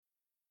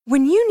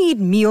When you need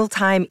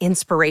mealtime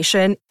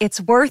inspiration,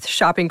 it's worth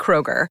shopping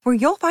Kroger, where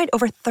you'll find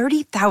over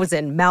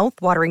 30,000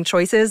 mouth-watering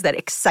choices that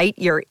excite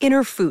your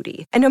inner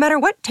foodie. And no matter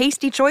what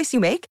tasty choice you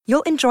make,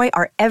 you'll enjoy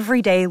our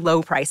everyday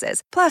low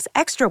prices, plus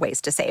extra ways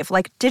to save,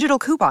 like digital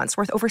coupons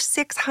worth over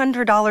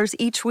 $600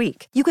 each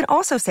week. You can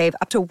also save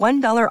up to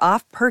 $1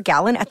 off per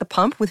gallon at the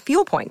pump with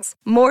fuel points.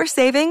 More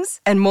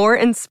savings and more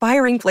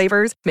inspiring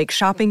flavors make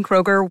shopping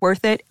Kroger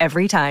worth it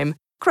every time.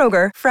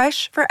 Kroger,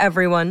 fresh for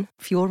everyone.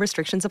 Fuel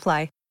restrictions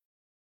apply.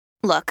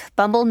 Look,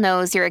 Bumble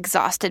knows you're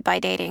exhausted by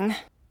dating.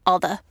 All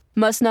the,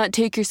 must not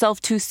take yourself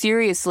too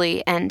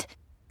seriously, and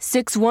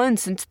 6'1"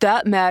 since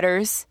that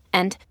matters,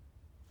 and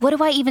what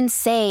do I even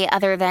say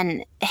other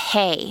than,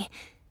 hey?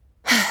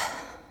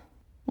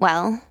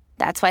 Well,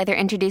 that's why they're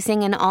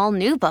introducing an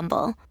all-new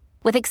Bumble,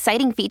 with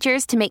exciting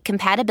features to make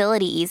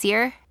compatibility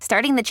easier,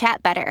 starting the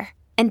chat better,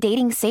 and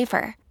dating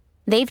safer.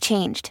 They've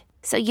changed,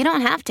 so you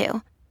don't have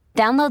to.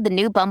 Download the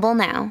new Bumble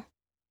now.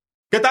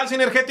 ¿Qué tal,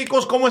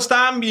 sinergéticos? ¿Cómo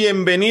están?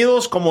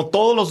 Bienvenidos como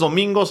todos los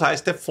domingos a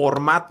este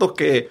formato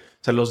que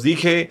se los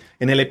dije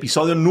en el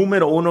episodio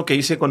número 1 que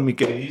hice con mi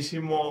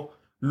queridísimo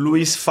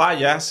Luis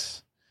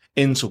Fallas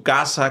en su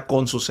casa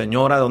con su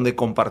señora, donde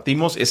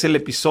compartimos. Es el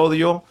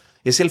episodio,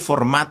 es el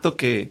formato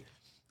que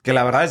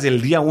la verdad desde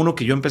el día 1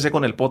 que yo empecé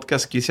con el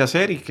podcast quise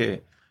hacer y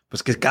que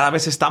cada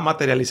vez se está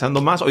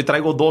materializando más. Hoy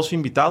traigo 2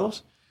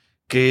 invitados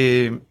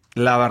que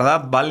la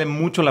verdad vale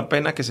mucho la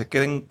pena que se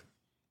queden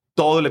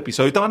todo el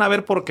episodio. Ahorita van a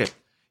ver por qué.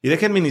 Y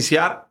déjenme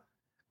iniciar,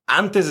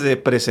 antes de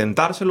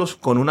presentárselos,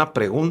 con una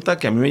pregunta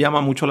que a mí me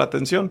llama mucho la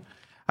atención.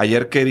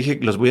 Ayer que dije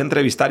que los voy a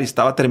entrevistar y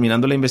estaba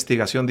terminando la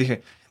investigación,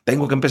 dije,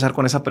 tengo que empezar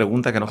con esa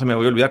pregunta que no se me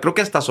voy a olvidar. Creo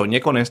que hasta soñé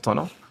con esto,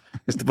 ¿no?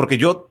 Porque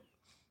yo,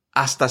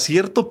 hasta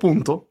cierto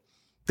punto,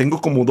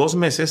 tengo como 2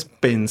 meses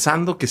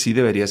pensando que sí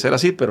debería ser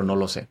así, pero no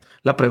lo sé.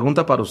 La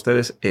pregunta para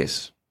ustedes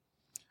es,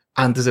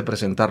 antes de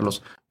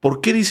presentarlos, ¿por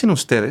qué dicen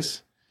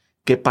ustedes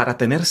que para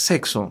tener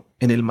sexo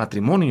en el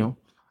matrimonio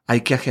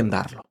hay que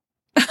agendarlo?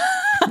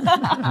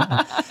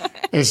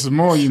 Es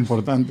muy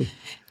importante.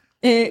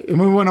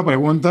 Muy buena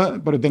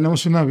pregunta, pero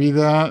tenemos una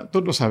vida,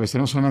 tú lo sabes,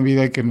 tenemos una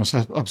vida que nos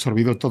ha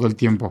absorbido todo el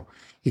tiempo.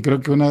 Y creo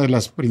que una de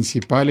las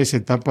principales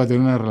etapas de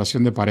una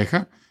relación de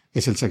pareja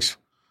es el sexo.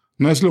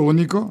 No es lo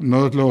único,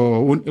 no es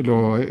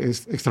lo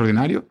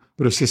extraordinario,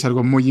 pero sí es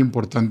algo muy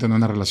importante en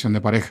una relación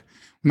de pareja.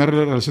 Una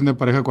relación de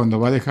pareja, cuando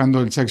va dejando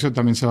el sexo,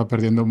 también se va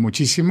perdiendo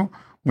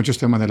muchos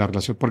temas de la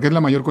relación, porque es la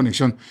mayor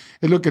conexión.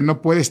 Es lo que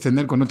no puedes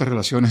tener con otras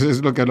relaciones.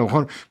 Es lo que a lo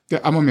mejor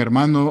amo a mi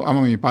hermano,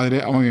 amo a mi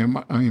padre, amo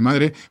a mi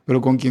madre,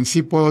 pero con quien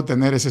sí puedo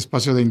tener ese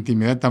espacio de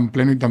intimidad tan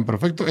pleno y tan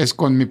perfecto es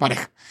con mi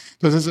pareja.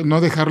 Entonces, no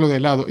dejarlo de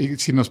lado. Y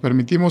si nos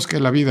permitimos que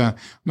la vida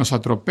nos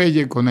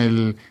atropelle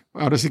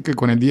ahora sí que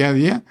con el día a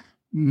día,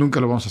 nunca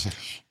lo vamos a hacer.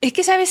 Es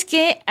que, ¿sabes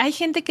qué? Hay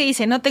gente que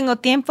dice, no tengo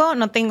tiempo,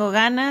 no tengo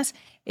ganas.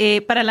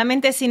 Para la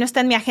mente, si no está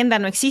en mi agenda,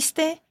 no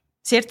existe,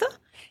 ¿cierto?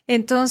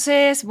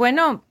 Entonces,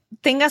 bueno,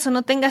 tengas o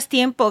no tengas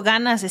tiempo,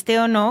 ganas, esté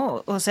o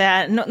no. O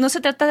sea, no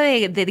se trata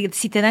de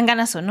si te dan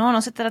ganas o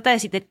no se trata de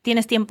si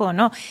tienes tiempo o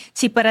no.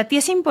 Si para ti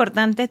es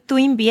importante, tú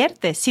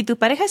inviertes. Si tu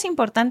pareja es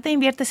importante,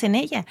 inviertes en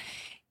ella.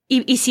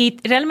 Y si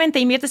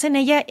realmente inviertes en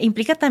ella,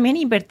 implica también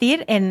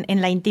invertir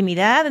en la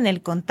intimidad, en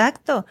el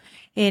contacto,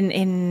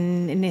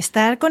 en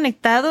estar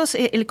conectados.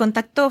 El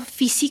contacto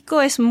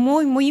físico es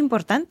muy, muy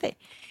importante.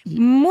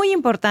 Muy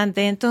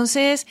importante.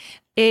 Entonces,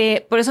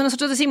 por eso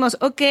nosotros decimos,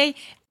 ok,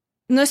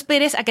 no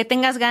esperes a que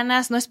tengas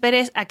ganas, no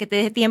esperes a que te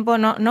dé tiempo,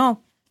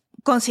 no.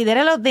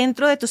 Considéralo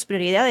dentro de tus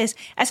prioridades.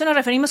 A eso nos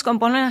referimos con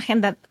ponlo en la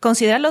agenda.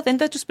 Considéralo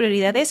dentro de tus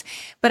prioridades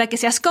para que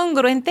seas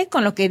congruente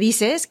con lo que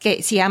dices,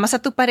 que si amas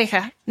a tu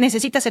pareja,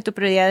 necesitas ser tu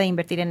prioridad de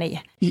invertir en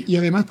ella. Y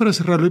además, para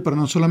cerrarlo y para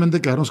no solamente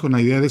quedarnos con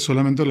la idea de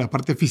solamente la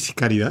parte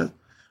fisicalidad,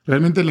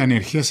 realmente la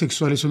energía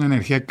sexual es una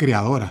energía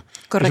creadora.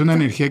 Correcto. Es una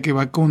energía que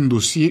va a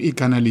conducir y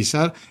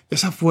canalizar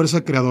esa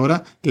fuerza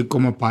creadora que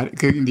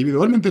que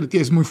individualmente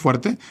es muy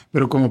fuerte,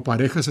 pero como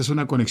parejas es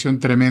una conexión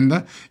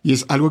tremenda y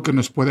es algo que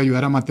nos puede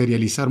ayudar a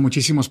materializar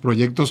muchísimos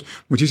proyectos,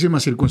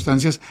 muchísimas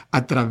circunstancias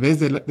a través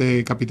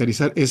de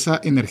capitalizar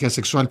esa energía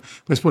sexual.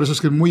 Pues por eso es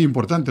que es muy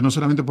importante, no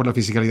solamente por la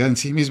fisicalidad en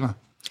sí misma.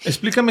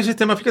 Explícame ese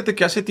tema. Fíjate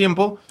que hace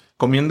tiempo,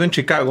 comiendo en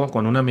Chicago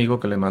con un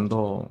amigo que le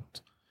mando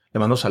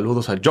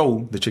saludos a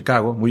Joe de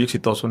Chicago, muy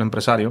exitoso, un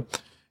empresario.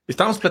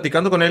 Estábamos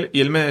platicando con él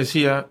y él me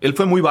decía, él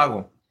fue muy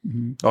vago.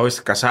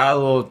 Es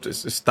casado,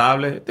 es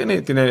estable,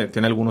 tiene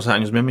algunos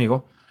años mi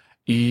amigo.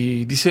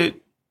 Y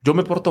dice, yo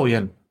me porto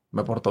bien,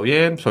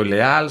 soy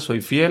leal,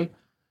 soy fiel.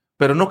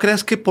 Pero no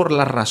creas que por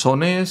las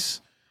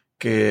razones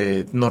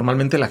que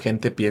normalmente la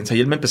gente piensa.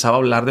 Y él me empezaba a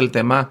hablar del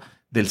tema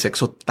del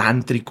sexo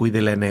tántrico y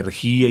de la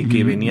energía y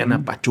que venían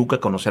a Pachuca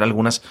a conocer a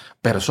algunas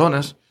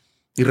personas.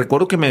 Y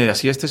recuerdo que me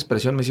hacía esta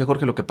expresión, me decía,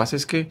 Jorge, lo que pasa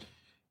es que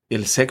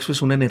el sexo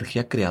es una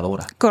energía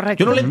creadora.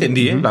 Correcto. Yo no le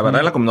entendí, la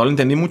verdad, no le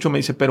entendí mucho. Me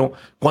dice, pero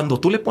cuando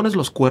tú le pones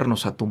los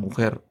cuernos a tu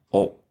mujer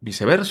o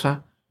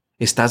viceversa,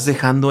 estás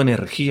dejando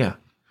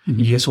energía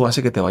y eso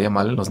hace que te vaya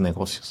mal en los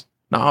negocios.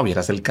 No,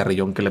 vieras el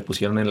carrillón que le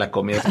pusieron en la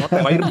comida. No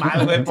te va a ir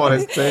mal, güey, por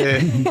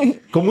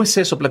 ¿Cómo es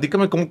eso?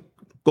 Platícame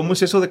 ¿Cómo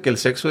es eso de que el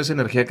sexo es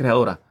energía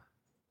creadora?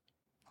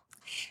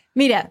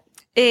 Mira,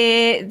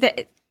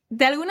 de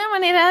alguna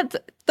manera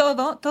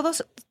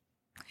todos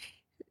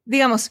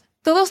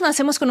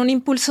nacemos con un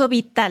impulso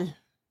vital.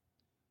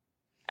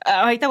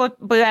 Ahorita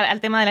voy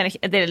al tema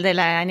de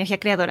la energía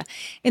creadora.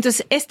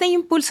 Entonces, este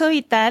impulso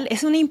vital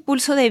es un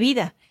impulso de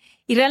vida.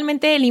 Y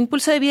realmente el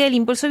impulso de vida y el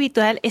impulso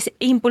vital es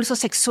impulso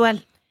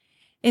sexual.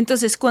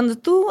 Entonces, cuando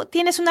tú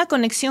tienes una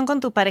conexión con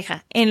tu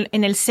pareja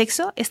en el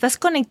sexo, estás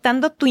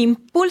conectando tu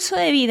impulso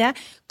de vida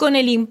con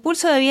el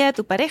impulso de vida de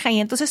tu pareja y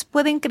entonces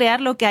pueden crear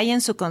lo que hay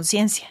en su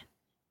conciencia.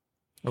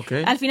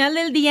 Okay. Al final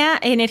del día,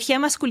 energía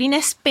masculina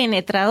es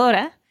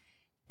penetradora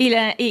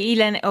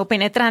o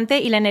penetrante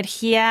y la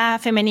energía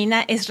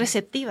femenina es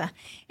receptiva.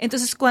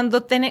 Entonces,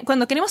 cuando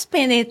queremos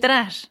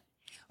penetrar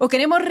o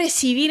queremos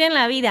recibir en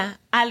la vida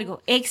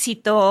algo,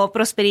 éxito,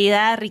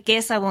 prosperidad,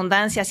 riqueza,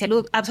 abundancia,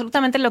 salud,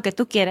 absolutamente lo que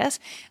tú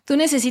quieras, tú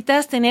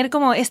necesitas tener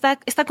como esta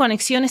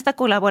conexión, esta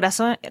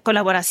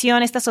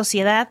colaboración, esta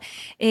sociedad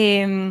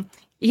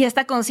y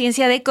esta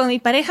conciencia de con mi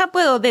pareja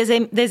puedo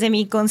desde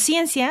mi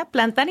conciencia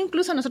plantar,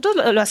 incluso nosotros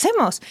lo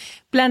hacemos,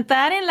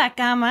 plantar en la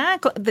cama,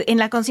 en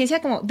la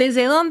conciencia como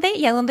desde dónde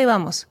y a dónde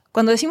vamos.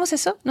 Cuando decimos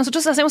eso,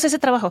 nosotros hacemos ese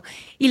trabajo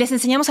y les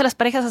enseñamos a las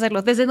parejas a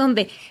hacerlo. ¿Desde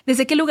dónde?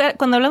 ¿Desde qué lugar?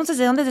 Cuando hablamos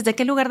desde dónde, ¿desde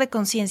qué lugar de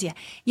conciencia?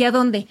 ¿Y a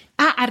dónde?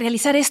 A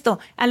realizar esto,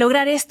 a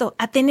lograr esto,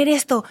 a tener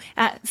esto,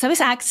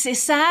 ¿sabes? A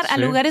accesar a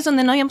lugares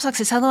donde no habíamos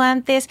accesado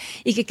antes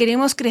y que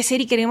queremos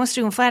crecer y queremos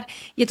triunfar.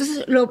 Y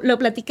entonces lo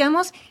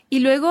platicamos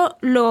y luego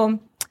lo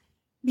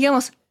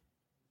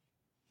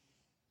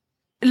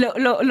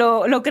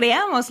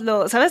creamos,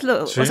 ¿sabes?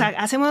 O sea,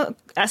 hacemos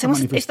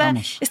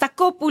esta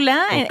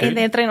cópula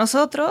entre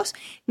nosotros,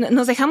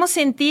 nos dejamos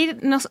sentir,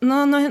 no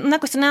una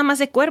cuestión nada más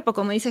de cuerpo,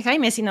 como dice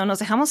Jaime, sino nos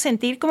dejamos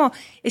sentir como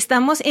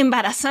estamos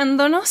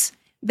embarazándonos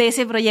de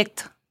ese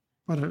proyecto.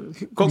 Para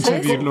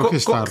concebirlo,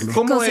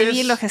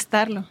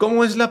 gestarlo.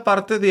 ¿Cómo es la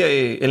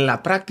parte en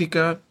la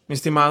práctica, mi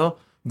estimado,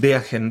 de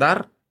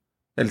agendar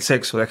el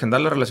sexo, de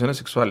agendar las relaciones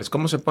sexuales?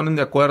 ¿Cómo se ponen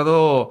de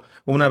acuerdo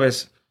una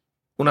vez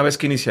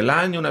que inicia el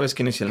año, una vez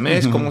que inicia el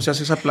mes? ¿Cómo se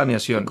hace esa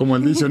planeación? Como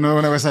él dice, no,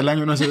 una vez al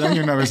año, una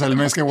vez al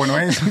mes, qué bueno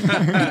es.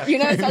 Y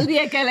una vez al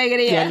día, qué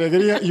alegría. Qué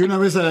alegría. Y una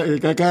vez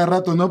cada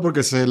rato no,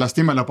 porque se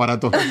lastima el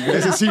aparato.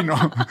 Ese sí no.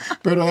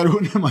 Pero de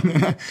alguna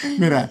manera,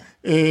 mira,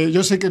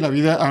 yo sé que la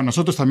vida a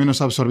nosotros también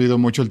nos ha absorbido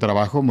mucho el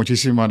trabajo,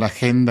 muchísimo la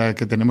agenda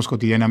que tenemos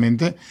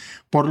cotidianamente.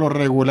 Por lo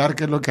regular,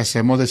 ¿qué es lo que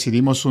hacemos?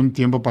 Decidimos un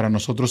tiempo para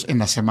nosotros en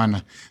la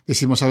semana.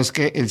 Decimos, ¿sabes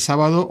qué? El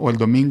sábado o el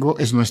domingo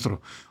es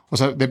nuestro. O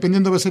sea,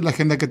 dependiendo a veces la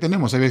agenda que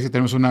tenemos. Hay veces que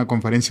tenemos una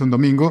conferencia un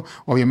domingo,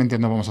 obviamente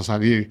no vamos a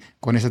salir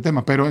con ese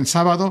tema, pero el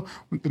sábado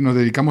nos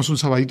dedicamos un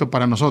sabadito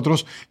para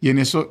nosotros y en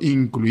eso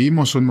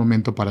incluimos un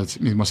momento para el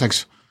mismo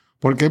sexo.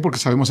 ¿Por qué? Porque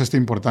sabemos esta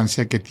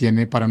importancia que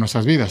tiene para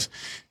nuestras vidas.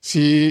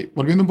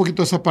 Volviendo un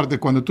poquito a esa parte,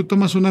 cuando tú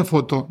tomas una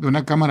foto de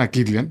una cámara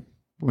Kirlian,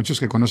 muchos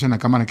que conocen la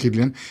cámara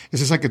Kirlian,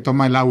 es esa que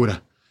toma el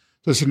aura.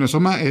 Entonces, si nos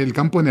toma el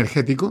campo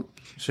energético,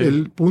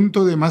 el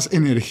punto de más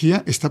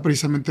energía está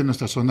precisamente en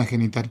nuestra zona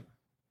genital.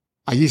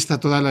 Allí está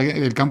todo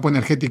el campo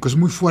energético, es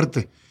muy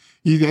fuerte.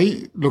 Y de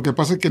ahí lo que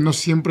pasa es que no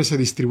siempre se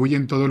distribuye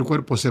en todo el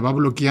cuerpo, se va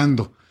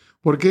bloqueando.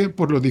 ¿Por qué?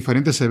 Por los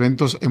diferentes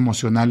eventos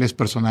emocionales,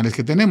 personales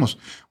que tenemos.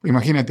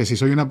 Imagínate, si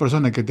soy una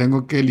persona que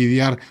tengo que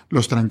lidiar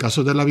los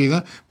trancazos de la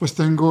vida, pues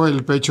tengo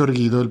el pecho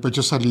erguido, el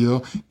pecho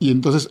salido, y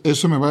entonces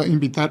eso me va a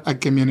invitar a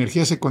que mi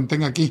energía se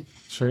contenga aquí,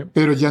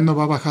 pero ya no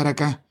va a bajar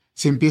acá,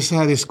 se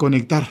empieza a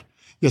desconectar.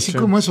 Y así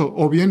como eso,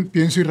 o bien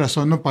pienso y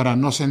razono para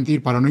no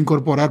sentir, para no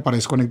incorporar, para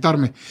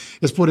desconectarme.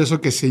 Es por eso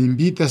que se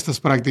invita a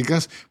estas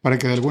prácticas para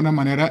que de alguna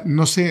manera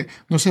no se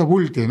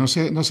abulte, no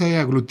se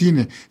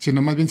aglutine,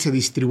 sino más bien se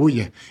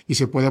distribuya y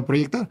se pueda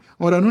proyectar.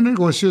 Ahora, en un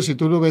negocio, si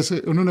tú lo ves,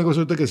 en un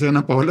negocio que sea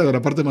Ana Paola de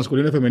la parte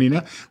masculina y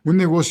femenina, un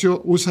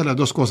negocio usa las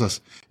dos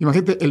cosas.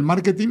 Imagínate, el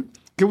marketing,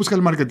 ¿qué busca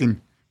el marketing?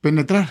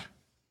 Penetrar.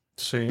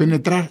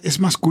 Penetrar es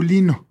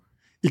masculino.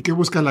 ¿Y qué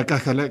busca la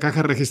caja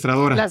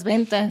registradora? Las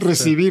ventas.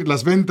 Recibir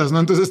las ventas, ¿no?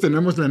 Entonces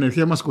tenemos la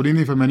energía masculina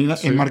y femenina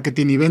en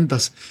marketing y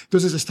ventas.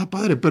 Entonces está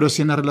padre, pero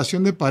si en la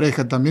relación de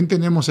pareja también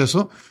tenemos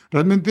eso,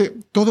 realmente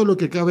todo lo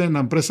que cabe en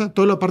la empresa,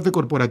 toda la parte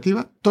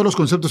corporativa, todos los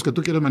conceptos que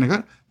tú quieres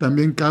manejar,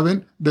 también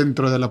caben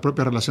dentro de la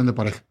propia relación de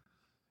pareja.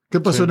 ¿Qué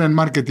pasó en el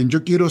marketing?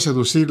 Yo quiero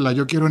seducirla,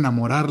 yo quiero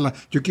enamorarla,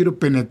 yo quiero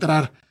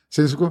penetrar.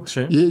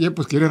 Y ella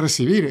pues quiere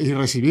recibir, y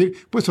recibir,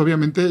 pues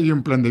obviamente hay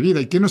un plan de vida.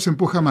 ¿Y quién nos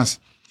empuja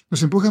más?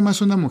 Nos empuja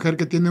más una mujer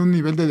que tiene un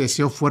nivel de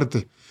deseo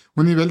fuerte,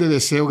 un nivel de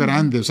deseo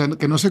grande, o sea,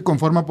 que no se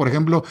conforma, por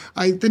ejemplo,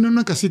 tener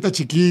una casita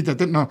chiquita,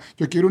 no,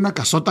 yo quiero una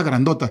casota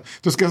grandota.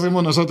 Entonces, ¿qué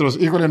hacemos nosotros?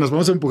 Híjole, nos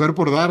vamos a empujar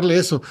por darle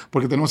eso,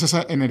 porque tenemos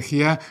esa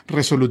energía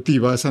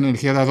resolutiva, esa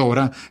energía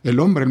dadora, el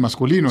hombre, el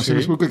masculino, si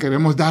es lo que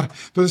queremos dar.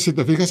 Entonces, si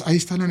te fijas, ahí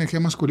está la energía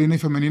masculina y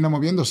femenina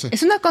moviéndose.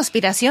 Es una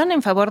conspiración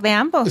en favor de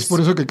ambos. Es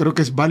por eso que creo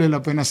que vale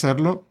la pena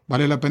hacerlo,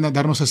 vale la pena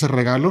darnos ese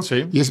regalo,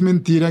 y es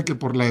mentira que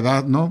por la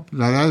edad, ¿no?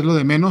 La edad es lo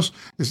de menos,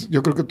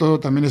 yo creo que todo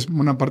también es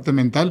una parte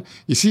mental,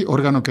 y sí,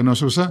 órgano que no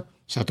se usa,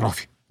 se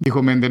atrofia.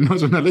 dijo Mendel, no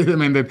es una ley de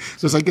Mendel.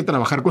 Entonces hay que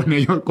trabajar con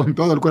ello, con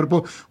todo el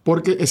cuerpo,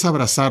 porque es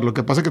abrazar. Lo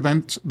que pasa es que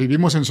también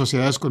vivimos en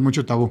sociedades con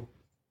mucho tabú,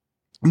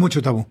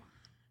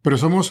 pero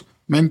somos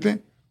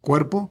mente,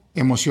 cuerpo,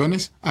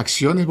 emociones,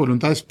 acciones,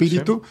 voluntad,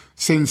 espíritu,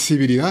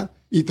 sensibilidad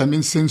y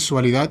también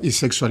sensualidad y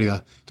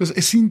sexualidad. Entonces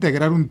es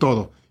integrar un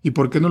todo. ¿Y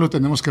por qué no lo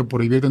tenemos que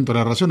prohibir dentro de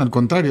la relación? Al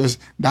contrario,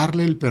 es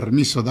darle el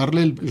permiso,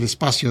 darle el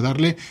espacio,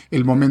 darle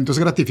el momento. Es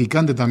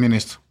gratificante también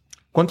esto.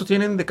 ¿Cuánto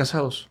tienen de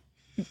casados?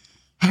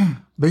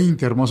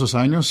 20 hermosos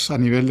años a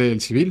nivel del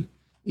civil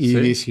y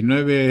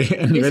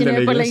 19 a nivel de la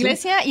iglesia. Por la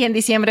iglesia y en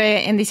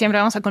diciembre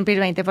vamos a cumplir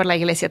 20 por la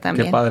iglesia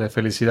también. Qué padre,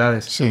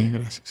 felicidades. Sí,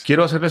 gracias.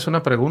 Quiero hacerles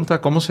una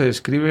pregunta. ¿Cómo se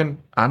describen,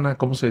 Ana?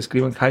 ¿Cómo se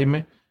describen,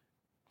 Jaime?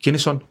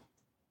 ¿Quiénes son?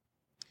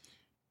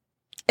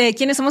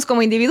 ¿Quiénes somos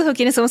como individuos o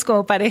quiénes somos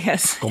como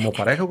parejas? ¿Como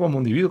pareja o como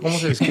individuo? ¿Cómo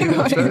se describen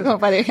ustedes? Como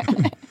pareja.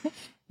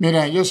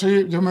 Mira, yo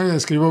me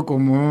describo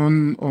como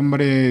un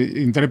hombre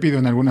intrépido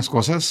en algunas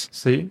cosas.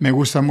 Sí. Me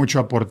gusta mucho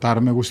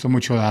aportar, me gusta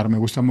mucho dar, me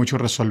gusta mucho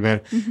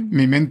resolver.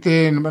 Mi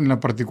mente en la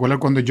particular,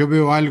 cuando yo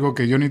veo algo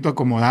que yo necesito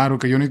acomodar o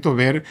que yo necesito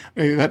ver,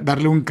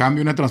 darle un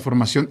cambio, una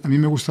transformación, a mí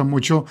me gusta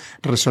mucho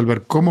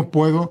resolver. ¿Cómo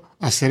puedo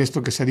hacer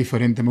esto que sea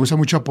diferente? Me gusta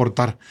mucho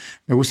aportar,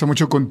 me gusta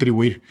mucho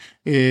contribuir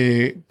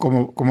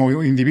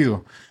como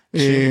individuo.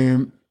 Sí.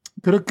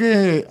 Creo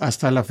que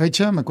hasta la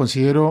fecha me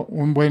considero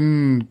un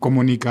buen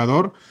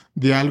comunicador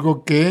de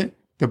algo que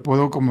te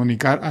puedo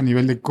comunicar a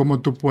nivel de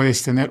cómo tú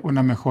puedes tener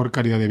una mejor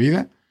calidad de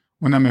vida,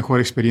 una mejor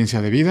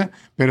experiencia de vida,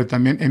 pero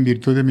también en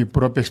virtud de mi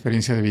propia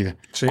experiencia de vida.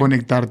 Sí.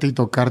 Conectarte y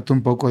tocarte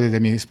un poco desde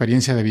mi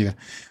experiencia de vida.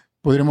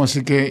 Podríamos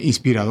decir que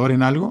inspirador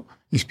en algo,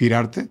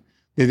 inspirarte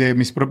desde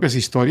mis propias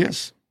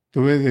historias.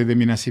 Tuve desde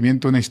mi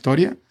nacimiento una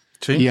historia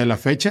y a la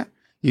fecha.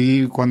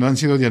 Y cuando han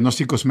sido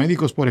diagnósticos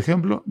médicos, por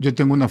ejemplo, yo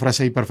tengo una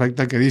frase ahí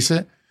perfecta que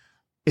dice,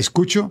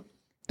 escucho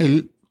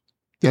el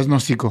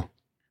diagnóstico,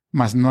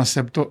 mas no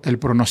acepto el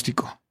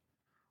pronóstico.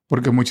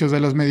 Porque muchos de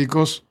los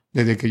médicos,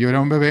 desde que yo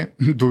era un bebé,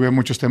 tuve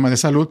muchos temas de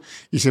salud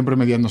y siempre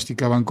me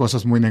diagnosticaban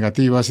cosas muy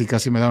negativas y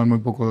casi me daban muy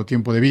poco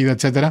tiempo de vida,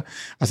 etcétera.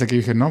 Hasta que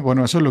dije, no,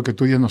 bueno, eso es lo que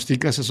tú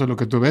diagnosticas, eso es lo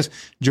que tú ves.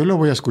 Yo lo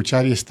voy a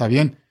escuchar y está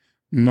bien.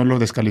 No lo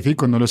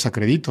descalifico, no lo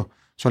desacredito.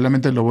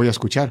 Solamente lo voy a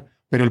escuchar.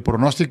 Pero el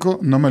pronóstico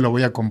no me lo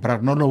voy a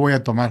comprar, no lo voy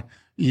a tomar.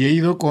 Y he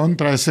ido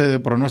contra ese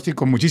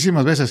pronóstico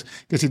muchísimas veces,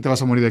 que si te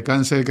vas a morir de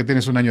cáncer, que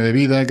tienes un año de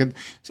vida, que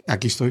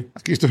aquí estoy,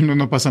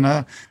 no pasa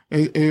nada.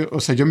 O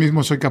sea, yo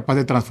mismo soy capaz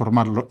de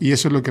transformarlo. Y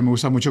eso es lo que me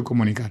gusta mucho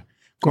comunicar,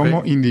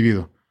 como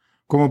individuo.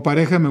 Como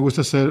pareja me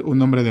gusta ser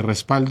un hombre de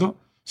respaldo.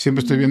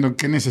 Siempre estoy viendo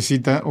qué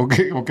necesita o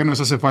qué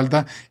nos hace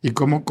falta y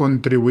cómo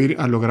contribuir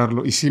a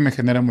lograrlo. Y sí me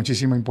genera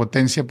muchísima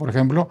impotencia, por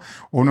ejemplo.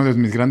 Uno de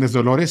mis grandes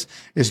dolores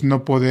es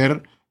no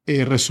poder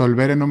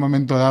resolver en un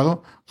momento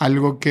dado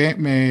algo que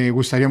me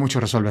gustaría mucho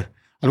resolver.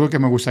 Algo que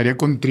me gustaría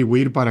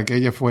contribuir para que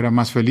ella fuera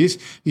más feliz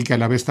y que a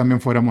la vez también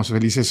fuéramos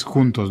felices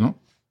juntos, ¿no?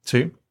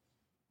 Sí.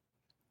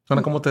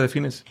 Ana, ¿cómo te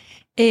defines?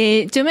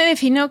 Yo me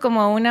defino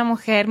como una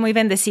mujer muy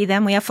bendecida,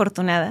 muy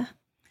afortunada.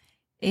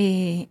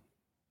 Y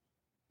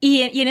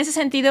en ese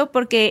sentido,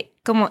 porque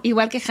como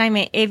igual que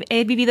Jaime,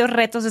 he vivido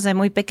retos desde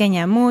muy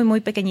pequeña, muy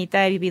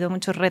pequeñita. He vivido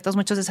muchos retos,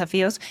 muchos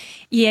desafíos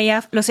y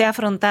los he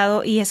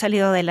afrontado y he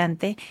salido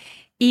adelante.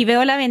 Y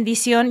veo la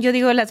bendición, yo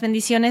digo, las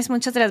bendiciones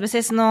muchas de las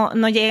veces no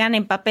llegan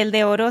en papel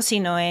de oro,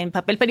 sino en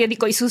papel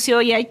periódico y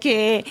sucio y hay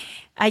que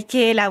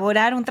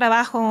elaborar un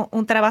trabajo,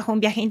 un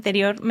viaje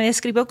interior. Me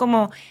describo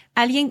como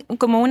alguien,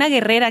 como una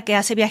guerrera que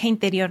hace viaje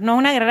interior, no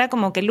una guerrera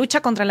como que lucha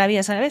contra la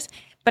vida, ¿sabes?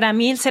 Para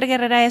mí el ser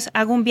guerrera es,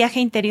 hago un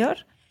viaje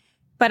interior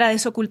para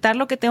desocultar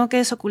lo que tengo que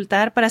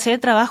desocultar, para hacer el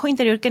trabajo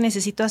interior que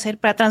necesito hacer,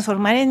 para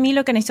transformar en mí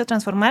lo que necesito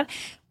transformar,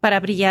 para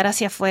brillar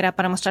hacia afuera,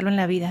 para mostrarlo en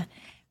la vida.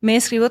 Me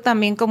describo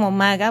también como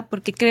maga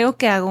porque creo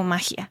que hago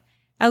magia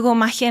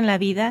en la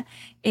vida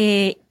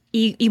y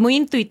muy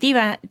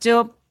intuitiva.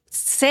 Yo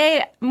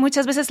sé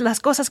muchas veces las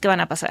cosas que van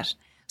a pasar.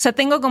 O sea,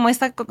 tengo como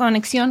esta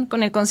conexión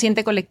con el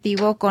consciente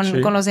colectivo,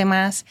 con los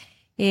demás.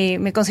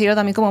 Me considero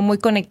también como muy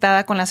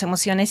conectada con las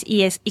emociones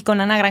y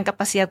con una gran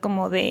capacidad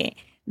como de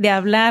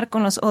hablar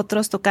con los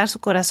otros, tocar su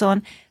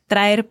corazón,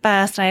 traer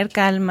paz, traer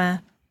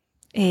calma,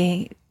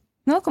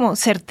 ¿no? Como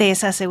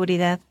certeza,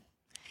 seguridad.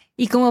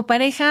 Y como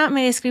pareja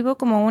me describo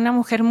como una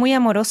mujer muy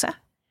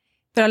amorosa,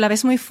 pero a la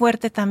vez muy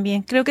fuerte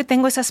también. Creo que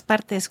tengo esas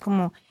partes,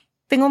 como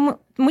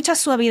tengo mucha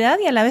suavidad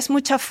y a la vez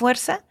mucha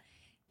fuerza.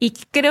 Y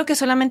creo que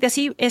solamente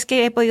así es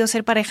que he podido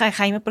ser pareja de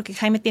Jaime, porque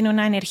Jaime tiene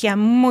una energía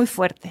muy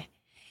fuerte.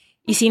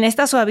 Y sin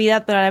esta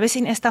suavidad, pero a la vez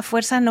sin esta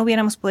fuerza, no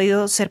hubiéramos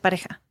podido ser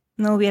pareja.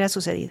 No hubiera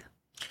sucedido.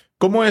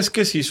 ¿Cómo es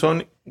que si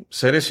son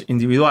seres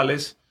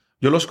individuales,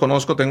 yo los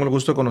conozco, tengo el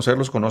gusto de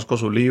conocerlos, conozco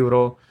su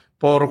libro,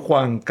 por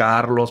Juan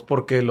Carlos,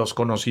 porque los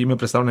conocí, me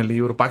prestaron el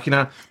libro,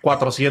 página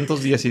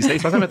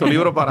 416. Pásame tu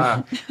libro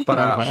para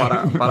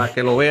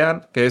que lo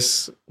vean, que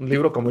es un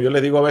libro, como yo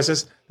le digo a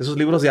veces, de esos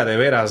libros de a de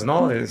veras,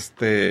 ¿no?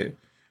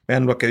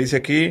 Vean lo que dice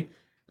aquí,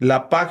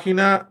 la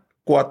página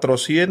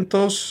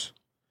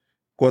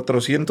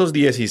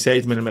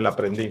 416, me la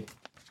aprendí.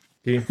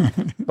 Sí.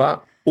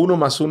 Va, 1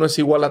 más 1 es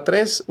igual a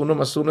 3, 1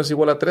 más 1 es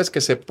igual a 3, que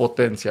se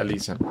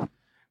potencializan.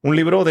 un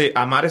libro de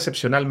amar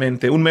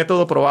excepcionalmente, un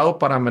método probado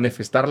para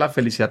manifestar la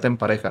felicidad en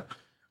pareja.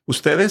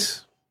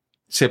 Ustedes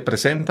se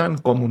presentan,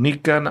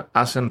 comunican,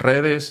 hacen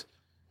redes,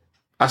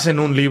 hacen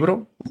un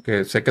libro,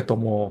 que sé que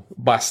tomó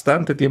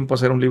bastante tiempo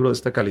hacer un libro de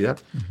esta calidad.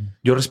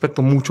 Yo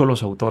respeto mucho a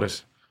los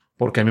autores,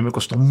 porque a mí me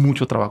costó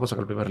mucho trabajo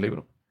sacar el primer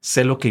libro.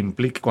 Sé lo que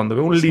implica. Cuando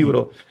veo un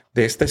libro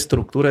de esta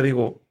estructura,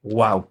 digo,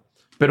 wow.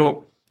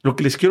 Pero lo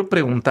que les quiero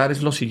preguntar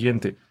es lo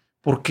siguiente.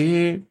 ¿Por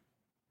qué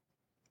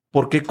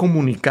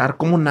comunicar?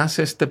 ¿Cómo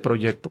nace este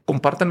proyecto?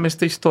 Compártanme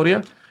esta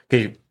historia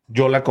que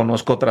yo la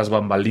conozco tras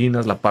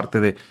bambalinas, la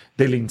parte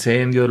del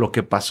incendio, de lo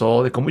que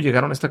pasó, de cómo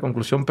llegaron a esta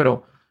conclusión,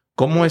 pero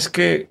 ¿cómo es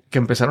que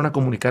empezaron a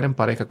comunicar en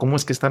pareja? ¿Cómo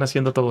es que están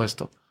haciendo todo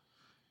esto?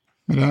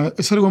 Mira,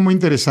 es algo muy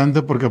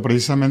interesante porque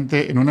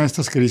precisamente en una de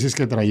estas crisis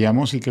que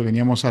traíamos y que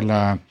veníamos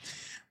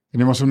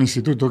teníamos un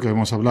instituto que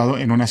hemos hablado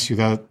en una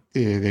ciudad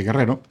de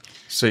Guerrero.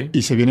 Sí.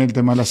 Y se viene el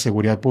tema de la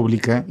seguridad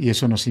pública y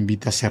eso nos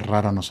invita a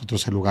cerrar a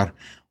nosotros el lugar.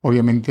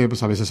 Obviamente,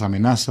 pues a veces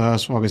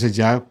amenazas o a veces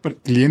ya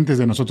clientes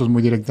de nosotros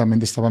muy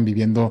directamente estaban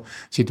viviendo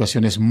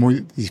situaciones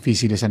muy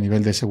difíciles a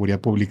nivel de seguridad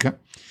pública.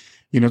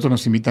 Y nosotros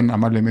nos invitan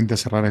amablemente a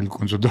cerrar el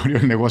consultorio,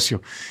 el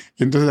negocio.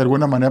 Y entonces, de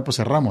alguna manera, pues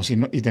cerramos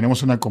y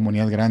tenemos una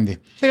comunidad grande.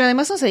 Pero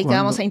además nos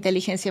dedicábamos a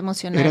inteligencia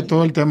emocional.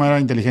 Todo el tema era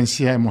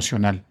inteligencia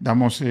emocional.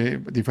 Damos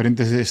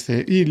diferentes,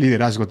 y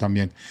liderazgo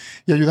también.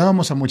 Y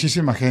ayudábamos a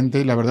muchísima gente.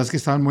 Y la verdad es que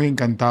estaban muy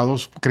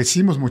encantados.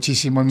 Crecimos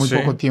muchísimo en muy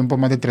poco tiempo,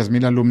 más de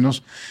 3,000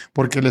 alumnos,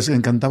 porque les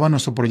encantaba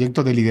nuestro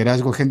proyecto de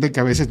liderazgo. Gente que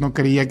a veces no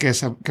creía que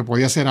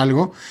podía hacer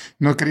algo,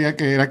 no creía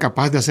que era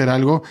capaz de hacer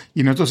algo.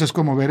 Y nosotros es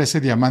como ver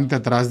ese diamante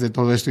atrás de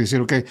todo esto y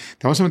decir, ok,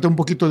 te vas a meter un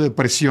poquito de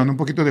presión, un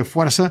poquito de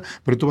fuerza,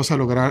 pero tú vas a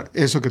lograr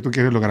eso que tú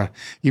quieres lograr.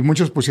 Y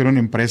muchos pusieron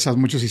empresas,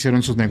 muchos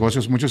hicieron sus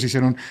negocios, muchos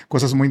hicieron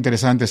cosas muy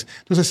interesantes.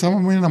 Entonces,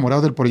 estamos muy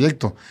enamorados del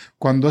proyecto.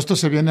 Cuando esto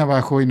se viene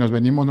abajo y nos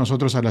venimos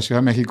nosotros a la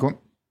Ciudad de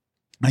México,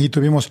 ahí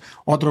tuvimos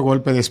otro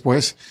golpe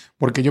después,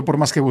 porque yo por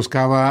más que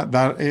buscaba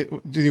dar,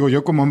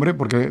 yo como hombre,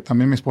 porque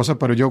también mi esposa,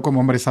 pero yo como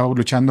hombre estaba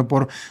luchando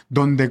por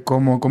dónde,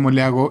 cómo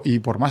le hago, y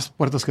por más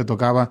puertas que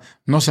tocaba,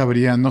 no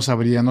sabrían.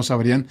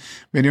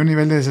 Venía un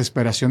nivel de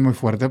desesperación muy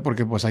fuerte,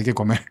 porque pues hay que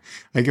comer,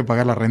 hay que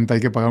pagar la renta, hay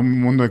que pagar un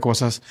mundo de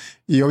cosas,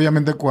 y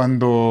obviamente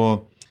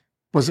cuando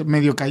pues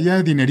medio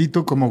caía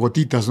dinerito como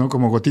gotitas, ¿no?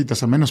 Como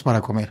gotitas, al menos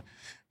para comer.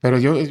 Pero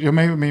yo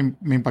me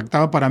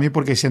impactaba para mí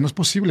porque decía, no es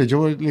posible.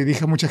 Yo le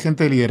dije a mucha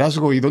gente de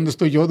liderazgo, ¿y dónde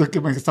estoy yo? ¿De qué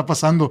me está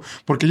pasando?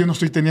 ¿Por qué yo no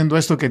estoy teniendo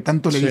esto que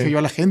tanto le dije yo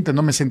a la gente?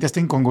 No me sentía hasta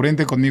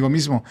incongruente conmigo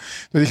mismo.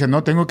 Entonces dije,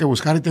 no, tengo que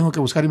buscar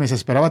y me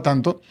desesperaba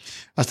tanto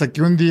hasta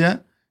que un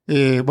día,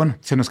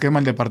 se nos quema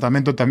el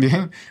departamento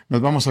también,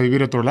 nos vamos a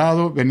vivir a otro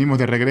lado, venimos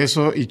de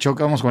regreso y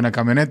chocamos con la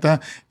camioneta.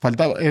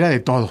 Era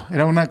de todo,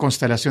 era una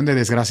constelación de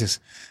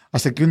desgracias.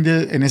 Hasta que un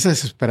día, en esa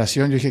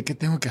desesperación, yo dije, ¿qué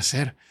tengo que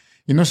hacer?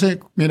 Y no sé,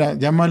 mira,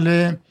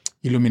 llámale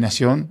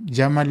iluminación,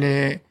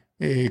 llámale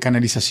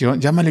canalización,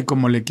 llámale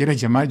como le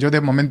quieras llamar. Yo de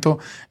momento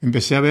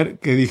empecé a ver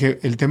que dije,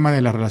 el tema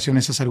de las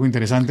relaciones es algo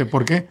interesante.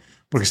 ¿Por qué?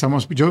 Porque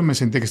yo me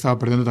senté que estaba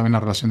perdiendo también la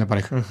relación de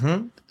pareja.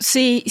 Uh-huh.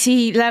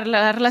 Sí,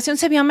 la relación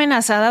se vio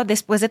amenazada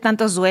después de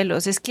tantos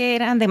duelos. Es que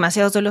eran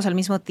demasiados duelos al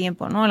mismo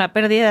tiempo, ¿no? La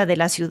pérdida de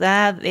la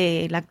ciudad,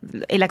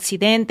 el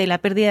accidente, la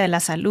pérdida de la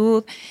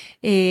salud.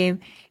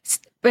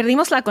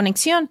 Perdimos la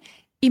conexión.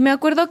 Y me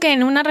acuerdo que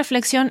en una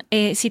reflexión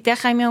cité a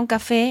Jaime a un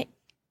café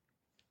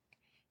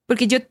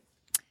porque yo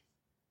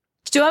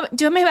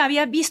me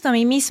había visto a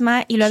mí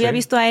misma y lo había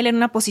visto a él en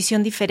una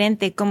posición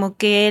diferente, como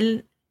que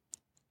él,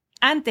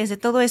 antes de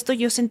todo esto,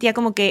 yo sentía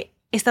como que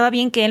estaba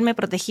bien que él me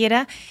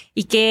protegiera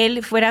y que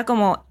él fuera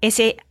como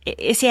ese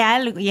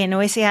alguien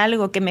o ese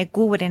algo que me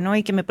cubre, ¿no?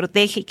 Y que me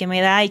protege y que me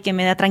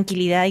da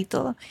tranquilidad y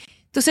todo.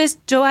 Entonces,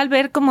 yo al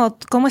ver cómo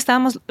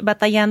estábamos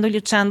batallando y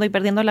luchando y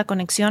perdiendo la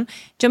conexión,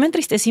 yo me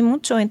entristecí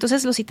mucho.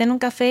 Entonces lo cité en un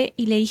café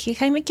y le dije,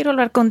 Jaime, quiero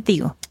hablar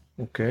contigo.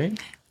 Ok.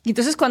 Y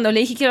entonces cuando le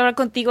dije quiero hablar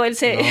contigo, él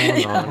se...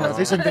 No.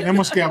 Dicen,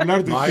 tenemos que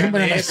hablar. No hagan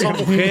eso,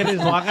 mujeres,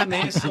 no hagan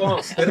eso.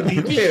 Es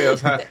terrible. O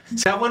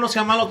sea bueno,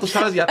 sea malo, tú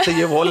sabes, ya te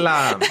llevó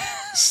la...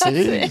 Sí.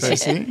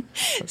 Okay.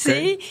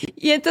 Sí,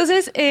 y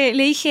entonces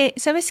le dije,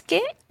 ¿sabes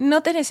qué?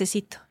 No te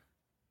necesito.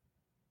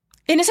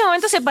 En ese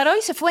momento se paró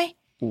y se fue.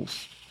 Uf.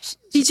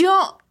 Y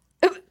yo,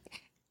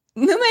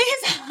 no me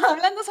dejes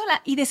hablando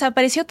sola. Y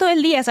desapareció todo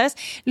el día, ¿sabes?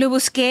 Lo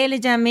busqué, le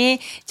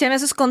llamé a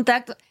sus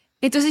contactos.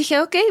 Entonces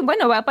dije, ok,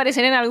 bueno, va a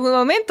aparecer en algún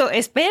momento.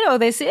 Espero,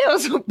 deseo,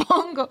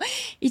 supongo.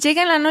 Y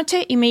llega en la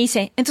noche y me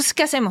dice, entonces,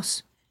 ¿qué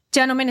hacemos?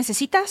 ¿Ya no me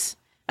necesitas?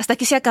 ¿Hasta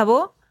aquí se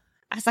acabó?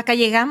 ¿Hasta acá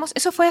llegamos?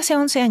 Eso fue hace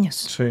 11 años.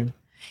 Sí.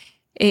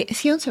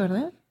 Sí, 11,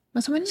 ¿verdad?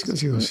 Más o menos.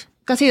 Casi 12.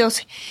 Casi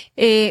 12.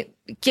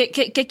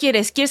 ¿Qué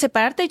quieres? ¿Quieres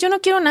separarte? Yo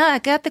no quiero nada,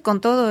 quédate con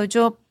todo.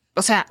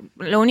 O sea,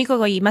 lo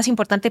único y más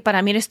importante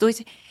para mí eres tú.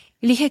 Y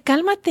le dije,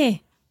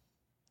 cálmate.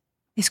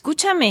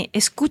 Escúchame,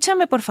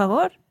 por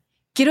favor.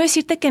 Quiero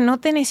decirte que no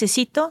te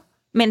necesito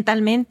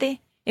mentalmente,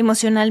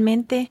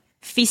 emocionalmente,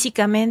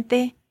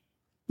 físicamente.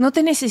 No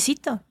te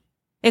necesito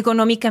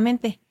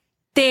económicamente.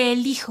 Te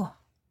elijo.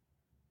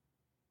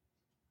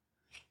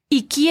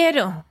 Y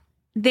quiero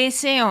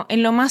deseo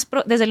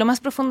desde lo más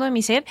profundo de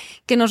mi ser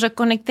que nos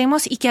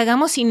reconectemos y que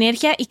hagamos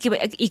sinergia y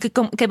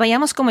que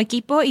vayamos como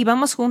equipo y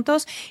vamos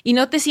juntos y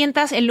no te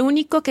sientas el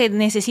único que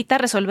necesita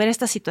resolver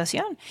esta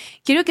situación.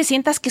 Quiero que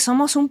sientas que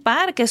somos un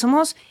par, que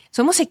somos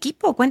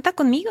equipo, cuenta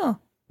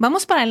conmigo.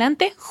 Vamos para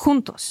adelante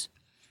juntos.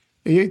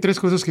 Y hay 3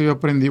 cosas que yo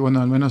aprendí,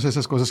 bueno, al menos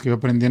esas cosas que yo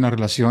aprendí en la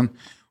relación.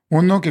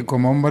 Uno, que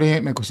como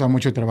hombre me costaba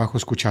mucho trabajo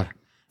escuchar.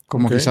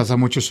 Como quizás a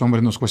muchos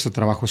hombres nos cuesta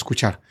trabajo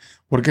escuchar.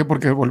 ¿Por qué?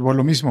 Porque vuelvo a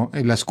lo mismo.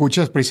 La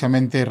escucha es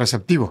precisamente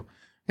receptivo,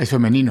 es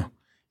femenino.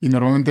 Y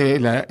normalmente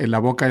la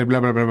boca, el bla,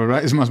 bla, bla, bla, bla,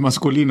 es más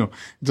masculino.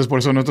 Entonces por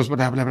eso nosotros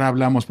bla, bla, bla,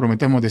 hablamos,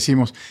 prometemos,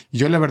 decimos. Y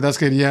yo la verdad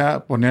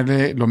quería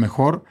ponerle lo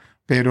mejor,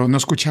 pero no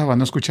escuchaba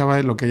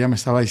lo que ella me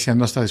estaba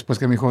diciendo hasta después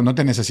que me dijo, no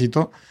te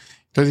necesito.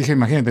 Entonces dije,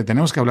 imagínate,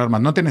 tenemos que hablar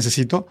más. No te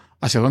necesito.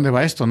 ¿Hacia dónde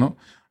va esto, no?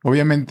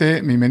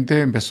 Obviamente mi mente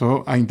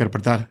empezó a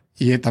interpretar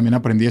y también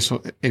aprendí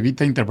eso.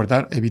 Evita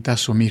interpretar, evita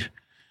asumir.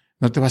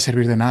 No te va a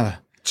servir de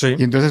nada. Sí.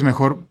 Y entonces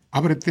mejor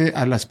ábrete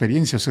a la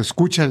experiencia, o sea,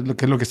 escucha lo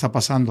que es lo que está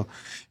pasando.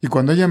 Y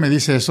cuando ella me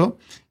dice eso,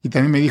 y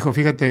también me dijo,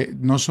 fíjate,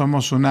 no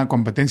somos una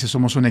competencia,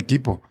 somos un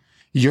equipo.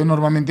 Y yo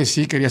normalmente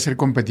sí quería ser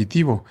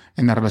competitivo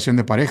en la relación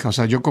de pareja. O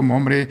sea, yo como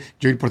hombre,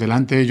 yo ir por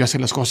delante, yo hacer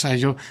las cosas,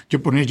 yo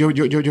poner, yo.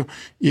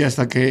 Y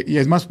hasta que, y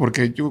es más,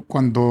 porque yo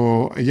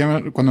cuando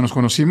nos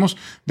conocimos,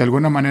 de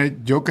alguna manera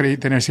yo creí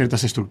tener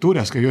ciertas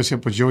estructuras, que yo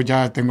decía, pues yo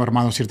ya tengo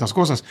armado ciertas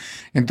cosas.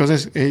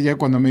 Entonces ella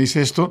cuando me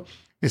dice esto,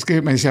 es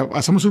que me decía,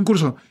 hacemos un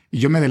curso. Y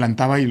yo me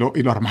adelantaba y lo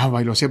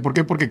armaba y lo hacía. ¿Por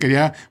qué? Porque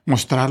quería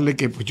mostrarle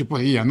que pues, yo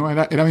podía, ¿no?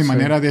 Era mi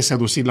manera de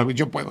seducirla.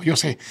 Yo puedo, yo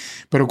sé.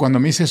 Pero cuando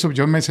me hice eso,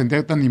 yo me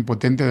sentía tan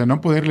impotente de no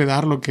poderle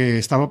dar lo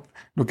que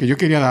yo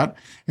quería dar.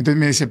 Entonces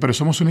me dice, pero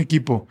somos un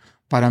equipo.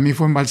 Para mí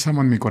fue un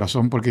bálsamo en mi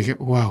corazón porque dije,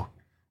 wow.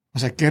 O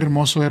sea, qué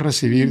hermoso es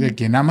recibir de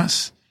quien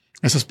amas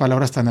esas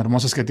palabras tan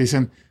hermosas que te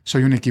dicen,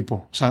 soy un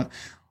equipo. O sea,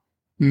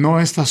 no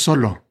estás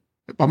solo.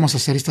 Vamos a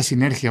hacer esta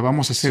sinergia,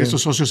 vamos a hacer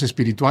estos socios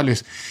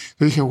espirituales.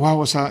 Yo dije, wow,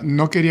 o sea,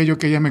 no quería yo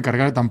que ella me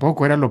cargara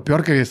tampoco. Era lo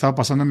peor que estaba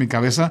pasando en mi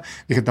cabeza.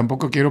 Dije,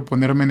 tampoco quiero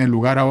ponerme en el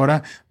lugar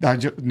ahora.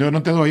 Yo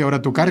no te doy,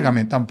 ahora tú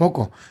cárgame,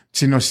 tampoco.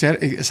 Sino ser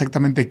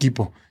exactamente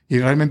equipo. Y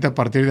realmente a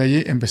partir de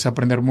allí empecé a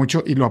aprender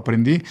mucho y lo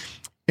aprendí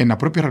en la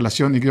propia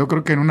relación. Y yo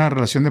creo que en una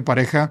relación de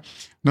pareja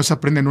no se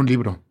aprende en un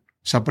libro.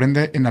 Se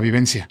aprende en la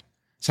vivencia.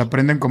 Se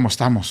aprende en cómo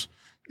estamos.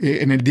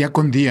 En el día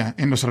con día,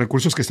 en los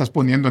recursos que estás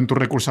poniendo, en tu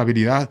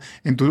recursabilidad,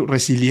 en tu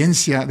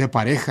resiliencia de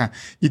pareja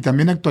y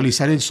también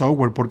actualizar el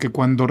software, porque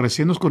cuando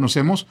recién nos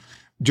conocemos,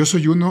 yo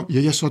soy uno y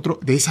ella es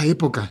otro de esa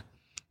época.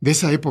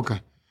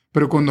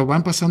 Pero cuando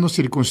van pasando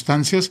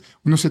circunstancias,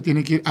 uno se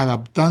tiene que ir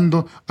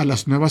adaptando a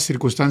las nuevas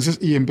circunstancias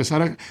y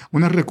empezar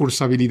una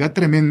recursabilidad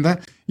tremenda.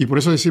 Y por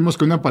eso decimos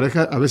que una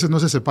pareja a veces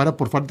no se separa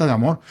por falta de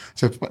amor,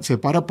 se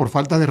separa por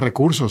falta de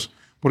recursos,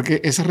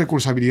 porque esa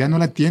recursabilidad no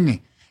la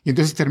tiene. Y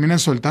entonces terminan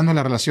soltando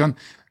la relación.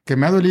 ¿Que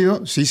me ha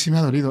dolido? Sí, me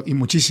ha dolido. Y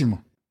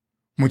muchísimo.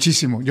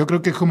 Muchísimo. Yo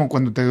creo que es como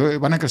cuando te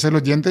van a crecer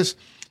los dientes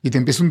y te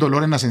empieza un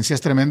dolor en las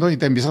encías tremendo y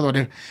te empieza a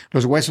doler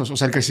los huesos. O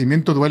sea, el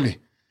crecimiento duele.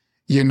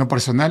 Y en lo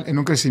personal, en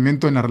un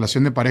crecimiento en la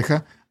relación de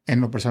pareja, en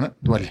lo personal,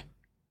 duele.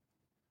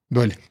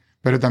 Duele.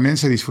 Pero también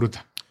se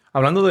disfruta.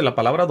 Hablando de la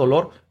palabra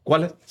dolor,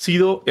 ¿cuál ha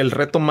sido el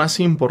reto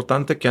más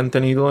importante que han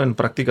tenido en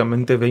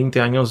prácticamente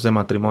 20 años de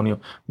matrimonio,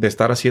 de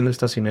estar haciendo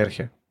esta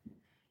sinergia?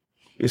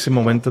 Ese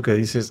momento que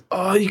dices,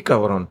 ¡ay,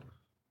 cabrón!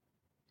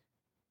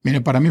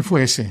 Mire, para mí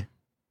fue ese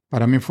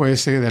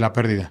de la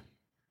pérdida.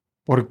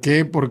 ¿Por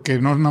qué? Porque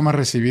no me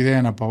recibí de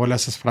Ana Paola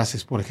esas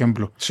frases, por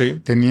ejemplo. Sí.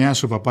 Tenía a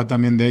su papá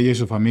también de ella y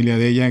su familia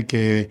de ella,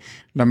 que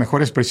la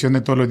mejor expresión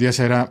de todos los días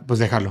era, pues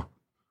déjalo.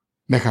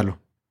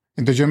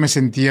 Entonces yo me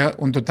sentía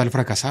un total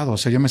fracasado, o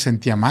sea, yo me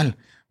sentía mal,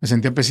 me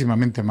sentía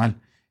pésimamente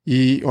mal.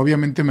 Y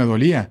obviamente me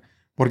dolía.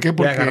 ¿Por qué?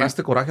 Porque ¿Le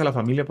agarraste coraje a la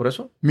familia por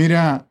eso?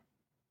 Mira,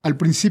 al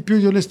principio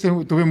yo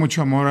tuve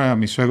mucho amor a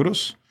mis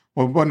suegros.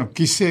 O bueno,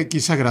 quise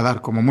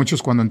agradar, como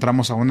muchos cuando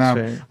entramos a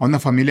una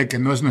familia que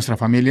no es nuestra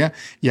familia,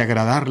 y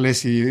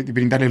agradarles y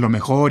brindarles lo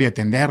mejor y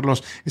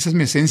atenderlos. Esa es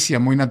mi esencia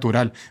muy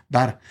natural,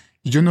 dar.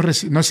 Y yo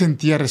no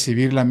sentía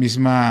recibir la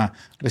misma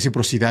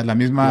reciprocidad, la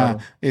misma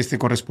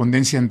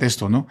correspondencia ante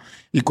esto, ¿no?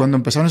 Y cuando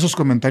empezaron esos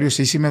comentarios,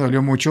 sí me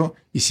dolió mucho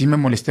y sí me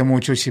molesté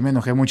mucho y sí me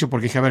enojé mucho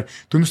porque dije, a ver,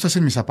 tú no estás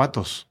en mis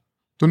zapatos.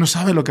 Tú no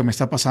sabes lo que me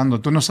está pasando.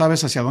 Tú no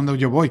sabes hacia dónde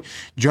yo voy.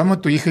 Yo amo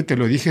a tu hija y te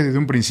lo dije desde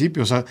un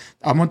principio. O sea,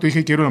 amo a tu hija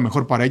y quiero lo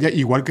mejor para ella,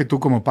 igual que tú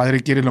como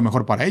padre quieres lo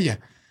mejor para ella.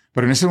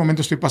 Pero en ese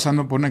momento estoy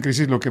pasando por una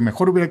crisis. Lo que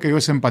mejor hubiera querido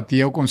es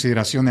empatía o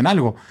consideración en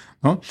algo,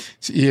 ¿no?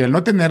 Y el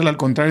no tenerla, al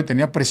contrario,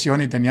 tenía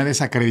presión y tenía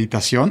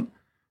desacreditación,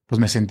 pues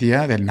me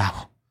sentía del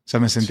nabo. O sea,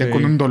 me sentía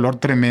con un dolor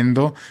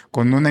tremendo,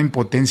 con una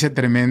impotencia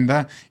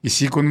tremenda y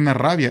sí con una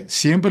rabia.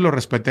 Siempre lo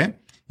respeté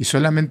y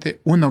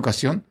solamente una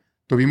ocasión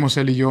tuvimos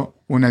él y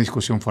yo una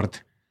discusión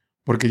fuerte.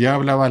 Porque ya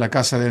hablaba a la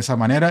casa de esa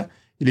manera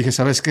y le dije,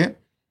 ¿sabes qué?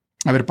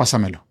 A ver,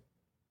 pásamelo.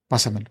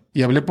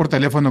 Y hablé por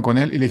teléfono con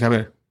él y le dije, a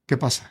ver, ¿qué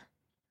pasa?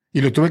 Y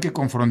lo tuve que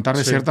confrontar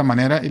de cierta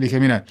manera y le dije,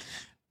 mira,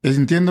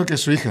 entiendo que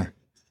es su hija,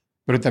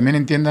 pero también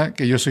entienda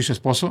que yo soy su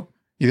esposo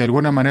y de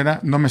alguna manera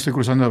no me estoy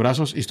cruzando de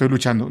brazos y estoy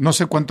luchando. No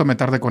sé cuánto me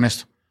tarde con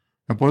esto,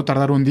 Me puedo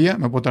tardar un día,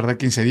 me puedo tardar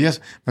 15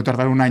 días, me puedo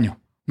tardar un año.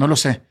 No lo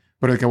sé.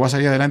 Pero el que voy a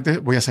salir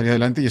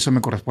adelante y eso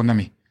me corresponde a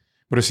mí.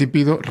 Pero sí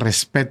pido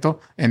respeto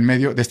en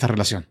medio de esta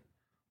relación.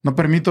 No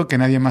permito que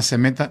nadie más se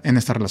meta en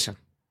esta relación.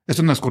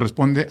 Esto nos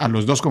corresponde a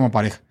los dos como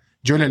pareja.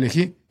 Yo la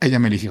elegí, ella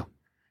me eligió.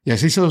 Y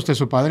así sea usted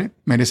su padre,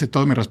 merece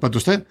todo mi respeto a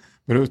usted,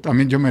 pero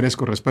también yo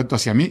merezco respeto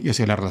hacia mí y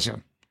hacia la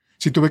relación.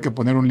 Sí tuve que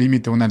poner un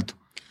límite, un alto.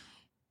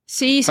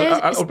 Sí, sí.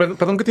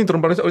 Perdón que te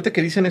interrumpa. Ahorita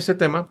que dicen este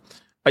tema,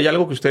 hay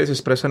algo que ustedes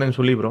expresan en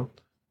su libro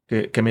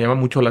que me llama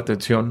mucho la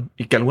atención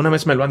y que alguna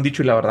vez me lo han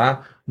dicho y la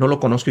verdad no lo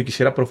conozco y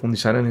quisiera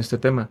profundizar en este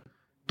tema.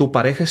 Tu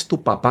pareja es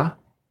tu papá,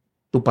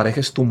 tu pareja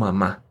es tu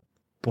mamá.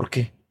 ¿Por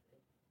qué?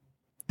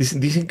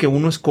 Dicen que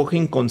uno escoge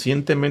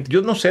inconscientemente.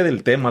 Yo no sé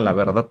del tema, la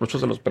verdad, por eso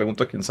se los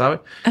pregunto a quien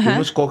sabe. Ajá.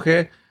 Uno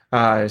escoge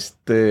a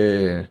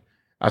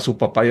su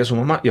papá y a su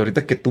mamá. Y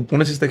ahorita que tú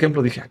pones este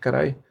ejemplo, dije,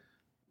 caray,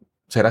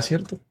 ¿será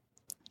cierto?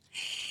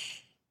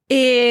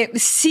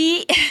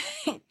 Sí,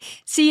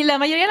 sí, la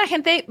mayoría de la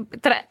gente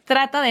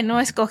trata de no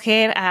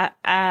escoger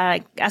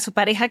a su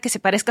pareja que se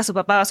parezca a su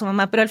papá o a su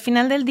mamá, pero al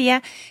final del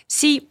día,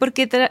 sí,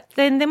 porque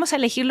tendemos a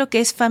elegir lo que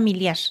es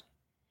familiar.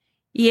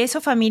 Y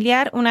eso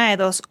familiar, una de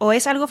dos, o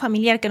es algo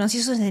familiar que nos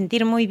hizo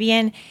sentir muy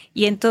bien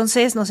y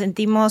entonces nos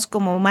sentimos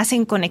como más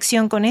en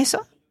conexión con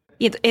eso.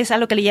 Y es a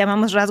lo que le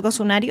llamamos rasgos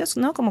unarios,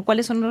 ¿no? Como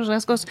cuáles son los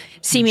rasgos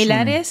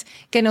similares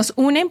que nos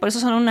unen, por eso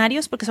son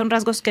unarios, porque son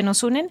rasgos que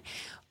nos unen.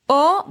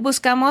 O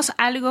buscamos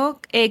algo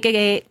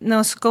que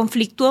nos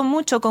conflictuó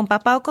mucho con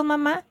papá o con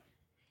mamá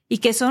y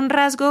que son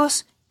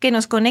rasgos que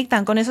nos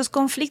conectan con esos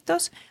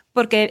conflictos,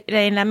 porque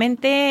en la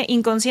mente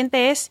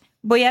inconsciente es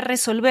voy a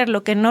resolver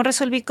lo que no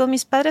resolví con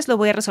mis padres, lo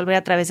voy a resolver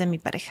a través de mi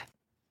pareja.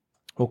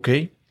 Ok.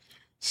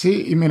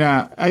 Sí, y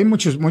mira, hay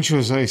muchos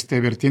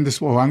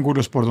vertientes o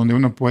ángulos por donde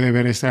uno puede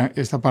ver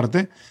esta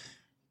parte.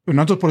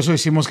 Nosotros por eso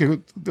decimos que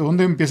 ¿de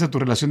dónde empieza tu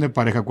relación de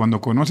pareja?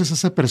 Cuando conoces a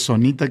esa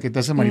personita que te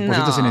hace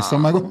maripositas en el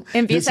estómago.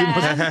 Empieza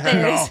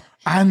decimos,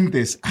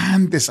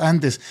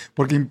 antes.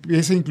 Porque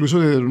empieza incluso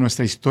de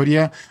nuestra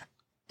historia,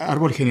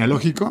 árbol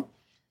genealógico,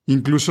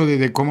 incluso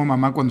de cómo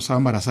mamá cuando estaba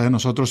embarazada de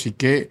nosotros y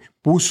qué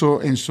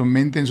puso en su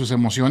mente, en sus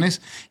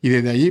emociones. Y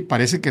desde ahí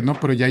parece que no,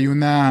 pero ya hay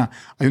una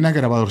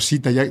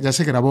grabadorcita, ya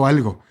se grabó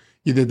algo.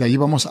 Y desde ahí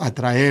vamos a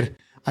traer.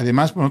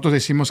 Además, nosotros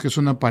decimos que es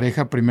una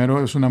pareja,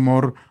 primero es un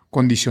amor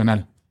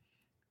condicional.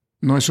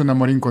 No es un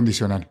amor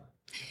incondicional.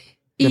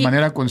 De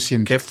manera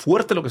consciente. Qué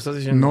fuerte lo que estás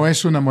diciendo. No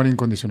es un amor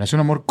incondicional, es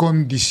un amor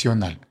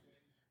condicional.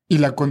 Y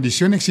la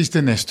condición existe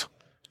en esto.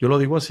 Yo lo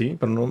digo así,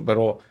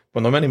 pero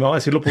pues no me animaba a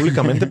decirlo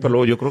públicamente,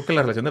 pero yo creo que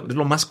la relación es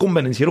lo más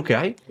convenenciero que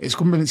hay. Es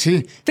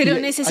convenenciero, sí. Pero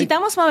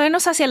necesitamos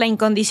movernos hacia la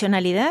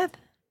incondicionalidad.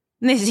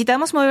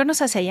 Necesitamos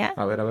movernos hacia allá.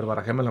 A ver,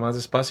 barajémosla más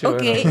despacio.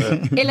 Okay. A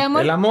ver.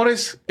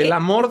 El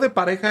amor de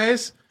pareja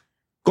es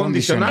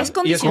condicional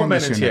y es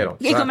convenenciero.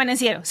 Y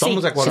convenenciero, sí.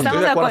 Estamos de acuerdo. Estoy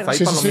de acuerdo. Ahí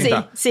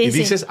palomita. Sí, y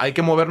dices, hay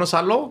que movernos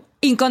a lo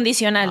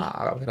incondicional.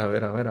 A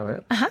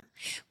ver. Ajá.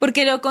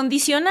 Porque lo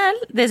condicional,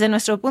 desde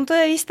nuestro punto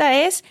de vista,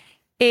 es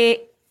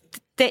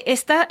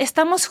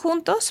estamos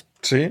juntos.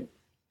 Sí.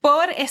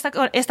 Por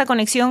esta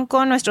conexión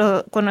con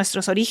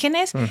nuestros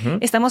orígenes. Uh-huh.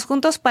 Estamos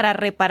juntos para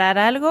reparar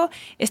algo.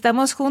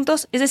 Estamos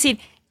juntos, es decir,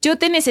 yo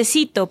te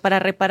necesito para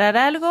reparar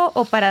algo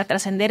o para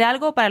trascender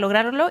algo, para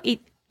lograrlo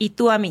y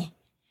tú a mí.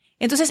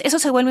 Entonces eso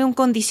se vuelve un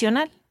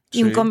condicional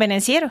y un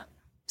convenenciero,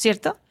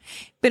 ¿cierto?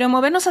 Pero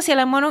movernos hacia el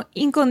amor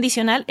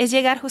incondicional es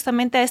llegar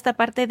justamente a esta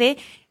parte de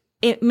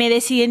me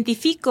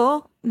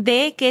desidentifico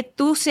de que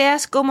tú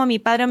seas como mi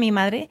padre o mi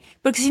madre,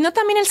 porque si no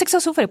también el sexo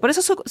sufre. Por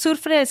eso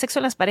sufre el sexo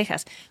en las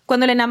parejas.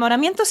 Cuando el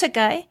enamoramiento se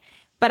cae,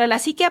 para la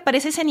psique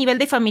aparece ese nivel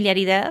de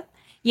familiaridad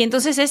y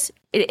entonces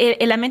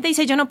la mente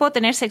dice yo no puedo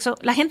tener sexo.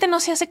 La gente no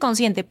se hace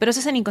consciente, pero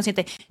ese es el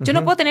inconsciente. Yo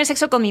no puedo tener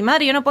sexo con mi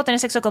madre, yo no puedo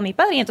tener sexo con mi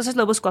padre y entonces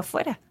lo busco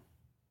afuera.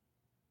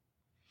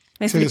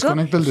 ¿Me explico? Se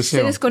desconecta el deseo.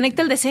 Se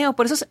desconecta el deseo.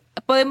 Por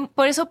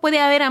eso puede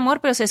haber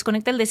amor, pero se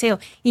desconecta el deseo.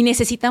 Y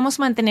necesitamos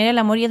mantener el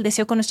amor y el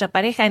deseo con nuestra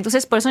pareja.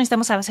 Entonces, por eso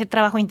necesitamos hacer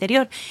trabajo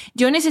interior.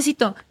 Yo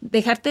necesito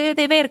dejarte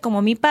de ver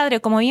como mi padre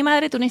o como mi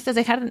madre. Tú necesitas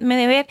dejarme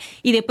de ver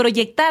y de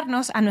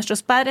proyectarnos a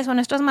nuestros padres o a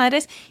nuestras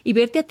madres y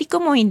verte a ti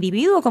como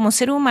individuo, como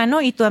ser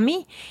humano y tú a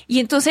mí. Y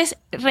entonces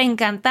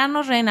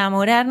reencantarnos,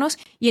 reenamorarnos.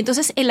 Y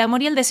entonces el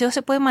amor y el deseo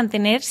se pueden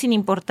mantener sin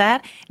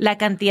importar la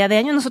cantidad de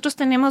años. Nosotros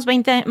tenemos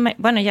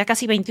ya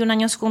casi 21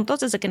 años juntos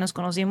desde que nos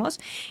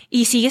conocimos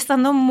y sigue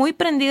estando muy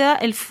prendida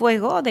el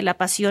fuego de la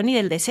pasión y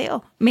del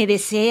deseo. Me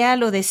desea,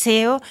 lo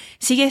deseo,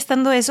 sigue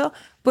estando eso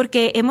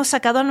porque hemos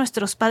sacado a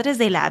nuestros padres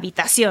de la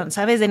habitación,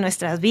 ¿sabes? De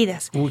nuestras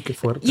vidas. Uy, qué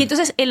fuerte. Y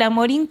entonces el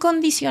amor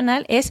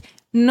incondicional es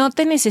no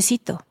te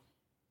necesito,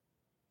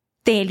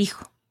 te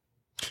elijo.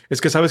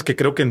 Es que sabes que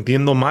creo que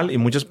entiendo mal y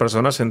muchas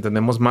personas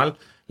entendemos mal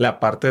la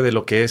parte de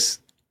lo que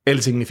es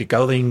el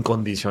significado de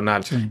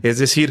incondicional. Sí. Es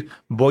decir,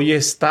 voy a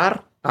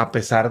estar a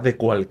pesar de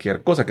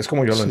cualquier cosa, que es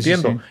como yo lo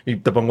entiendo. Sí. Y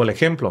te pongo el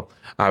ejemplo.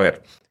 A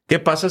ver, ¿qué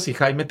pasa si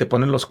Jaime te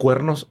pone los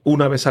cuernos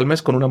una vez al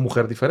mes con una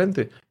mujer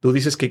diferente? Tú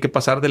dices que hay que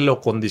pasar de lo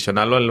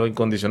condicional a lo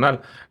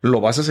incondicional.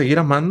 ¿Lo vas a seguir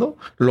amando?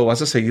 ¿Lo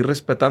vas a seguir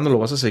respetando? ¿Lo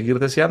vas a seguir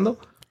deseando?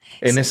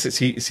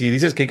 Si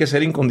dices que hay que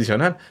ser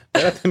incondicional,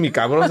 espérate, mi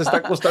cabrón se está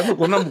acostando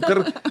con una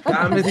mujer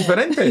cada mes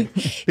diferente.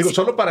 Digo,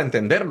 solo para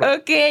entenderlo.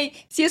 Ok,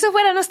 si eso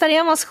fuera, no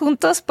estaríamos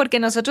juntos porque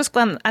nosotros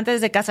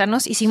antes de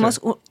casarnos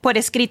hicimos por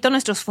escrito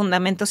nuestros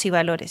fundamentos y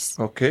valores.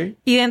 Ok.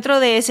 Y dentro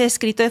de ese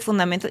escrito de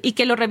fundamentos, y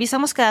que lo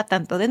revisamos cada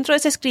tanto, dentro de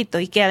ese escrito,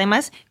 y que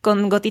además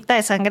con gotita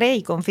de sangre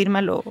y con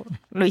firma lo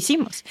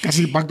hicimos.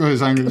 Casi pacto de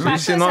sangre. ¿No?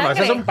 Ese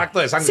es un pacto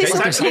de sangre. Sí,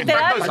 Es un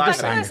literal, pacto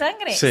pacto de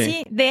sangre. Sí.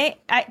 Sí, de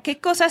qué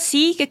cosas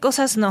sí, qué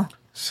cosas no.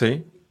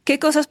 Sí. Qué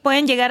cosas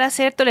pueden llegar a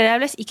ser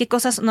tolerables y qué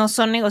cosas no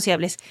son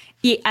negociables.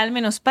 Y al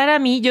menos para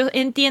mí, yo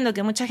entiendo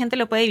que mucha gente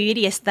lo puede vivir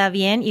y está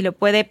bien y lo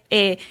puede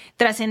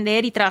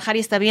trascender y trabajar y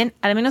está bien.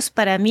 Al menos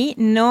para mí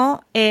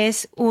no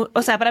es,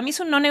 para mí es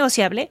un no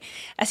negociable.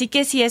 Así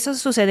que si eso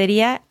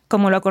sucedería,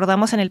 como lo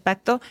acordamos en el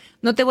pacto,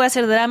 no te voy a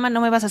hacer drama,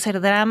 no me vas a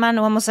hacer drama,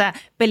 no vamos a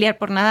pelear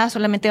por nada,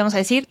 solamente vamos a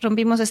decir,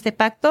 rompimos este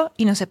pacto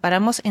y nos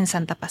separamos en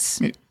santa paz.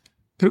 Mira,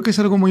 creo que es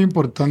algo muy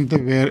importante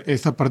ver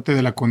esta parte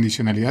de la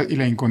condicionalidad y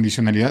la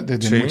incondicionalidad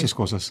desde muchas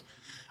cosas.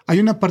 Hay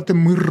una parte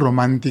muy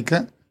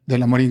romántica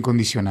del amor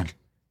incondicional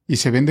y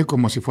se vende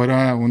como si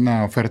fuera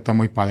una oferta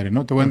muy padre,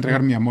 ¿no? Te voy a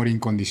entregar mi amor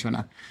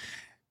incondicional.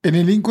 En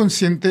el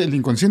inconsciente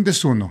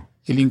es uno.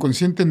 El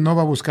inconsciente no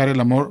va a buscar el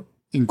amor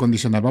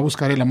incondicional, va a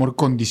buscar el amor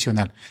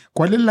condicional.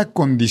 ¿Cuál es la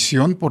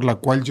condición por la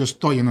cual yo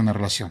estoy en una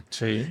relación?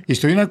 Sí. Y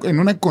estoy en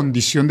una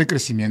condición de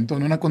crecimiento,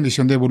 en una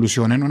condición de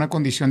evolución, en una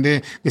condición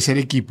de ser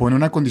equipo,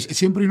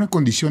 siempre hay una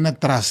condición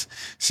atrás,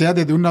 sea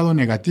desde un lado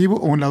negativo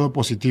o un lado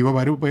positivo,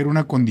 va a haber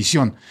una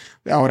condición.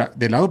 Ahora,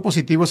 del lado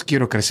positivo es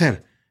quiero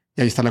crecer,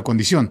 y ahí está la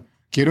condición.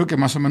 Quiero que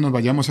más o menos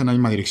vayamos en la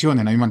misma dirección,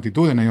 en la misma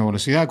altitud, en la misma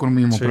velocidad, con un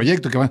mismo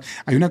proyecto.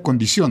 Hay una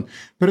condición.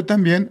 Pero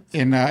también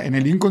en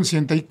el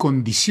inconsciente hay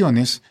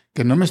condiciones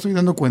que no me estoy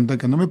dando cuenta,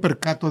 que no me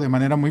percato de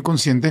manera muy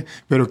consciente,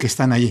 pero que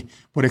están ahí.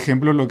 Por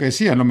ejemplo, lo que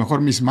decía, a lo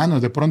mejor mis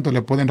manos de pronto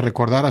le pueden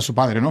recordar a su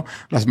padre, ¿no?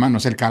 Las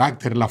manos, el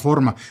carácter, la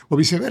forma, o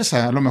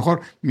viceversa. A lo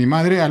mejor mi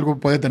madre algo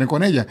puede tener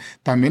con ella.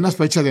 También las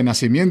fechas de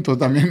nacimiento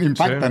también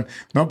impactan,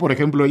 ¿no? Por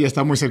ejemplo, ella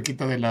está muy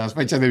cerquita de las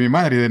fechas de mi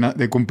madre,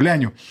 de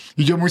cumpleaños,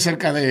 y yo muy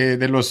cerca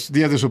de los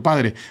días de su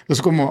padre.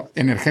 Entonces, como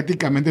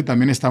energéticamente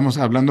también estamos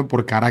hablando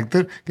por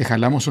carácter, que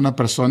jalamos una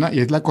persona y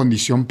es la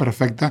condición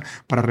perfecta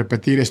para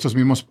repetir estos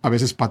mismos, a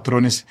veces,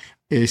 patrones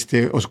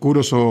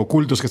oscuros o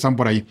ocultos que están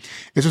por ahí.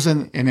 Eso es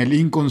en el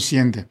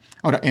inconsciente.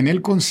 Ahora, en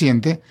el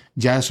consciente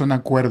ya son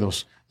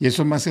acuerdos. Y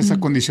eso más esa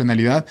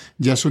condicionalidad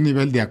ya es un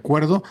nivel de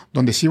acuerdo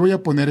donde sí voy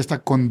a poner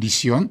esta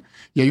condición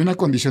y hay una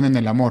condición en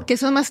el amor. Que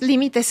son más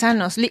límites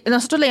sanos.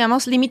 Nosotros le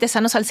llamamos límites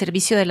sanos al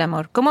servicio del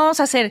amor. ¿Cómo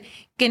vamos a hacer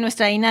que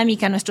nuestra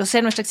dinámica, nuestro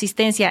ser, nuestra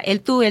existencia, el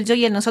tú, el yo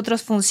y el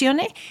nosotros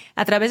funcione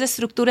a través de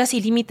estructuras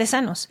y límites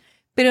sanos?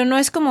 Pero no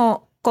es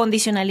como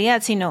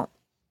condicionalidad, sino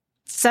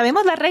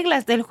sabemos las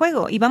reglas del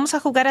juego y vamos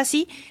a jugar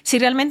así si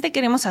realmente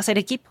queremos hacer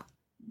equipo.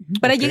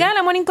 Para llegar al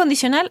amor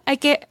incondicional hay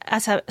que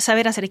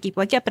saber hacer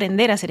equipo, hay que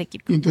aprender a hacer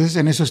equipo. Entonces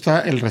en eso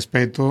está el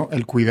respeto,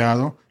 el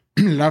cuidado,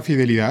 la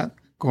fidelidad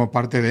como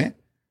parte de.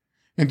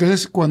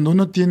 Entonces cuando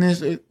uno tiene,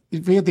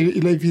 fíjate,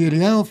 y la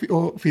infidelidad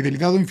o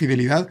fidelidad o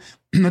infidelidad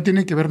no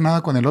tiene que ver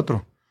nada con el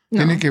otro. No.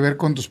 Tiene que ver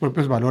con tus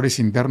propios valores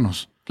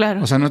internos.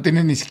 Claro. O sea, no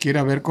tiene ni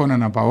siquiera ver con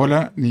Ana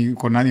Paola ni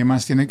con nadie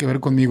más. Tiene que ver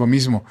conmigo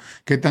mismo.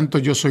 ¿Qué tanto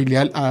yo soy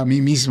leal a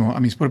mí mismo,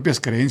 a mis propias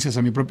creencias,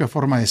 a mi propia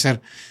forma de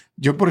ser?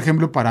 Yo, por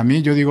ejemplo, para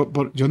mí, yo digo,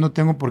 yo no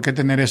tengo por qué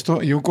tener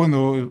esto. Yo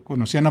cuando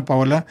conocí a Ana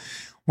Paola,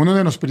 uno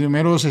de los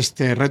primeros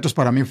retos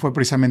para mí fue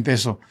precisamente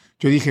eso.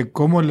 Yo dije,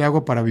 ¿cómo le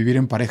hago para vivir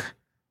en pareja?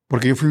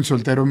 Porque yo fui un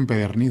soltero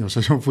empedernido. O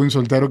sea, yo fui un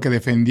soltero que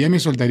defendía mi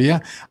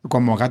soltería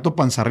como gato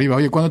panza arriba.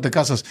 Oye, ¿cuándo te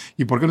casas?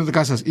 ¿Y por qué no te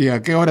casas? ¿Y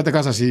a qué hora te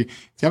casas? Y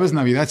sabes,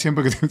 Navidad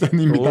siempre que te están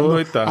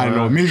invitando a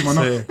lo mismo,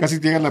 ¿no? Sí. Casi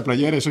te llegas la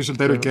playera y soy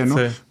soltero y qué, ¿no?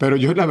 Sí. Pero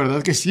yo la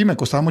verdad que sí, me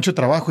costaba mucho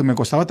trabajo. Y me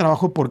costaba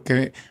trabajo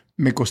porque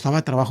me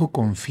costaba trabajo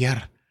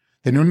confiar.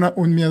 Tenía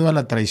un miedo a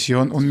la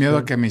traición, un miedo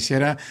a que me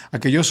hiciera, a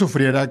que yo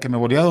sufriera, que me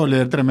volviera a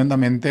doler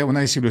tremendamente,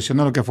 una desilusión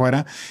o lo que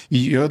fuera.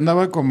 Y yo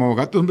andaba como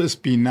gato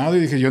espinado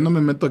y dije, yo no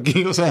me meto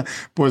aquí. O sea,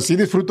 pues sí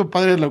disfruto,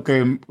 padre, lo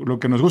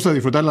que nos gusta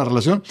disfrutar la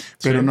relación,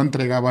 pero no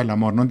entregaba el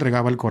amor, no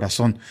entregaba el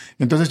corazón.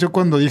 Entonces yo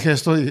cuando dije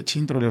esto, dije,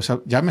 chintrole, o sea,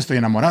 ya me estoy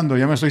enamorando,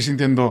 ya me estoy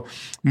sintiendo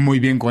muy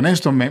bien con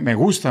esto, me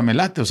gusta, me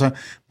late, o sea,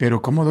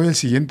 pero ¿cómo doy el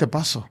siguiente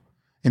paso?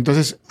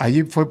 Entonces,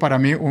 allí fue para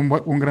mí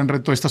un gran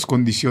reto estas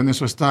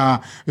condiciones o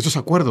estos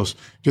acuerdos.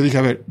 Yo dije,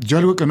 a ver, yo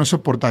algo que no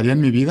soportaría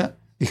en mi vida,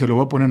 dije, lo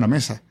voy a poner en la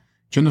mesa.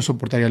 Yo no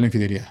soportaría la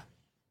infidelidad.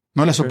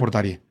 No la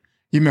soportaría.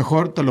 Y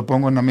mejor te lo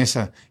pongo en la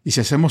mesa. Y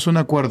si hacemos un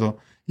acuerdo,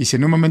 y si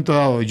en un momento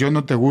dado yo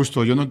no te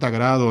gusto, yo no te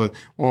agrado,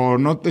 o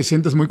no te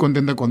sientes muy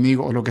contenta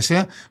conmigo, o lo que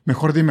sea,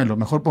 mejor dímelo,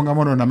 mejor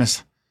pongámoslo en la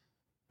mesa.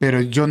 Pero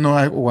yo no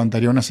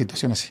aguantaría una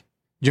situación así.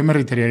 Yo me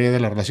retiraría de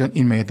la relación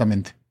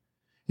inmediatamente.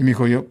 Y me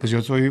dijo, yo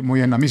estoy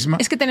muy en la misma.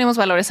 Es que tenemos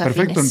valores afines.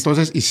 Perfecto,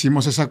 entonces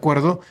hicimos ese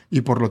acuerdo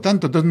y por lo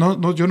tanto,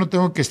 entonces yo no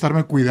tengo que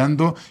estarme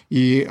cuidando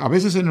y a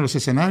veces en los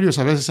escenarios,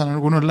 a veces en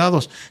algunos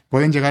lados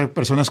pueden llegar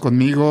personas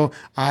conmigo,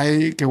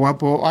 ay, qué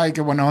guapo, ay, qué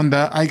buena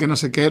onda, ay, que no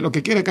sé qué, lo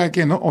que quiera cada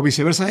quien, ¿no? O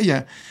viceversa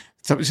ella,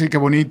 sí, qué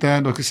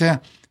bonita, lo que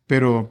sea.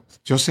 pero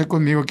yo sé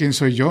conmigo quién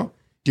soy yo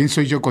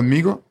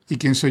conmigo y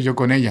quién soy yo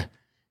con ella,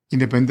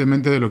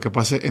 independientemente de lo que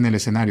pase en el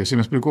escenario. ¿Sí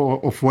me explico?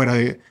 O fuera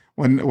de,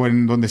 o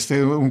en donde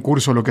esté un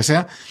curso o lo que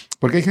sea,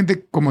 porque hay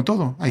gente como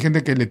todo, hay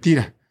gente que le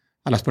tira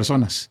a las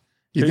personas.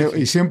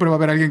 Y siempre va a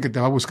haber alguien que te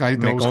va a buscar y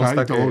te va a buscar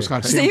y te va a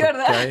buscar. Sí,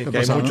 ¿verdad? Que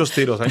hay muchos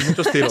tiros, hay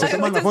muchos tiros. Se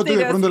toman la foto y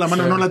de pronto la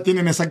mano no la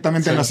tienen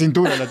exactamente en la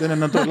cintura, la tienen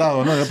en otro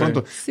lado, ¿no? De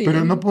pronto. Sí.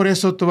 Pero no por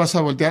eso tú vas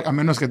a voltear, a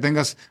menos que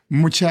tengas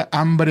mucha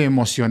hambre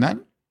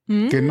emocional,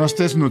 que no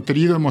estés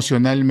nutrido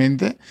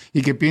emocionalmente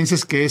y que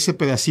pienses que ese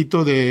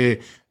pedacito de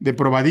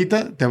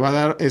probadita te va a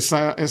dar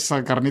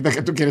esa carnita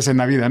que tú quieres en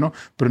la vida, ¿no?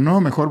 Pero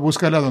no, mejor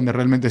búscala donde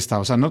realmente está.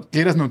 O sea, no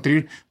quieras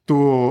nutrir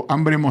tu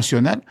hambre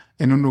emocional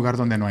en un lugar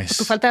donde no es.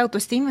 O tu falta de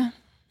autoestima.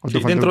 Sí,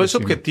 dentro de ese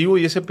objetivo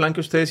y ese plan que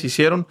ustedes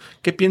hicieron,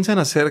 ¿qué piensan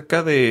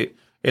acerca de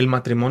el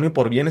matrimonio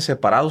por bienes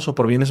separados o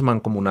por bienes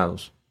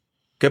mancomunados?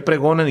 ¿Qué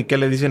pregonan y qué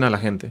le dicen a la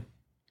gente?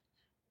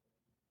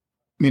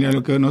 Mira,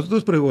 lo que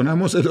nosotros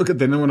pregonamos es lo que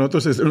tenemos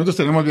nosotros. Nosotros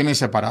tenemos bienes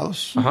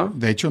separados. Ajá.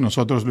 De hecho,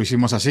 nosotros lo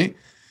hicimos así.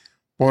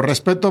 Por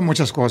respeto a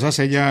muchas cosas.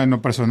 Ella, en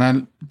lo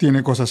personal,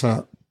 tiene cosas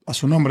a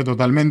su nombre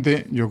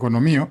totalmente, yo con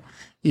lo mío.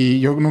 Y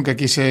yo nunca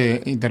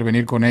quise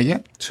intervenir con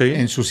ella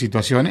en sus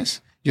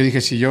situaciones. Yo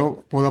dije, si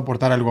yo puedo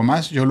aportar algo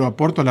más, yo lo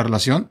aporto a la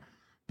relación,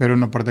 pero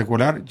en lo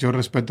particular, yo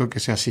respeto que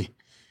sea así.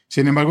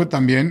 Sin embargo,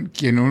 también,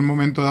 quien en un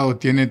momento dado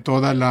tiene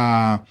toda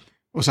la...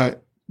 O sea,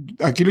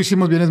 aquí lo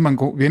hicimos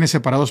bienes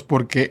separados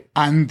porque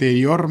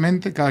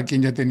anteriormente cada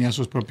quien ya tenía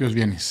sus propios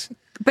bienes.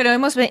 Pero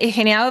hemos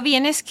generado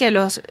bienes que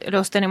los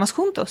tenemos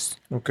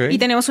juntos. Okay. Y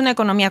tenemos una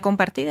economía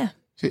compartida.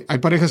 Sí, hay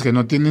parejas que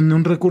no tienen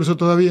un recurso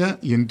todavía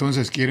y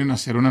entonces quieren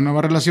hacer una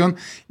nueva relación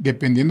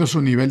dependiendo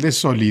su nivel de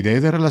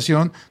solidez de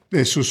relación,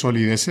 de su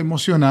solidez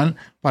emocional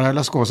para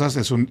las cosas,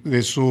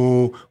 de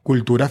su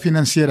cultura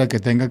financiera que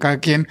tenga cada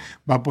quien,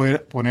 va a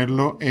poder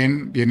ponerlo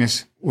en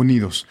bienes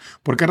unidos.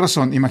 ¿Por qué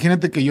razón?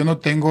 Imagínate que yo no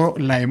tengo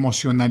la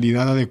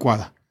emocionalidad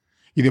adecuada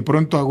y de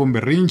pronto hago un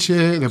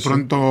berrinche, de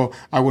pronto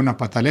hago una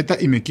pataleta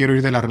y me quiero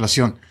ir de la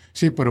relación.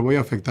 Sí, pero voy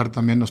a afectar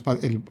también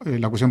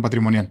la cuestión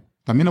patrimonial.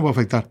 También lo voy a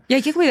afectar. Y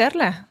hay que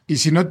cuidarla. Y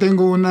si no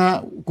tengo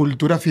una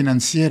cultura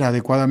financiera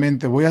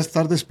adecuadamente, voy a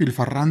estar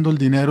despilfarrando el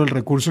dinero, el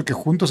recurso que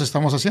juntos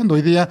estamos haciendo.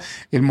 Hoy día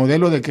el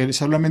modelo de que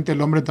solamente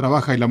el hombre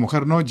trabaja y la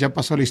mujer no, ya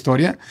pasó la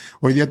historia.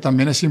 Hoy día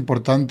también es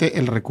importante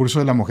el recurso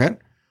de la mujer.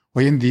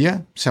 Hoy en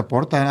día se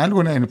aporta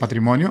algo en el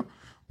patrimonio.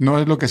 No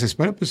es lo que se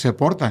espera, pues se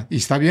aporta. Y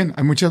está bien.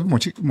 Hay muchas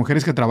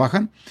mujeres que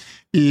trabajan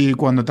y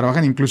cuando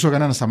trabajan incluso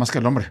ganan hasta más que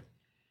el hombre.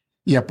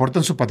 Y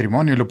aportan su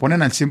patrimonio y lo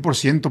ponen al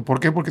 100%. ¿Por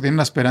qué? Porque tienen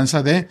la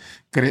esperanza de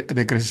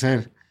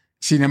crecer.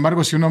 Sin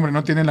embargo, si un hombre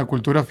no tiene la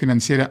cultura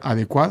financiera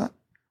adecuada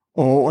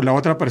o la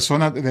otra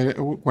persona,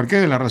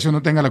 cualquiera de la relación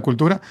no tenga la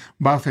cultura,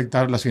 va a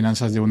afectar las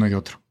finanzas de uno y de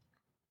otro.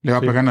 Le va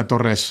a pegar en la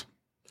torre eso.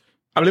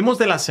 Hablemos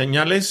de las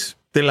señales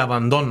del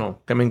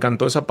abandono, que me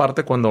encantó esa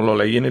parte cuando lo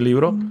leí en el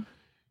libro.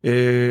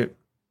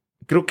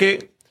 Creo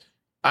que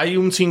hay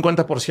un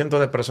 50%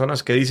 de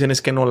personas que dicen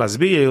es que no las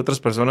vi y hay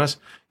otras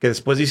personas que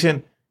después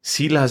dicen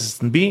sí las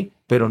vi,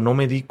 pero no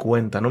me di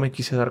cuenta, no me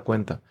quise dar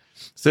cuenta.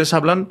 Ustedes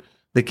hablan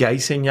de que hay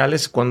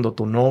señales cuando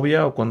tu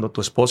novia o cuando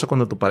tu esposa,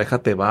 cuando tu pareja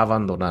te va a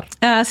abandonar.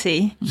 Ah,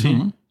 sí.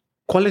 ¿Sí?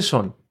 ¿Cuáles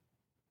son?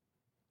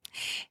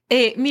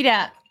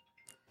 Mira,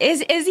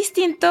 es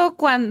distinto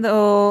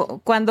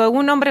cuando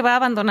un hombre va a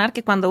abandonar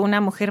que cuando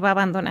una mujer va a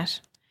abandonar.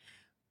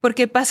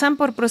 Porque pasan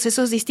por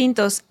procesos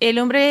distintos. El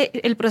hombre,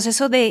 el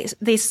proceso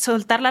de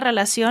soltar la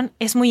relación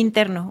es muy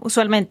interno,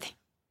 usualmente.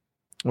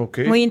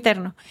 Okay. Muy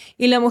interno.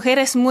 Y la mujer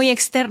es muy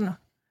externo.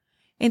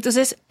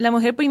 Entonces, la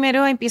mujer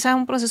primero empieza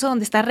un proceso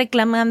donde está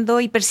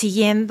reclamando y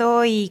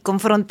persiguiendo y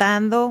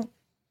confrontando,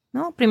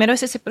 ¿no? Primero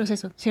es ese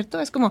proceso, ¿cierto?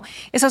 Es como,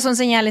 esas son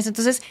señales.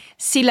 Entonces,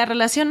 si la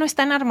relación no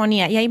está en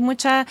armonía y hay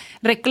mucha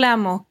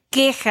reclamo,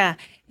 queja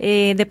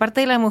de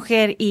parte de la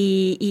mujer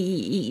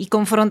y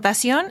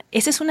confrontación,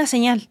 esa es una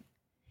señal.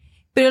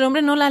 Pero el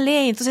hombre no la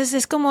lee, entonces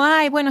es como,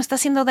 ay, bueno, está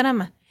haciendo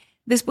drama.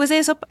 Después de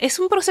eso, es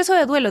un proceso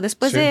de duelo.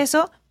 Después de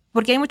eso,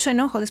 porque hay mucho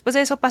enojo, después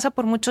de eso pasa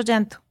por mucho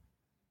llanto.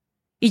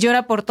 Y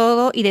llora por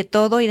todo y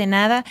de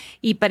nada,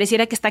 y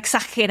pareciera que está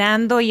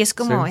exagerando, y es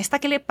como, ¿esta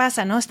qué le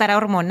pasa, no? ¿Estará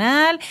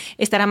hormonal?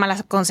 ¿Estará mal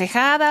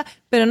aconsejada?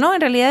 Pero no,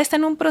 en realidad está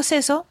en un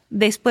proceso,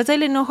 después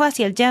del enojo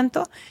hacia el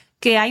llanto,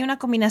 que hay una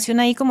combinación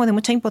ahí como de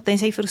mucha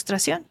impotencia y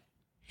frustración.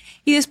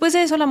 Y después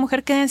de eso la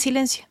mujer queda en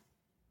silencio.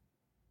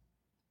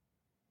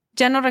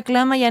 Ya no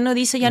reclama, ya no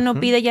dice, ya no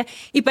pide, ya,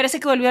 y parece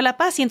que volvió a la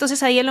paz. Y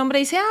entonces ahí el hombre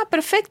dice, ah,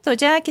 perfecto,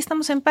 ya aquí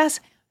estamos en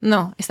paz.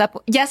 No,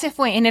 ya se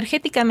fue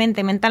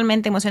energéticamente,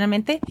 mentalmente,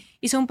 emocionalmente.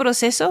 Hizo un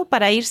proceso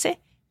para irse,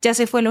 ya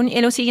se fue.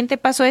 El siguiente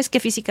paso es que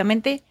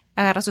físicamente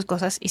agarra sus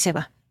cosas y se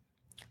va.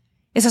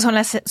 Esas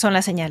son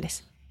las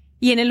señales.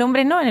 Y en el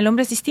hombre no, en el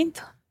hombre es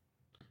distinto.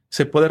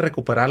 ¿Se puede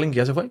recuperar alguien que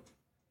ya se fue?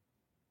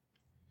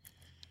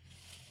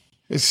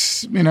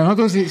 Mira,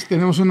 nosotros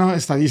tenemos una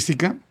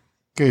estadística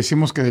que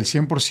decimos que del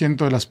 100%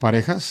 de las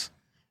parejas,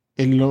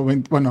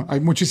 hay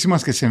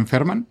muchísimas que se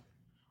enferman,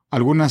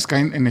 algunas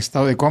caen en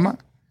estado de coma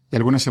y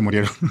algunas se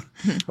murieron.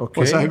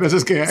 Okay. O sea, hay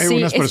veces que hay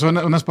unas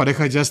personas, unas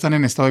parejas ya están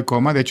en estado de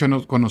coma. De hecho,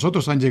 con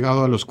nosotros han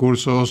llegado a los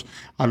cursos,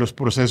 a los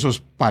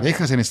procesos,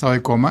 parejas en estado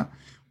de coma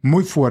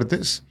muy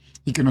fuertes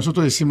y que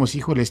nosotros decimos,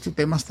 híjole, este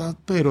tema está,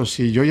 pero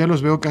si yo ya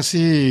los veo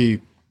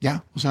casi,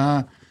 ya, o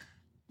sea,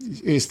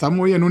 está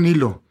muy en un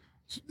hilo.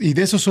 Y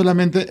de eso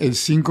solamente el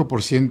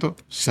 5%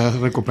 se ha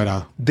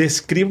recuperado.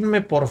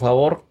 Descríbeme, por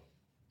favor,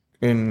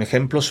 en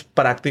ejemplos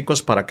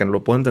prácticos para que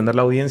lo pueda entender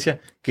la audiencia,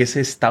 qué es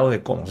estado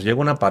de coma. Llega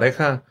una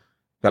pareja,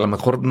 a lo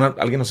mejor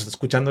alguien nos está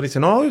escuchando y dice,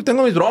 no, yo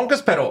tengo mis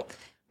broncas, pero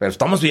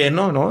estamos bien,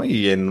 ¿no?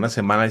 Y en una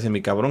semana dice,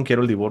 mi cabrón,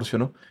 quiero el divorcio,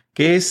 ¿no?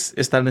 ¿Qué es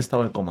estar en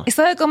estado de coma?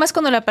 Estado de coma es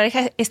cuando la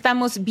pareja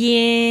estamos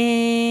bien.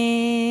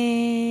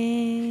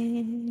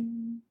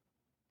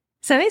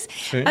 ¿Sabes?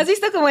 Sí. ¿Has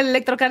visto como el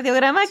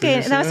electrocardiograma? Que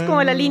nada más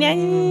como la línea.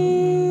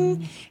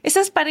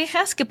 Esas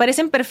parejas que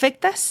parecen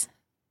perfectas,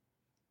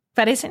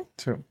 parecen,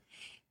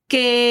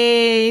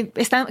 que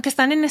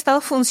están en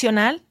estado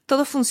funcional,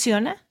 todo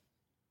funciona,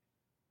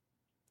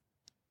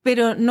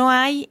 pero no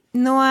hay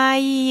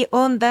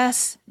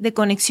ondas de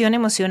conexión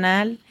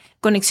emocional,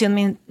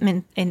 conexión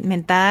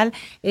mental,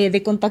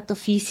 de contacto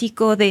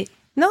físico,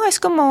 no, es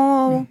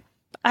como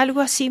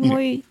algo así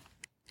muy...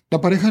 La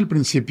pareja al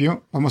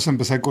principio, vamos a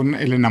empezar con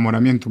el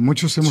enamoramiento.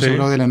 Muchos hemos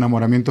hablado del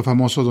enamoramiento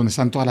famoso, donde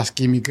están todas las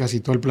químicas y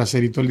todo el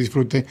placer y todo el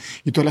disfrute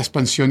y toda la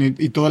expansión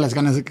y todas las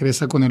ganas de querer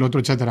estar con el otro,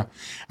 etcétera.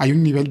 Hay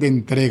un nivel de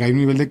entrega, hay un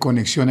nivel de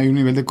conexión, hay un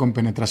nivel de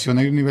compenetración,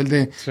 hay un nivel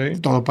de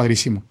todo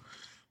padrísimo.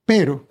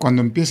 Pero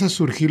cuando empiezan a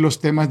surgir los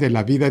temas de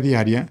la vida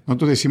diaria,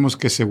 nosotros decimos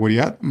que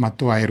seguridad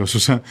mató a Eros. O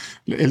sea,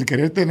 el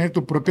querer tener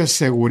tu propia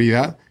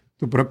seguridad,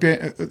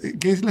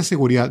 ¿qué es la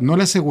seguridad? No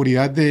la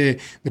seguridad de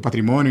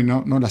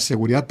patrimonio, no, la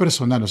seguridad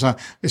personal. O sea,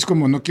 es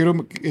como no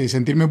quiero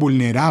sentirme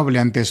vulnerable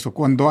ante esto.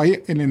 Cuando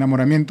hay el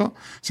enamoramiento,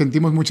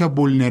 sentimos mucha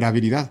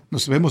vulnerabilidad.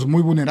 Nos vemos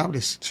muy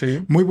vulnerables,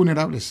 muy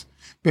vulnerables.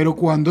 Pero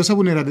cuando esa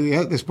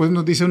vulnerabilidad después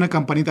nos dice una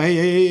campanita,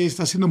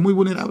 estás siendo muy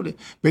vulnerable,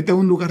 vete a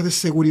un lugar de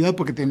seguridad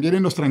porque te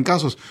vienen los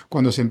trancazos.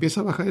 Cuando se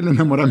empieza a bajar el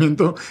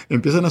enamoramiento,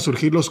 empiezan a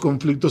surgir los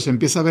conflictos, se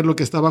empieza a ver lo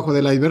que está abajo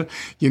del iceberg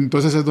y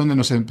entonces es donde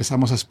nos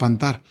empezamos a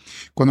espantar.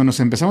 Cuando nos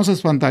empezamos a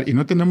espantar y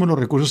no tenemos los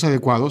recursos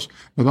adecuados,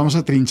 nos vamos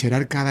a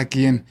trincherar cada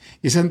quien.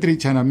 Y ese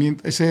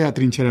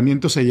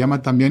atrincheramiento se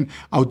llama también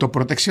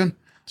autoprotección.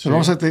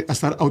 Vamos a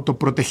estar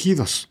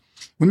autoprotegidos.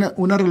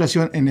 Una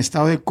relación en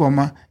estado de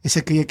coma es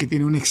aquella que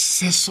tiene un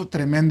exceso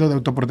tremendo de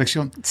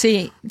autoprotección.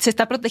 Sí, se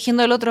está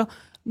protegiendo al otro.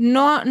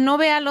 No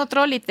ve al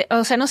otro,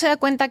 o sea, no se da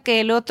cuenta que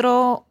el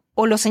otro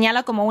o lo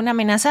señala como una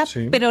amenaza,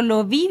 pero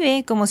lo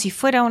vive como si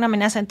fuera una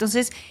amenaza.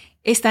 Entonces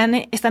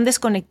están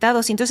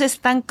desconectados. Entonces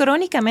están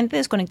crónicamente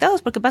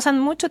desconectados porque pasan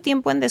mucho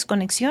tiempo en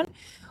desconexión.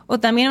 O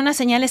también una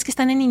señal es que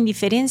están en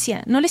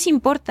indiferencia. No les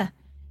importa.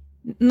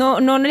 No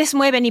les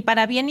mueve ni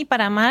para bien ni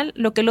para mal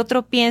lo que el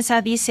otro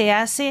piensa, dice,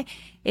 hace,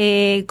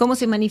 cómo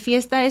se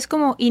manifiesta. Es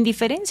como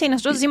indiferencia. Y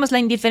nosotros decimos la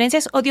indiferencia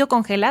es odio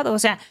congelado. O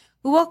sea,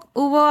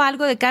 hubo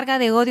algo de carga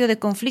de odio, de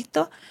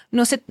conflicto,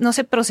 no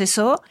se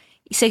procesó,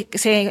 y se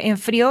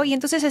enfrió y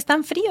entonces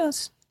están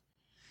fríos.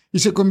 Y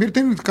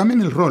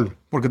cambian el rol,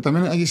 porque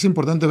también ahí es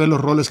importante ver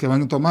los roles que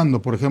van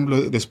tomando. Por ejemplo,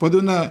 después de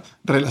una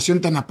relación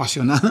tan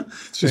apasionada,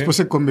 después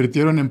se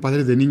convirtieron en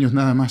padres de niños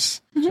nada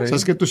más.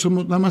 ¿Sabes qué?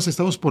 Nada más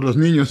estamos por los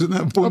niños.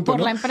 Punto, o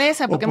por la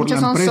empresa, porque muchos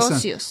son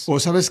socios. O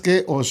 ¿sabes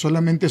qué? O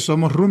solamente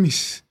somos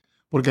roomies.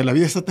 Porque la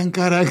vida está tan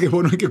cara que,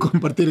 bueno, hay que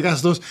compartir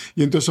gastos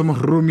y entonces somos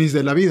roomies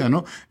de la vida,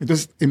 ¿no?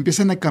 Entonces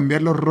empiezan a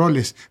cambiar los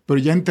roles, pero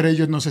ya entre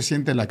ellos no se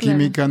siente la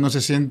química, no se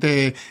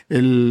siente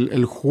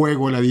el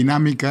juego, la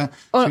dinámica.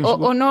 O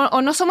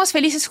no somos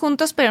felices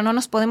juntos, pero no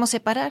nos podemos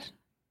separar.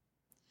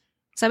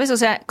 ¿Sabes? O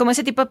sea, como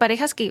ese tipo de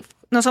parejas que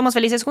no somos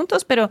felices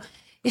juntos, pero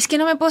es que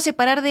no me puedo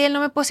separar de él, no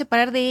me puedo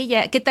separar de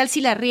ella. ¿Qué tal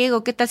si la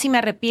riego? ¿Qué tal si me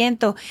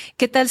arrepiento?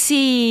 ¿Qué tal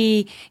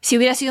si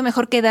hubiera sido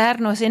mejor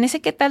quedarnos? En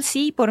ese qué tal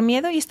sí, por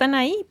miedo y están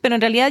ahí, pero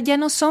en realidad ya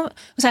no son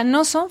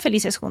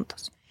felices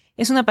juntos.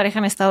 Es una pareja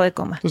en estado de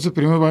coma. Entonces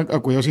primero van a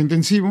cuidados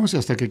intensivos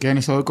hasta que quedan en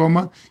estado de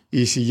coma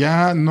y si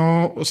ya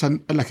no, o sea,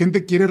 la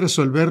gente quiere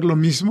resolver lo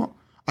mismo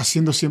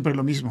haciendo siempre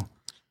lo mismo.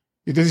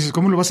 Y entonces dices,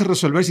 ¿cómo lo vas a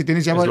resolver si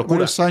tienes ya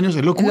varios años?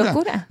 Es locura.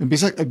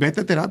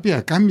 Vete a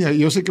terapia, cambia. Y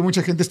yo sé que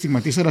mucha gente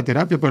estigmatiza la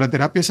terapia, pero la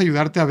terapia es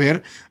ayudarte a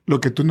ver lo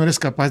que tú no eres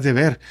capaz de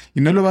ver.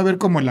 Y no lo va a ver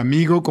como el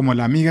amigo, como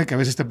la amiga que a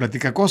veces te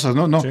platica cosas,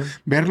 ¿no? No,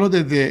 verlo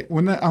desde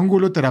un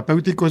ángulo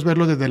terapéutico es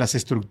verlo desde las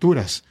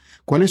estructuras.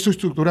 ¿Cuál es tu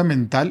estructura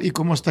mental y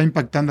cómo está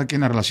impactando aquí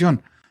en la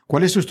relación?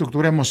 ¿Cuál es tu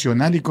estructura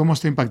emocional y cómo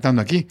está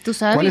impactando aquí?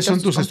 ¿Cuáles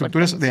son tus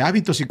estructuras de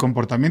hábitos y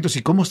comportamientos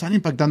y cómo están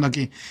impactando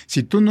aquí?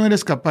 Si tú no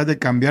eres capaz de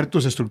cambiar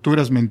tus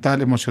estructuras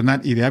mental,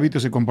 emocional y de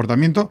hábitos y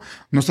comportamiento,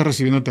 no estás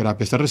recibiendo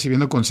terapia, estás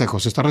recibiendo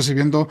consejos, estás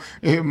recibiendo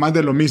más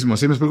de lo mismo.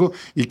 ¿Sí me explico?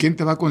 ¿Y quién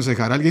te va a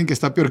aconsejar? ¿Alguien que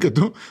está peor que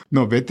tú?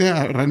 No, vete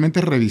a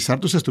realmente revisar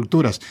tus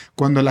estructuras.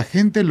 Cuando la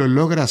gente lo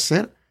logra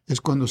hacer, es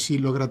cuando sí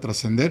logra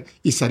trascender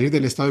y salir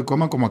del estado de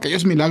coma, como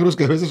aquellos milagros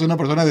que a veces una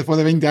persona después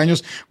de 20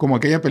 años, como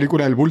aquella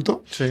película del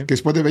bulto, que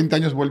después de 20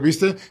 años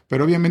volviste,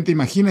 pero obviamente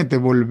imagínate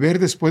volver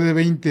después de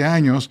 20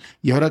 años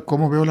y ahora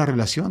cómo veo la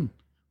relación,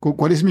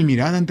 cuál es mi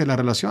mirada ante la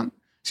relación.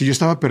 si yo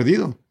estaba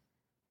perdido?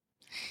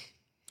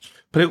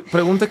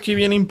 Pregunta aquí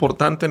bien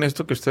importante en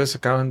esto que ustedes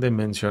acaban de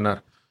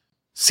mencionar.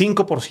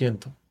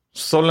 5%.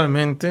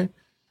 Solamente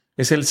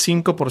es el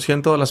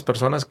 5% de las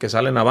personas que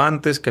salen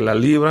avantes, que la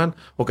libran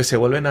o que se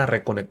vuelven a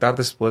reconectar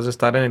después de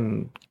estar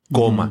en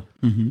coma.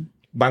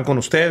 Van con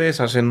ustedes,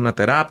 hacen una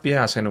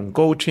terapia, hacen un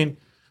coaching.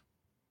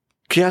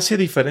 ¿Qué hace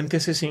diferente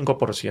ese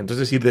 5%? Es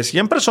decir, de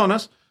 100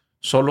 personas,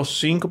 solo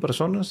 5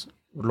 personas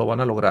lo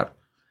van a lograr.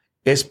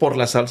 ¿Es por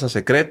la salsa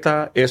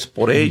secreta? ¿Es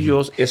por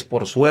ellos? ¿Es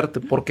por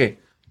suerte? ¿Por qué?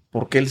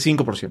 ¿Por qué el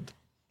 5%?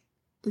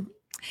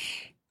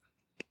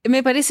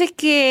 Me parece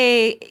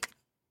que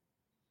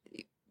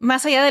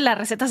más allá de la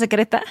receta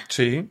secreta,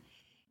 Sí.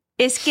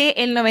 es que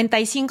el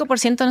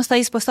 95% no está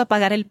dispuesto a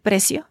pagar el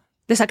precio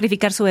de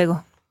sacrificar su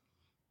ego.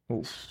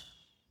 Uf.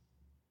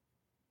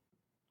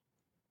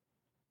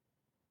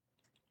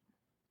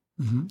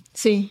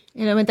 Sí,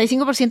 el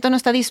 95% no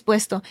está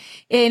dispuesto.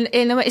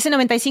 Ese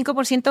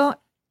 95%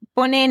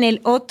 pone en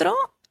el otro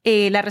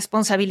la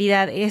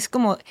responsabilidad. Es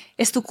como,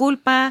 es tu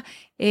culpa,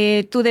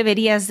 tú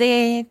deberías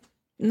de,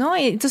 ¿no?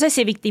 Entonces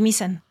se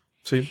victimizan.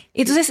 Sí.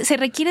 Entonces se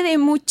requiere de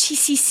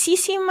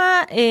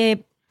muchísima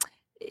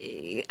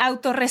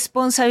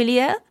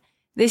autorresponsabilidad.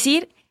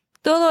 Decir,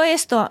 todo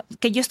esto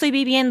que yo estoy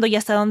viviendo y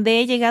hasta donde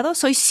he llegado,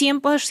 soy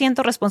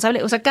 100%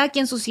 responsable. O sea, cada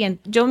quien su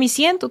 100. Yo mi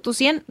 100, tú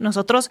 100,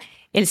 nosotros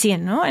el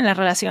 100, ¿no? En la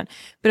relación.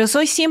 Pero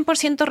soy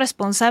 100%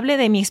 responsable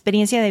de mi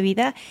experiencia de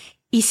vida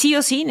y sí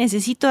o sí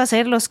necesito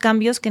hacer los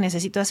cambios que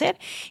necesito hacer.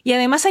 Y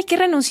además hay que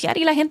renunciar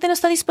y la gente no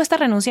está dispuesta a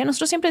renunciar.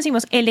 Nosotros siempre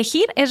decimos,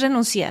 elegir es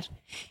renunciar.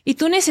 Y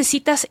tú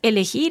necesitas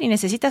elegir y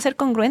necesitas ser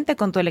congruente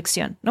con tu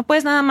elección. No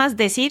puedes nada más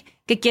decir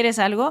que quieres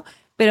algo,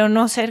 pero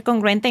no ser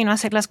congruente y no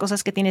hacer las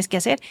cosas que tienes que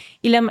hacer.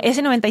 Y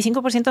ese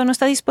 95% no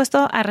está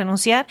dispuesto a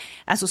renunciar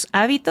a sus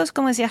hábitos,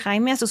 como decía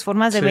Jaime, a sus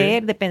formas de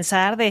ver, de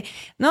pensar,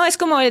 no, es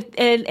como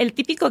el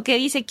típico que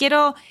dice,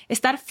 quiero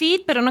estar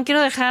fit, pero no quiero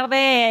dejar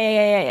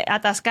de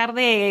atascar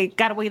de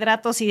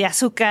carbohidratos y de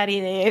azúcar y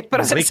de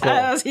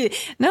procesados.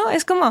 No,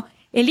 es como,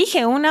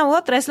 elige una u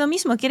otra, es lo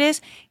mismo.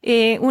 ¿Quieres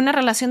una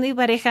relación de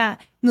pareja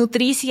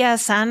nutricia,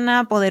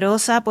 sana,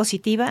 poderosa,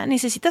 positiva?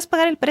 Necesitas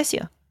pagar el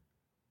precio.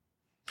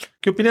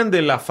 ¿Qué opinan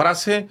de la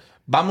frase,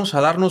 vamos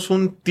a darnos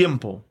un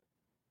tiempo?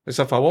 ¿Es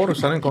a favor o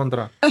están en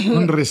contra?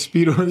 Un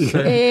respiro.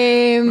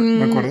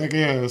 Me acordé de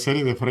aquella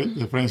serie de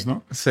Friends,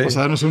 ¿no? Sí. O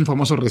sea, darnos un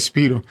famoso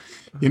respiro.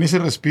 Y en ese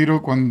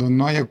respiro, cuando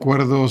no hay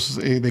acuerdos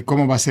de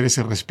cómo va a ser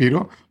ese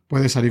respiro,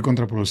 puede salir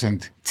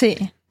contraproducente. Sí.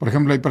 Por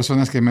ejemplo, hay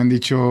personas que me han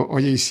dicho,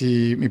 oye, y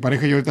si mi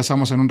pareja y yo ahorita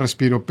estamos en un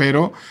respiro,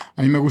 pero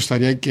a mí me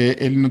gustaría que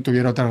él no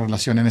tuviera otra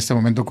relación en este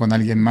momento con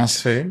alguien más,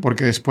 Sí.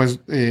 porque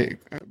después,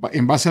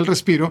 en base al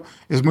respiro,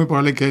 es muy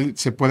probable que él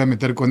se pueda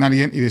meter con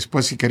alguien y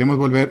después, si queremos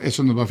volver,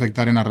 eso nos va a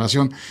afectar en la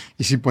relación.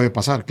 Y sí puede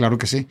pasar, claro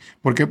que sí.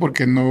 ¿Por qué?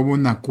 Porque no hubo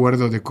un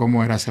acuerdo de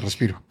cómo era ese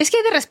respiro. Es que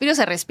hay de respiros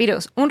a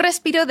respiros. Un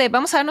respiro de,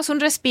 vamos a darnos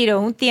un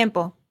respiro, un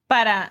tiempo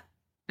para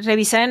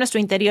revisar en nuestro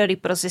interior y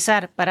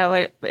procesar, para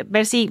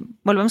ver si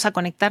volvemos a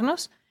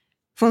conectarnos.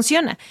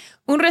 Funciona.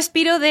 Un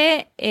respiro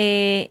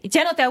de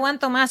ya no te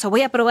aguanto más o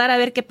voy a probar a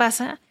ver qué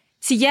pasa.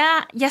 Si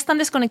ya están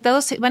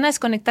desconectados, se van a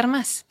desconectar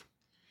más.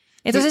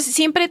 Entonces,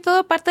 siempre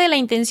todo parte de la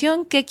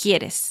intención. ¿Qué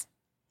quieres?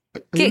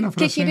 ¿Qué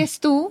quieres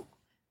tú?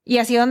 Y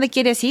hacia dónde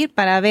quieres ir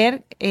para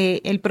ver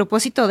el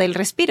propósito del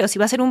respiro. Si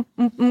va a ser un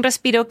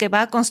respiro que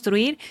va a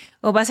construir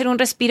o va a ser un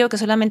respiro que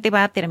solamente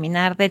va a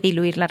terminar de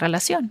diluir la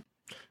relación.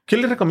 ¿Qué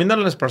le recomiendan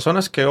a las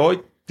personas que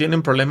hoy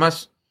tienen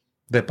problemas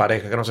de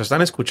pareja, que nos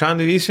están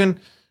escuchando y dicen,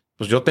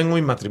 pues yo tengo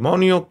mi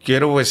matrimonio,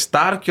 quiero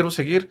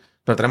seguir,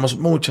 pero tenemos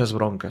muchas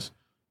broncas?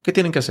 ¿Qué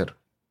tienen que hacer?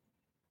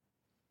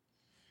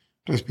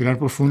 Respirar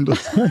profundo.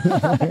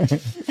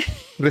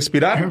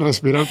 ¿Respirar?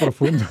 Respirar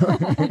profundo.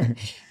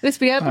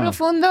 Respirar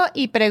profundo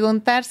y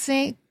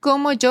preguntarse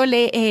cómo yo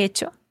le he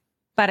hecho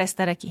para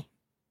estar aquí.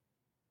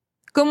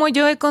 ¿Cómo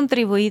yo he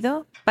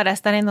contribuido para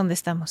estar en donde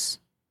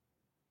estamos?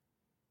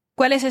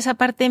 ¿Cuál es esa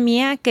parte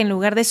mía que en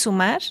lugar de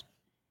sumar,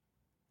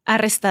 ha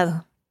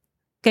restado?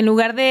 Que en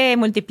lugar de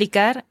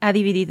multiplicar, ha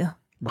dividido.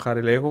 Bajar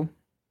el ego.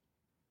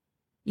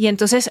 Y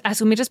entonces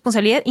asumir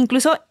responsabilidad,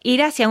 incluso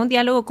ir hacia un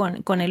diálogo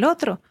con el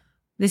otro.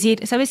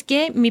 Decir, ¿sabes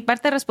qué? Mi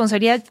parte de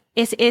responsabilidad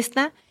es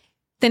esta,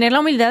 tener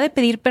la humildad de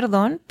pedir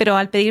perdón, pero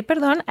al pedir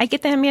perdón hay que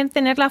también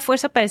tener la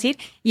fuerza para decir,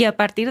 y a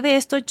partir de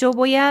esto yo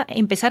voy a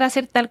empezar a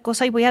hacer tal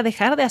cosa y voy a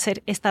dejar de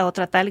hacer esta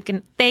otra tal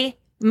que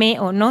me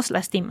o nos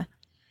lastima.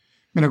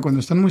 Mira, cuando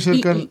están muy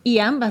cerca... Y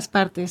ambas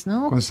partes,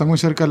 ¿no? Cuando está muy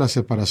cerca la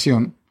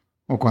separación,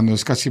 o cuando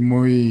es casi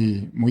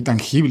muy, muy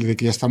tangible de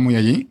que ya está muy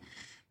allí,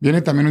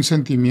 viene también un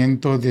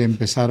sentimiento de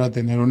empezar a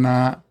tener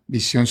una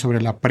visión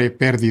sobre la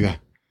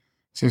prepérdida.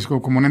 Sí, es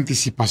como una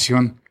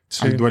anticipación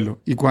al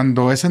duelo. Y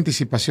cuando esa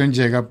anticipación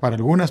llega, para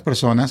algunas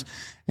personas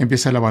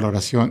empieza la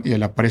valoración y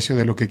el aprecio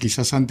de lo que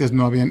quizás antes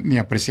no habían ni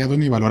apreciado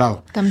ni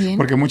valorado. También.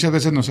 Porque muchas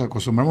veces nos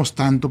acostumbramos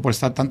tanto por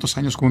estar tantos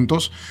años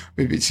juntos,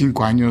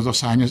 5 años,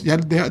 2 años, ya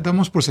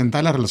damos por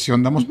sentada la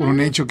relación, damos por un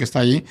hecho que está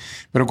ahí,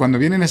 pero cuando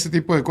vienen este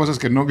tipo de cosas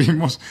que no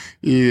vimos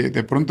y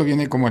de pronto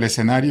viene como el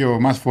escenario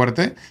más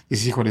fuerte,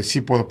 dices, híjole,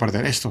 sí puedo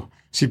perder esto.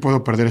 Sí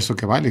puedo perder esto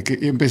que vale.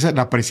 Y empieza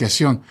la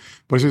apreciación.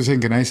 Por eso dicen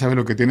que nadie sabe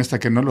lo que tiene hasta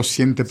que no lo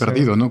siente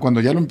perdido, ¿no?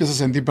 Cuando ya lo empieza a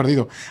sentir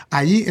perdido,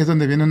 ahí es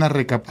donde viene una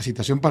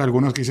recapacitación para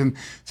algunos que dicen,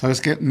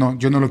 ¿sabes qué? No,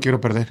 yo no lo quiero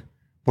perder,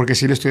 porque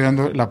sí le estoy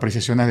dando la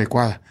apreciación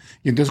adecuada.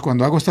 Y entonces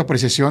cuando hago esta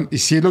apreciación y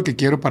sí es lo que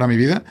quiero para mi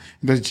vida,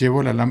 entonces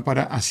llevo la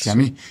lámpara hacia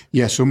mí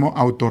y asumo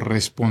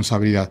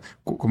autorresponsabilidad.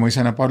 Como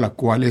dice Ana Paula,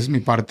 ¿cuál es mi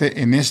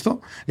parte en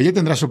esto? Ella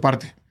tendrá su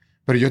parte,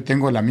 pero yo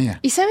tengo la mía.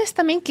 Y sabes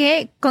también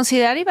que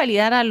considerar y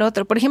validar al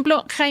otro. Por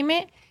ejemplo,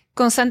 Jaime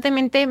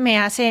constantemente me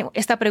hace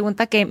esta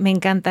pregunta que me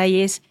encanta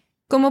y es,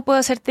 ¿cómo puedo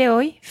hacerte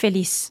hoy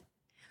feliz?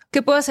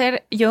 ¿Qué puedo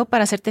hacer yo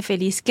para hacerte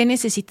feliz? ¿Qué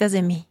necesitas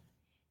de mí?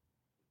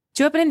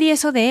 Yo aprendí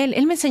eso de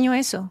él me enseñó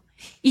eso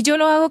y yo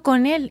lo hago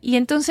con él. Y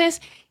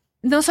entonces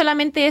no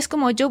solamente es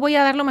como yo voy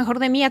a dar lo mejor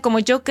de mí a como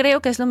yo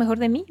creo que es lo mejor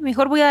de mí,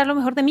 mejor voy a dar lo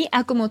mejor de mí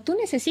a como tú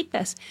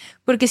necesitas.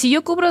 Porque si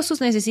yo cubro sus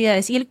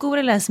necesidades y él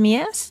cubre las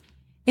mías,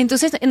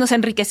 entonces nos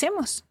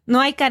enriquecemos. No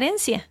hay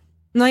carencia,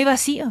 no hay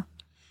vacío.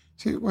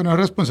 Sí, bueno, es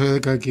responsabilidad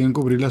de cada quien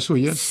cubrir las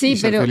suyas y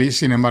ser feliz.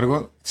 Sin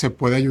embargo, se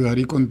puede ayudar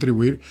y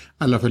contribuir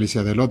a la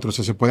felicidad del otro. O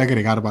sea, se puede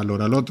agregar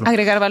valor al otro.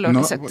 Agregar valor, no,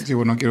 exacto. Sí,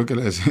 bueno, no quiero que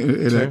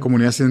la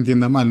comunidad se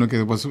entienda mal, ¿no? Que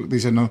después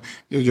dicen, no,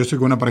 yo estoy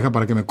con una pareja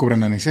para que me cubran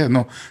la necesidad.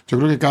 No, yo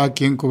creo que cada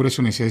quien cubre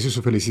su necesidad y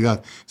su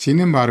felicidad.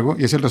 Sin embargo,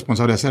 y es el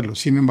responsable de hacerlo,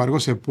 sin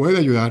embargo, se puede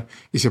ayudar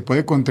y se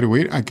puede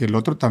contribuir a que el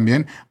otro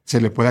también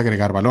se le pueda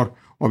agregar valor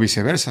o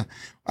viceversa.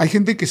 Hay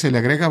gente que se le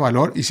agrega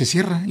valor y se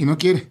cierra y no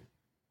quiere.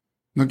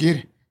 No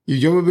quiere. Y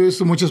yo he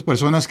visto muchas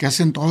personas que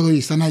hacen todo y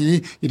están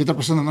allí y la otra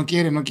persona no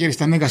quiere,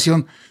 está en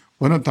negación.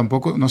 Bueno,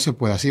 tampoco no se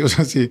puede así. O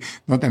sea, sí,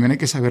 no, también hay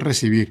que saber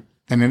recibir,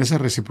 tener esa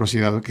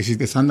reciprocidad, que si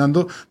te están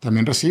dando,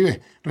 también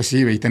recibe.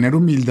 Y tener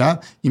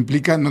humildad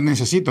implica, no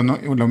necesito, ¿no?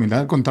 La humildad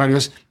al contrario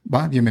es,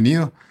 va,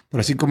 bienvenido.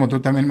 Pero así como tú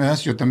también me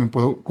das, yo también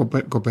puedo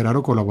cooperar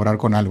o colaborar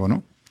con algo,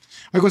 ¿no?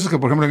 Hay cosas que,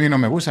 por ejemplo, a mí no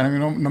me gustan. A mí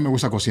no me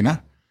gusta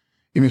cocinar.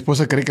 Y mi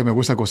esposa cree que me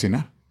gusta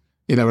cocinar.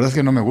 Y la verdad es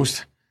que no me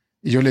gusta.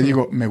 Y yo le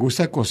digo, me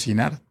gusta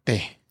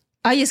cocinarte.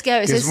 Ay, es que a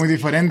veces... Que es muy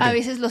diferente. A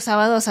veces los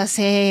sábados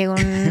hace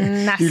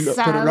un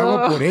asado. Pero lo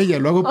hago por ella,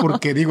 lo hago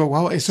porque digo,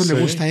 wow, eso le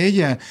gusta a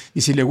ella.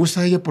 Y si le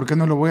gusta a ella, ¿por qué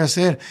no lo voy a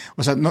hacer?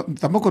 O sea, no,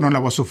 tampoco no la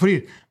voy a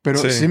sufrir, pero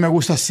sí me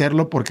gusta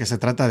hacerlo porque se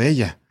trata de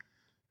ella.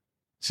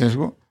 ¿Sí?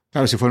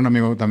 Claro, si fuera un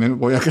amigo también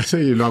voy a casa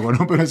y lo hago,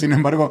 ¿no? Pero sin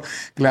embargo,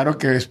 claro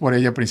que es por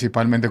ella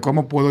principalmente.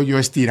 ¿Cómo puedo yo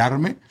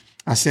estirarme?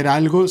 Hacer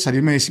algo,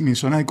 salirme de mi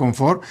zona de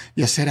confort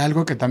y hacer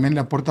algo que también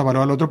le aporta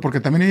valor al otro, porque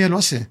también ella lo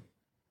hace.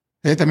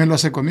 Ella también lo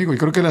hace conmigo. Y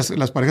creo que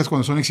las parejas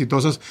cuando son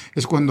exitosas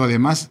es cuando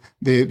además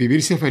de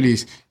vivirse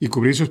feliz y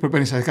cubrir sus propias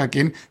necesidades, cada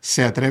quien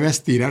se atreve a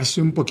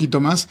estirarse un poquito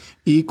más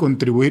y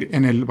contribuir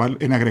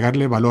en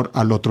agregarle valor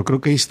al otro.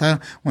 Creo que ahí está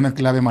una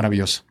clave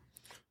maravillosa.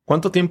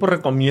 ¿Cuánto tiempo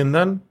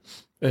recomiendan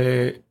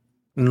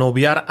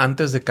noviar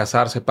antes de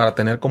casarse para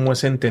tener como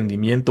ese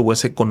entendimiento o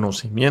ese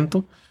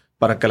conocimiento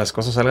para que las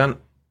cosas salgan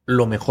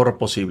lo mejor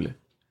posible?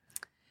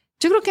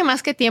 Yo creo que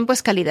más que tiempo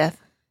es calidad.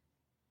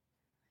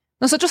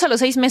 Nosotros a los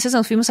 6 meses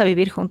nos fuimos a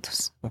vivir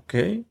juntos. Ok.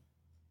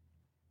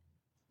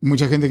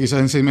 Mucha gente quizás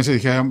en 6 meses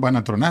dijera van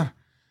a tronar.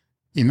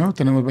 Y no,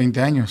 tenemos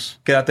 20 años.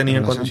 ¿Qué edad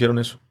tenían cuando hicieron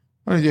eso?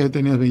 Bueno, ya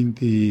tenías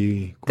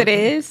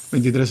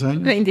 23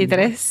 años.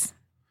 23.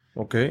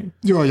 Ok.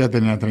 Yo ya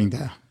tenía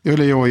 30. Yo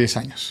le llevo 10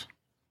 años.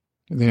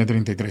 Yo tenía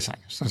 33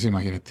 años, así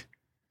imagínate.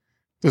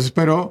 Entonces,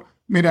 pero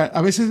mira,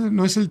 a veces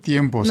no es el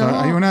tiempo. O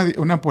sea, hay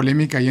una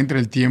polémica ahí entre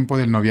el tiempo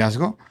del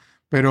noviazgo,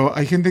 pero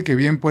hay gente que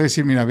bien puede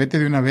decir, mira, vete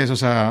de una vez, o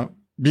sea,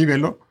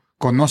 vívelo,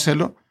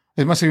 conócelo.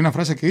 Es más, hay una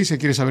frase que dice,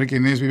 ¿quieres saber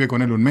quién es? Vive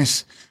con él un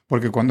mes.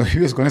 Porque cuando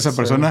vives con esa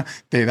persona,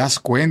 te das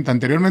cuenta.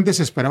 Anteriormente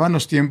se esperaban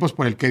los tiempos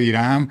por el qué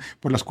dirán,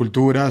 por las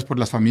culturas, por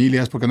las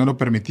familias, porque no lo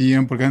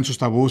permitían, porque eran sus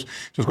tabús,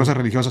 sus cosas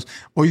religiosas.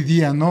 Hoy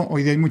día no,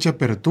 hoy día hay mucha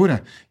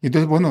apertura. Y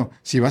entonces, bueno,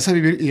 si vas a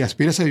vivir y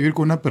aspiras a vivir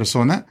con una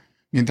persona,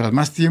 mientras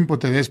más tiempo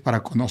te des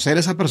para conocer a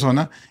esa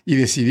persona y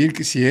decidir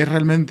que si es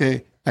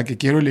realmente la que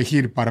quiero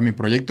elegir para mi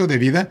proyecto de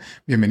vida,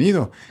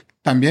 bienvenido.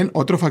 También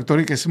otro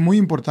factor que es muy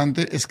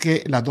importante es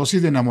que la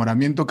dosis de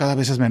enamoramiento cada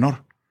vez es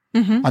menor.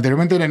 Uh-huh.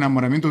 Anteriormente el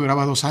enamoramiento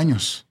duraba 2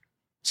 años,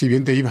 si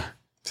bien te iba.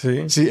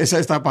 Sí. Sí, esa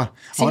etapa.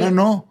 Sí. Ahora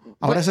no.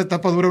 Ahora esa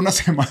etapa dura 1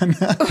 semana,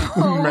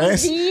 un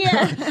mes.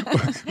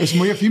 Es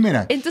muy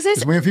efímera. Entonces,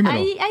 es muy efímero.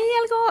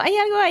 Hay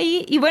algo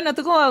ahí. Y bueno,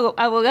 tú como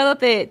abogado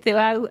te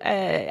va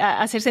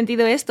a hacer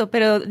sentido esto,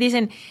 pero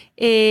dicen,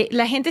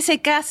 la gente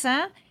se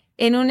casa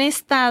en un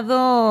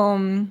estado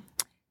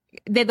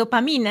de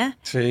dopamina.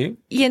 Sí.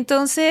 Y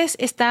entonces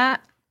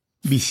está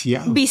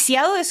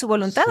viciado de su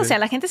voluntad. Sí. O sea,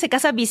 la gente se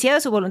casa viciada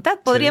de su voluntad.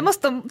 Podríamos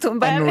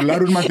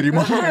anular un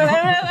matrimonio.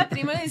 Anular un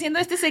matrimonio diciendo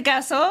se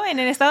casó en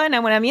el estado de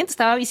enamoramiento,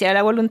 estaba viciada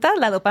la voluntad,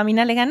 la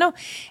dopamina le ganó.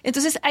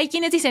 Entonces hay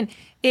quienes dicen,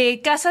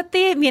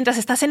 cásate mientras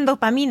estás en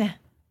dopamina.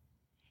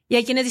 Y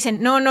hay quienes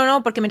dicen,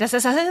 no, porque mientras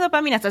estás en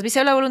dopamina, estás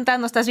viciado la voluntad,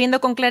 no estás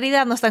viendo con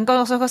claridad, no están con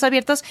los ojos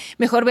abiertos,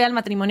 mejor ve al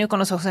matrimonio con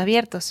los ojos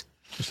abiertos.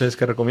 ¿Ustedes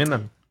qué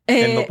recomiendan?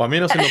 ¿En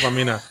dopamina o sin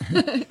dopamina?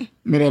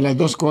 Mira, las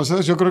dos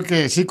cosas. Yo creo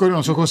que sí con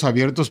los ojos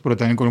abiertos, pero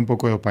también con un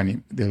poco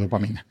de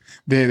dopamina,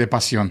 de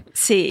pasión.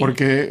 Sí.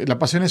 Porque la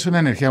pasión es una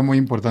energía muy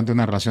importante en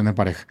una relación de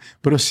pareja.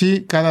 Pero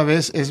sí, cada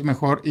vez es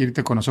mejor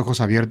irte con los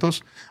ojos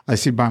abiertos a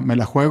decir, va, me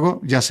la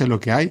juego, ya sé lo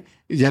que hay.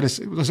 Ya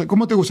eres, o sea,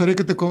 ¿cómo te gustaría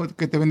que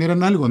te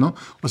vendieran algo, no?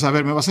 O sea, a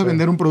ver, me vas a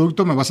vender un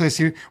producto, me vas a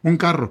decir un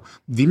carro.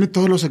 Dime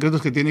todos los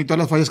secretos que tiene y todas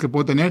las fallas que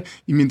puedo tener.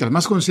 Y mientras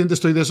más consciente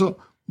estoy de eso,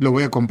 lo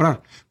voy a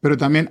comprar. Pero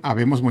también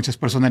habemos muchas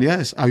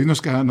personalidades. Hay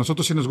unos que a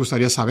nosotros sí nos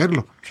gustaría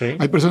saberlo. Sí.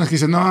 Hay personas que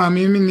dicen, no, a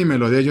mí ni me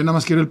lo dé. Yo nada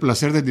más quiero el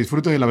placer del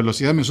disfrute de la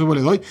velocidad, me subo,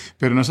 le doy.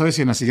 Pero no sabes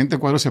si en el siguiente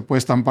cuadro se puede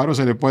estampar o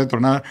se le puede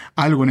tronar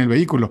algo en el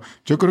vehículo.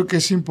 Yo creo que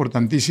es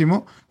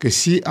importantísimo que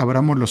sí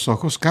abramos los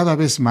ojos cada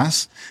vez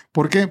más.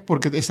 ¿Por qué?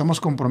 Porque estamos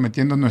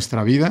comprometiendo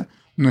nuestra vida,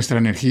 nuestra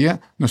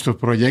energía, nuestro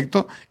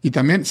proyecto. Y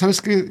también,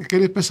 ¿sabes qué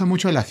le pesa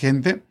mucho a la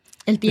gente?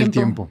 El tiempo. El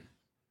tiempo.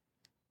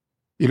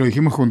 Y lo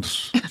dijimos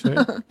juntos. ¿Sí?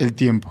 El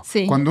tiempo.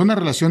 Sí. Cuando una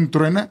relación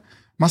truena,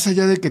 más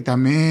allá de que te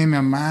amé, me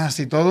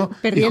amaste y todo,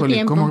 Perdí el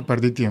tiempo. ¿cómo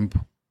perdí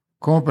tiempo?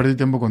 ¿Cómo perdí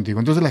tiempo contigo?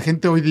 Entonces la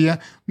gente hoy día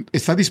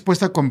está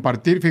dispuesta a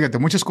compartir, fíjate,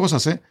 muchas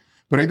cosas,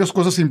 pero hay dos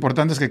cosas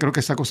importantes que creo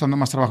que está costando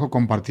más trabajo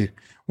compartir.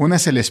 Una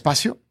es el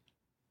espacio,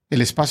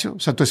 o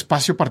sea, tu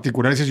espacio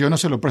particular. Dices, yo no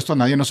se lo presto a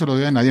nadie, no se lo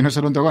doy a nadie, no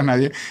se lo entrego a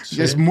nadie.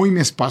 Sí. Es muy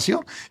mi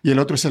espacio. Y el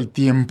otro es el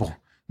tiempo,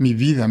 mi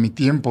vida, mi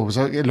tiempo, o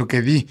sea, lo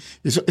que di.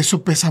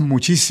 Eso pesa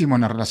muchísimo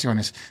en las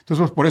relaciones.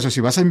 Entonces, pues, por eso,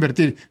 si vas a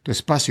invertir tu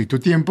espacio y tu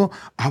tiempo,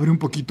 abre un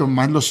poquito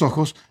más los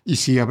ojos y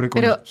sí abre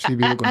con... Pero sí,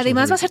 vive con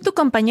además va a ser tu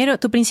compañero,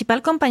 tu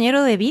principal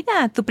compañero de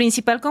vida, tu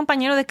principal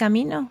compañero de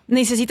camino.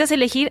 Necesitas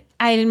elegir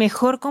al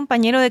mejor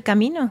compañero de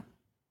camino.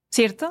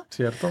 ¿Cierto?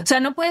 Cierto. O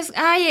sea, no puedes,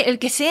 el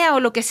que sea, o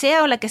lo que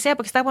sea, o la que sea,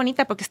 porque está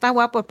bonita, porque está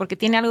guapo, porque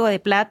tiene algo de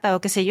plata, o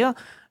qué sé yo.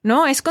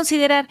 No, es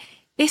considerar,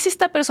 ¿es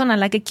esta persona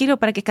la que quiero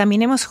para que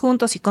caminemos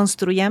juntos y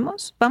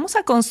construyamos? ¿Vamos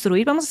a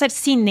construir? ¿Vamos a hacer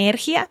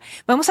sinergia?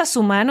 ¿Vamos a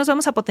sumarnos?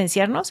 ¿Vamos a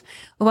potenciarnos?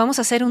 ¿O vamos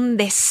a hacer un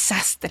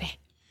desastre?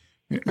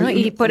 ¿No?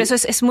 Y por eso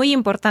es muy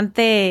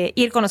importante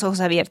ir con los ojos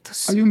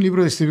abiertos. Hay un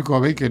libro de Steve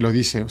Covey que lo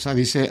dice, o sea,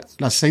 dice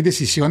las 6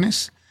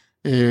 decisiones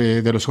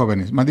de los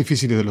jóvenes, más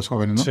difíciles de los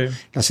jóvenes, ¿no? Sí.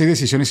 Las 6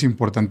 decisiones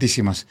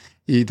importantísimas.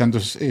 Y tanto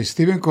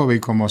Stephen Covey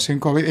como Sean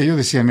Covey, ellos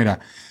decían,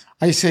 mira,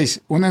 hay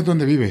 6. Una es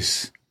donde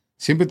vives.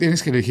 Siempre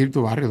tienes que elegir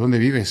tu barrio, dónde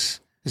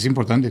vives. Es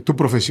importante. Tu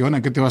profesión,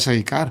 ¿a qué te vas a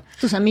dedicar?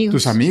 Tus amigos.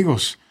 Tus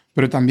amigos.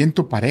 Pero también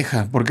tu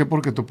pareja. ¿Por qué?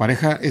 Porque tu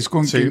pareja es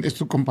quien es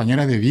tu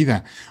compañera de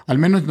vida. Al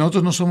menos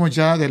nosotros no somos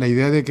ya de la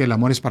idea de que el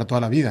amor es para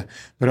toda la vida,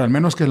 pero al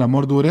menos que el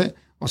amor dure,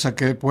 o sea,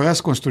 que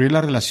puedas construir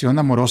la relación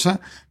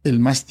amorosa el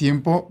más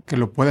tiempo que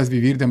lo puedas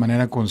vivir de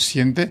manera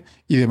consciente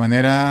y de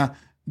manera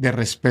de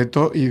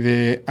respeto y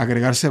de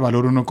agregarse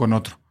valor uno con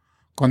otro.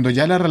 Cuando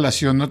ya la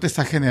relación no te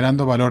está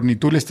generando valor, ni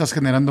tú le estás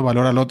generando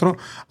valor al otro,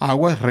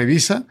 aguas,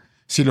 revisa.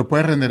 Si lo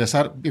puedes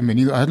reenderezar,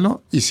 bienvenido,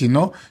 hazlo. Y si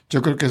no,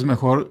 yo creo que es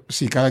mejor,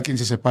 si cada quien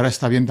se separa,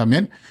 está bien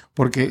también,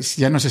 porque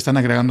ya no se están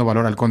agregando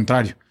valor, al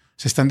contrario,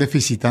 se están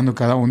deficitando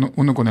cada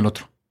uno con el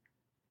otro.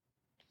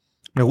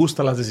 Me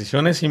gustan las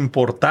decisiones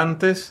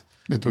importantes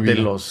de tu vida.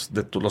 de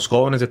los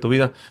jóvenes de tu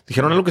vida.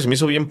 Dijeron algo que se me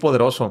hizo bien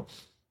poderoso.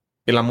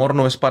 El amor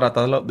no es para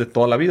de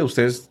toda la vida.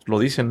 Ustedes lo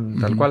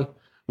dicen tal cual.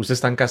 Ustedes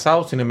están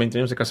casados, tienen 20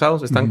 años de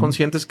casados, están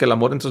conscientes que el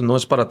amor entonces no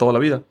es para toda la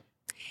vida.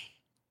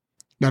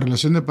 La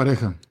relación de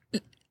pareja.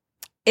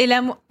 El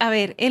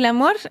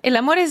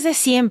amor es de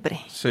siempre.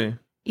 Sí.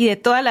 Y de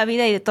toda la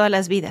vida y de todas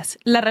las vidas.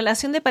 La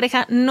relación de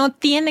pareja no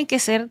tiene que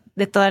ser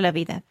de toda la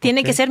vida.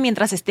 Tiene que ser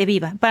mientras esté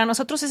viva. Para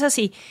nosotros es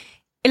así.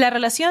 La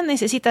relación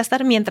necesita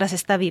estar mientras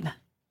está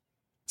viva.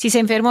 Si se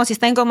enfermó, si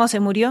está en coma o se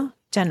murió,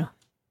 ya no.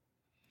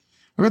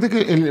 Fíjate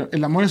que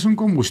el amor es un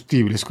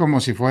combustible. Es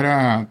como si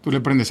fuera, tú le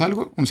prendes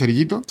algo, un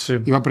cerillito,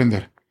 y va a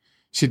prender.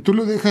 Si tú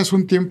lo dejas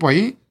un tiempo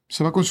ahí,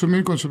 se va a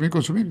consumir.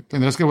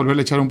 Tendrás que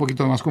volverle a echar un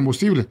poquito más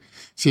combustible.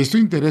 Si es tu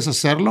interés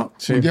hacerlo,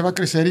 un día va a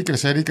crecer y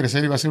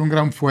va a ser un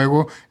gran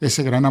fuego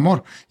ese gran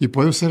amor. Y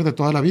puede ser de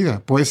toda la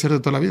vida,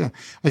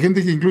 Hay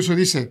gente que incluso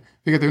dice,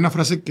 fíjate, hay una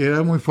frase que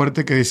era muy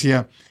fuerte que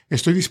decía,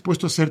 estoy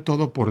dispuesto a hacer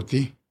todo por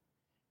ti.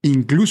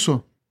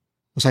 Incluso,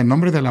 o sea, en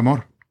nombre del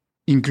amor,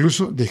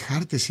 incluso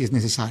dejarte si es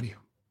necesario.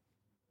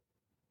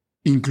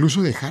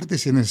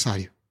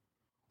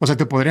 O sea,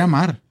 te podré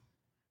amar.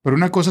 Pero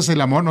una cosa es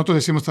el amor. Nosotros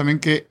decimos también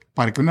que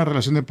para que una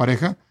relación de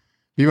pareja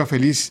viva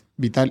feliz,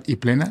 vital y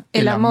plena,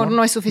 el amor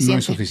no es suficiente.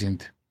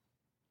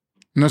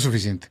 No es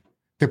suficiente.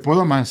 Te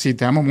puedo amar, sí,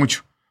 te amo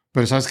mucho.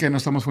 Pero sabes que no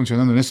estamos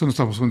funcionando en esto, no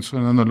estamos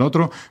funcionando en lo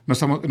otro,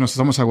 nos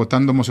estamos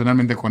agotando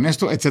emocionalmente con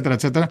esto, etcétera,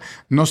 etcétera.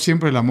 No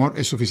siempre el amor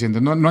es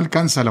suficiente. No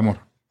alcanza el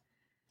amor.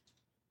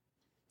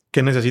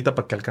 ¿Qué necesita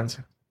para que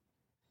alcance?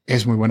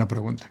 Es muy buena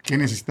pregunta. ¿Qué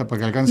necesita para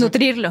que alcance?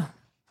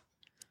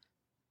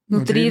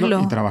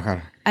 Nutrirlo y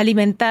trabajar.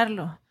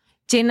 Alimentarlo.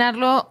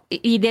 Llenarlo,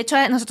 y de hecho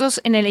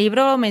nosotros en el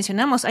libro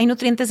mencionamos, hay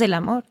nutrientes del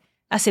amor,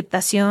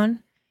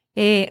 aceptación,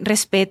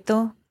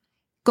 respeto,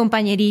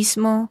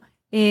 compañerismo,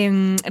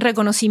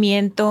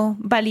 reconocimiento,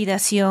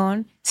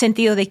 validación,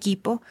 sentido de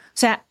equipo. O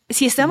sea,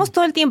 si estamos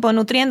todo el tiempo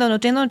nutriendo,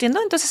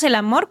 entonces el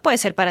amor puede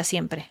ser para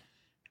siempre.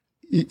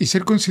 y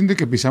ser consciente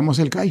que pisamos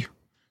el callo.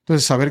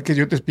 Entonces, saber que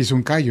yo te piso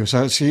un callo. O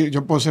sea, sí,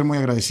 yo puedo ser muy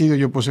agradecido,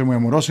 yo puedo ser muy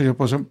amoroso,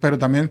 pero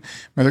también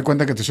me doy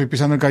cuenta que te estoy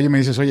pisando el callo y me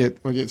dices, oye,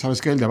 ¿sabes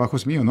qué? El de abajo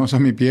es mío, ¿no? O sea,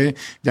 mi pie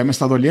ya me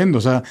está doliendo.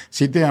 O sea,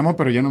 sí te amo,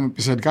 pero ya no me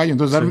pisa el callo.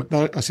 Entonces,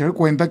 hacer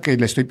cuenta que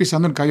le estoy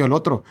pisando el callo al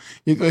otro.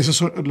 Y eso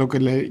es lo que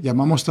le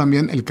llamamos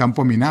también el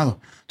campo minado.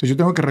 Entonces, yo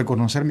tengo que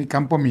reconocer mi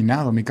campo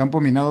minado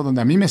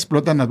donde a mí me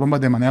explotan las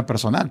bombas de manera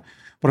personal.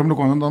 Por ejemplo,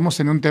 cuando hemos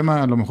tenido un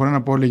tema, a lo mejor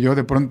Ana Paula y yo,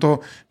 de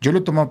pronto yo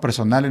lo tomo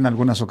personal en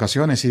algunas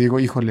ocasiones y digo,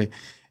 híjole,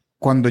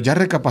 cuando ya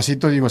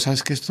recapacito, digo,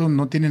 ¿sabes qué? Esto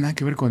no tiene nada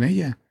que ver con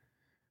ella.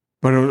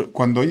 Pero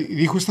cuando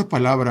dijo esta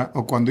palabra,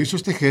 o cuando hizo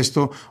este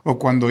gesto, o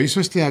cuando hizo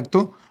este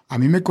acto, a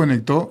mí me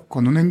conectó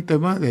con un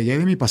tema de allá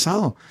de mi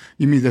pasado.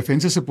 Y mis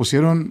defensas se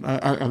pusieron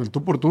al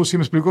tú por tú, ¿sí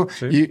me explico?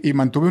 Sí. Y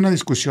mantuve una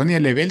discusión y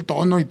elevé el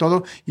tono y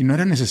todo, y no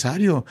era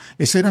necesario.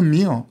 Ese era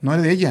mío, no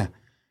era de ella.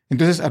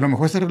 Entonces, a lo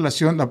mejor esta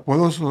relación la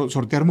puedo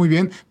sortear muy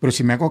bien, pero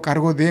si me hago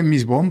cargo de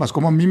mis bombas,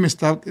 cómo a mí me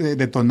está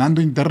detonando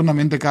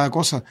internamente cada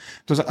cosa.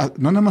 Entonces,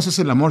 no nada más es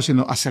el amor,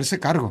 sino hacerse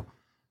cargo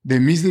de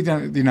mis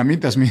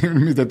dinamitas,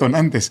 mis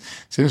detonantes.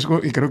 ¿Sí?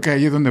 Y creo que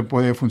ahí es donde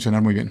puede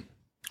funcionar muy bien.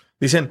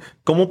 Dicen,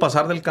 ¿cómo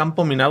pasar del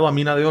campo minado a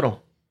mina de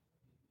oro?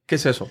 ¿Qué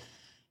es eso?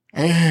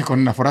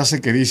 Con una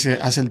frase que dice,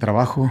 haz el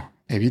trabajo,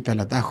 evita el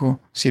atajo,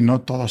 si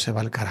no todo se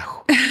va al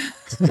carajo.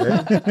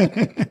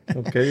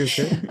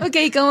 Ok,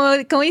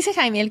 como dice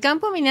Jaime, el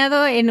campo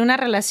minado en una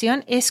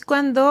relación es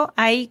cuando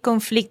hay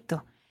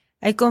conflicto.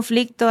 Hay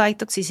conflicto, hay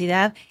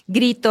toxicidad,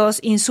 gritos,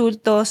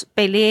 insultos,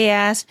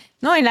 peleas,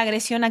 ¿no? En la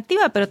agresión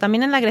activa, pero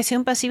también en la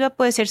agresión pasiva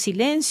puede ser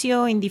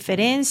silencio,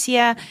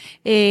 indiferencia,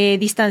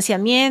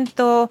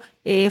 distanciamiento,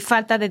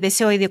 falta de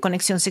deseo y de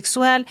conexión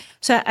sexual.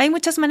 O sea, hay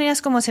muchas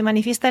maneras como se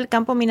manifiesta el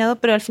campo minado,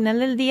 pero al final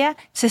del día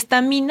se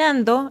está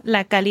minando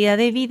la calidad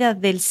de vida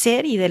del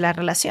ser y de la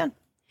relación.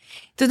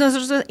 Entonces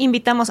nosotros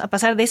invitamos a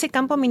pasar de ese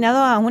campo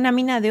minado a una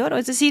mina de oro.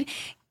 Es decir,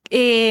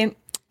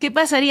 ¿qué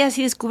pasaría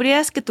si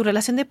descubrieras que tu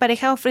relación de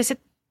pareja ofrece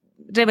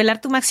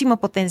revelar tu máximo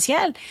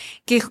potencial?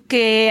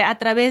 Que a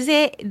través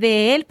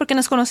de él, porque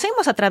nos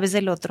conocemos a través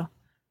del otro.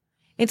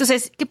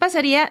 Entonces, ¿qué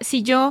pasaría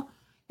si yo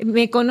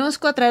me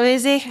conozco a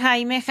través de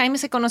Jaime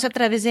se conoce a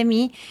través de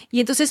mí, y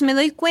entonces me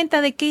doy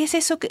cuenta de qué es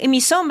eso,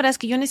 mis sombras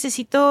que yo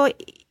necesito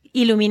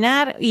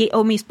iluminar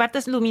o mis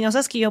partes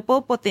luminosas que yo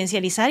puedo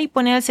potencializar y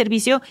poner al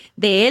servicio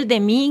de él,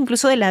 de mí,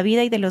 incluso de la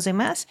vida y de los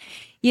demás?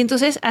 Y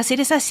entonces hacer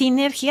esa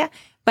sinergia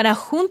para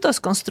juntos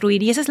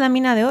construir, y esa es la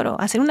mina de oro,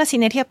 hacer una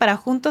sinergia para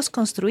juntos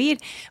construir,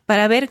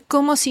 para ver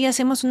cómo sí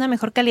hacemos una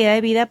mejor calidad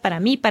de vida para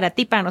mí, para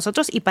ti, para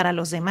nosotros y para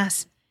los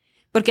demás.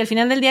 Porque al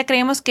final del día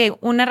creemos que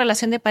una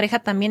relación de pareja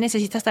también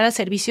necesita estar al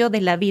servicio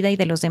de la vida y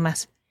de los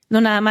demás,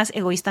 no nada más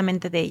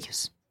egoístamente de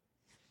ellos.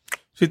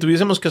 Si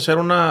tuviésemos que hacer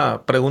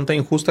una pregunta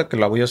injusta, que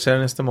la voy a hacer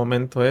en este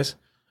momento, es,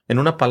 en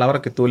una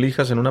palabra que tú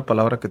elijas,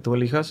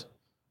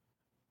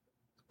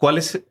 ¿cuál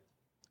es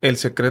el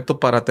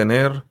secreto para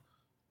tener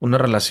una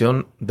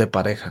relación de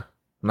pareja?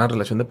 Una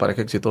relación de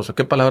pareja exitosa.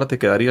 ¿Qué palabra te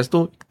quedarías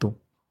tú?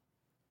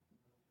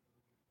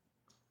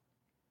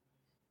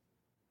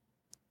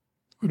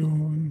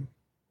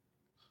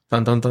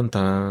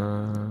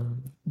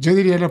 Tan. Yo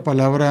diría la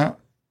palabra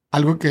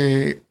algo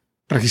que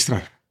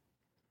registrar.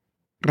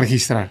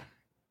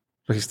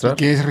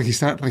 ¿Qué es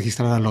registrar?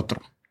 Registrar al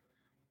otro.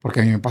 Porque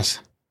a mí me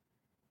pasa.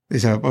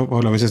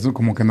 A veces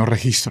como que no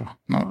registro,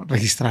 ¿no?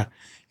 Registrar.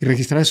 Y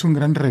registrar es un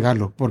gran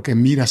regalo porque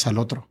miras al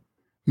otro.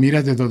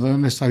 Miras desde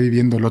dónde está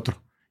viviendo el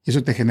otro. Y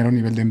eso te genera un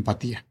nivel de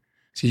empatía.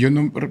 Si yo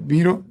no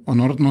miro o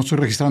no estoy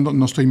registrando,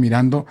 no estoy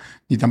mirando,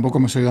 ni tampoco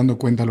me estoy dando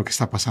cuenta de lo que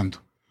está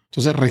pasando.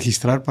 Entonces,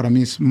 registrar para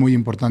mí es muy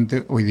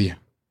importante hoy día.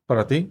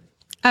 ¿Para ti?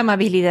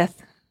 Amabilidad.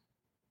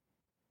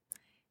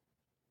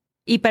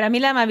 Y para mí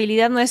la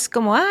amabilidad no es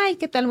como, ay,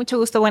 ¿qué tal? Mucho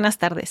gusto, buenas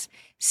tardes.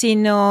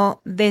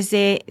 Sino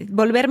desde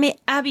volverme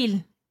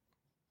hábil,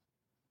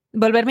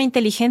 volverme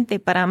inteligente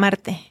para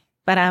amarte,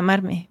 para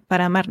amarme,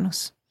 para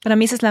amarnos. Para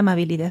mí esa es la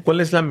amabilidad. ¿Cuál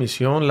es la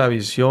misión, la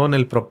visión,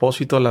 el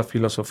propósito, la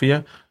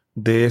filosofía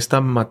de este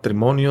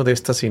matrimonio, de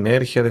esta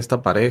sinergia, de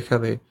esta pareja,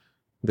 de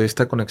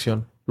esta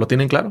conexión? ¿Lo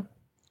tienen claro?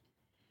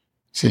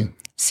 Sí.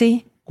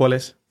 ¿Cuál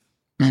es?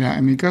 Mira,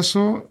 en mi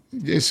caso,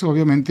 es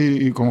obviamente,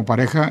 y como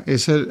pareja,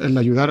 es el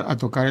ayudar a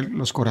tocar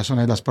los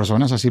corazones de las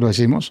personas, así lo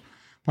decimos,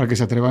 para que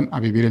se atrevan a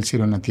vivir el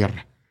cielo en la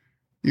tierra.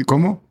 ¿Y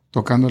cómo?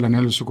 Tocando el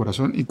anhelo de su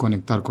corazón y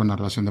conectar con la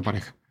relación de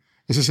pareja.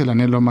 Ese es el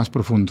anhelo más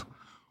profundo.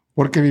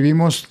 Porque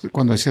vivimos,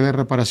 cuando decía de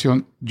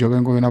reparación, yo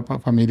vengo de una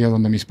familia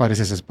donde mis padres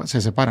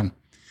se separan.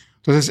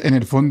 Entonces, en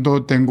el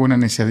fondo, tengo una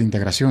necesidad de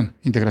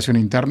integración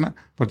interna,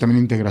 pero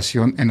también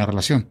integración en la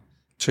relación,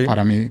 sí.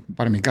 para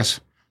mi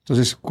caso.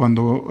 Entonces,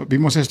 cuando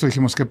vimos esto,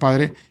 dijimos, qué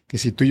padre que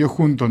si tú y yo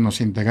juntos nos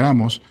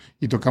integramos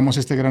y tocamos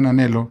este gran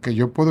anhelo, que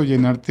yo puedo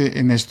llenarte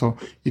en esto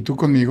y tú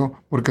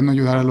conmigo, ¿por qué no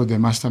ayudar a los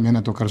demás también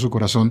a tocar su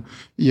corazón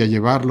y a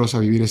llevarlos a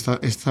vivir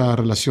esta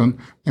relación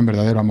en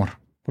verdadero amor?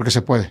 Porque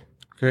se puede.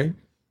 Okay.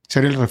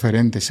 Ser el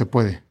referente, se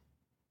puede.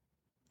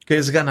 ¿Qué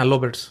es Gana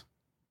Lovers?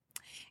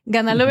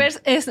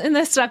 Ganalovers es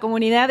nuestra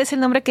comunidad, es el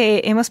nombre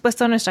que hemos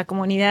puesto a nuestra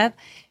comunidad,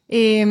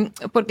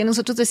 porque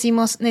nosotros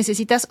decimos,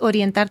 necesitas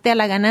orientarte a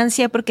la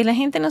ganancia, porque la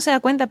gente no se da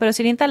cuenta, pero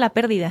se orienta a la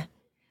pérdida,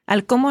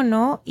 al cómo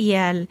no y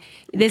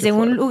desde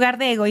un lugar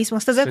de egoísmo.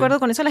 ¿Estás de acuerdo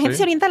con eso? La gente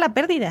se orienta a la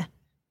pérdida,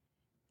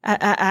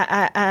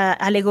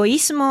 al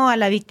egoísmo, a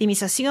la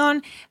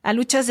victimización, a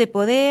luchas de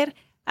poder,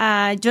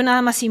 a yo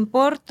nada más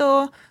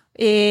importo,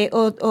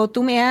 o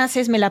tú me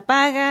haces, me la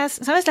pagas.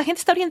 ¿Sabes? La gente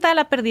está orientada a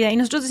la pérdida y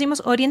nosotros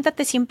decimos,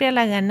 oriéntate siempre a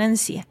la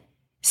ganancia.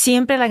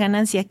 Siempre a la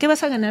ganancia. ¿Qué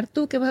vas a ganar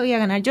tú? ¿Qué voy a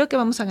ganar yo? ¿Qué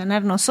vamos a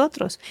ganar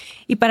nosotros?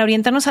 Y para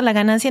orientarnos a la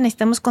ganancia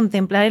necesitamos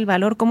contemplar el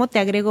valor. ¿Cómo te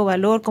agrego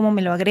valor? ¿Cómo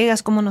me lo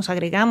agregas? ¿Cómo nos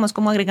agregamos?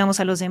 ¿Cómo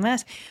agregamos a los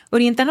demás?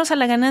 Orientarnos a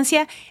la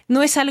ganancia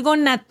no es algo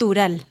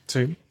natural.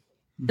 Sí.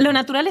 Lo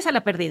natural es a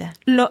la pérdida.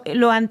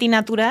 Lo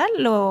antinatural,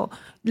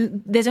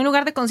 desde un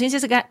lugar de conciencia,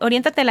 es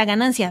oriéntate a la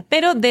ganancia,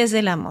 pero desde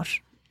el amor.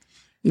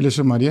 Y le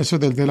sumaría eso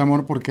desde el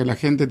amor porque la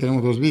gente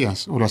tenemos dos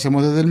vías. O lo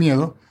hacemos desde el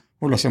miedo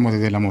o lo hacemos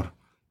desde el amor.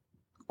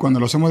 Cuando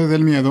lo hacemos desde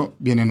el miedo,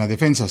 vienen las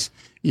defensas.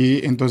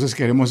 Y entonces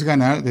queremos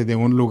ganar desde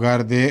un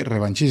lugar de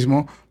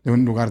revanchismo, de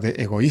un lugar de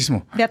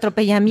egoísmo. De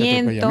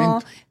atropellamiento,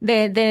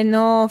 de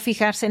no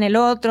fijarse en el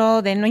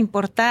otro, de no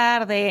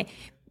importar,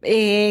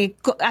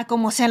 a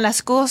cómo sean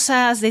las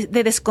cosas,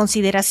 de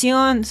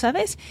desconsideración,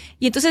 ¿sabes?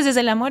 Y entonces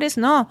desde el amor es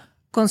no,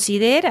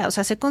 considera, o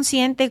sea, sé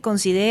consciente,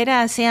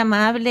 considera, sé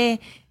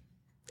amable.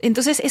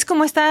 Entonces es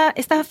como esta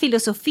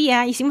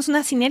filosofía, hicimos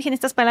una sinergia en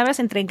estas palabras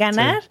entre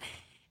ganar,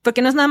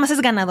 porque no es nada más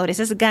es ganadores,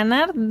 es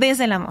ganar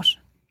desde el amor.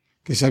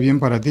 Que sea bien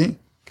para ti,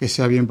 que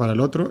sea bien para el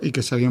otro y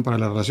que sea bien para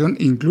la relación,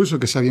 incluso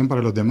que sea bien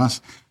para los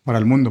demás, para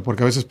el mundo,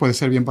 porque a veces puede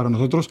ser bien para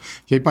nosotros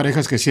y hay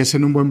parejas que sí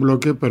hacen un buen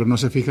bloque, pero no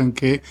se fijan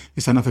que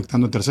están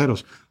afectando a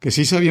terceros. Que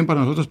sí sea bien para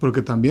nosotros, pero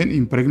que también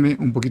impregne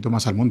un poquito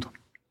más al mundo.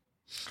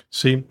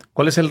 Sí.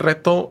 ¿Cuál es el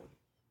reto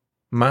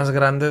más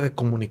grande de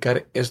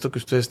comunicar esto que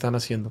ustedes están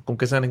haciendo? ¿Con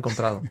qué se han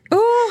encontrado?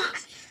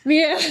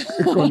 Mira.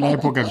 Con la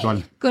época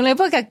actual. Con la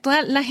época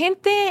actual, la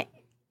gente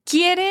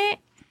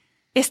quiere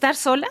estar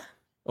sola.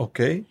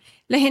 Ok.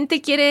 La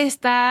gente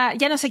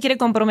ya no se quiere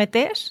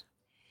comprometer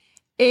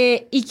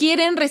y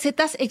quieren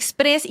recetas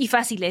express y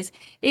fáciles.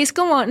 Es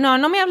como,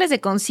 no me hables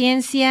de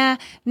conciencia,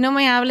 no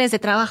me hables de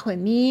trabajo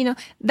en mí, no.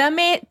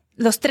 Dame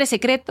los 3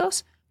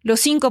 secretos,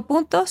 los 5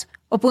 puntos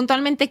o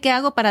puntualmente qué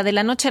hago para de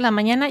la noche a la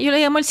mañana. Yo le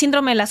llamo el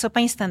síndrome de la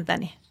sopa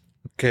instantánea.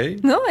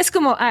 Ok. ¿No? Es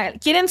como,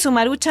 quieren su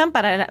maruchan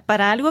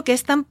para algo que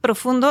es tan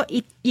profundo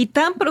y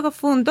tan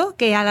profundo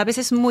que a la vez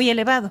es muy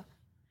elevado.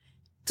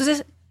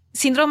 Entonces,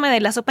 síndrome de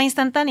la sopa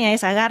instantánea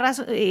es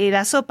agarras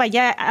la sopa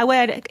ya,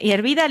 agua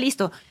hervida,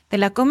 listo, te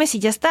la comes y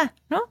ya está,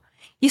 ¿no?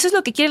 Y eso es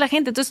lo que quiere la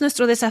gente. Entonces,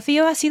 nuestro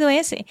desafío ha sido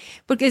ese,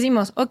 porque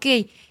decimos,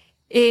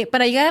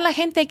 para llegar a la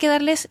gente hay que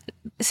darles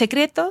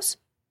secretos,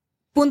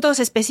 puntos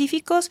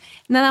específicos,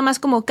 nada más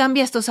como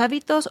cambia estos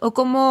hábitos o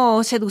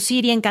cómo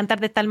seducir y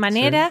encantar de tal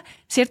manera,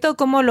 ¿cierto?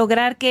 Cómo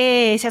lograr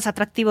que seas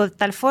atractivo de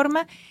tal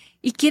forma.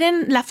 Y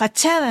quieren la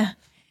fachada.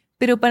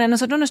 Pero para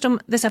nosotros nuestro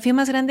desafío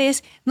más grande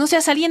es no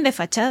seas alguien de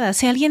fachada,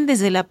 sea alguien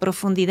desde la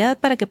profundidad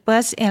para que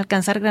puedas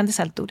alcanzar grandes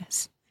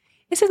alturas.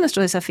 Ese es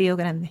nuestro desafío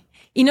grande.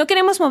 Y no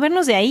queremos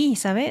movernos de ahí,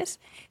 ¿sabes?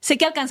 Sé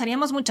que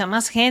alcanzaríamos mucha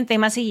más gente,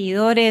 más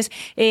seguidores.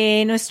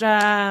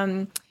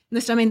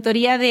 Nuestra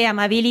mentoría de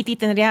Amability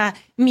tendría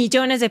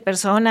millones de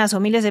personas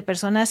o miles de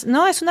personas.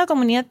 No, es una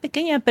comunidad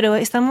pequeña, pero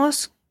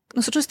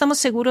nosotros estamos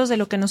seguros de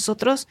lo que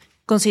nosotros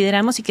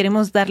consideramos y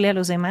queremos darle a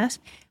los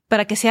demás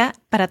para que sea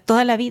para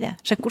toda la vida,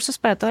 recursos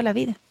para toda la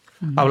vida.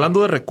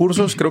 Hablando de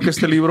recursos, creo que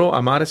este libro,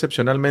 Amar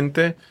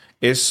Excepcionalmente,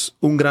 es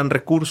un gran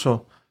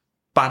recurso.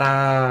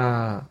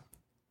 ¿Para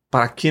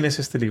quién es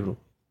este libro?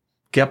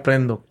 ¿Qué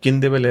aprendo?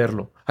 ¿Quién debe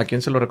leerlo? ¿A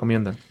quién se lo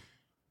recomiendan?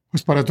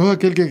 Pues para todo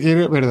aquel que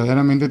quiere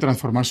verdaderamente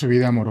transformar su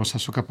vida amorosa,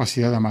 su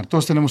capacidad de amar.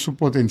 Todos tenemos un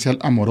potencial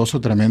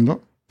amoroso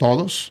tremendo,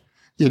 todos.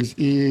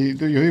 Y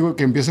yo digo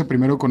que empieza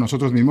primero con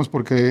nosotros mismos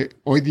porque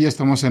hoy día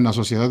estamos en la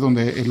sociedad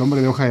donde el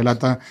hombre de hoja de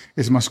lata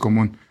es más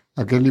común.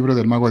 Aquel libro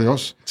del Mago de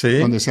Oz,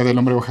 donde sea del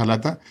hombre de hoja de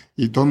lata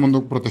y todo el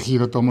mundo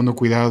protegido, todo el mundo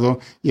cuidado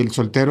y el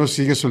soltero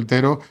sigue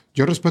soltero.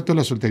 Yo respeto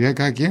la soltería de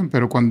cada quien,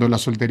 pero cuando la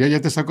soltería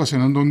ya te está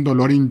ocasionando un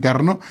dolor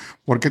interno,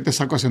 ¿por qué te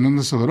está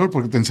ocasionando ese dolor?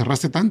 Porque te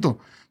encerraste tanto.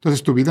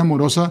 Entonces tu vida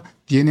amorosa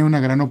tiene una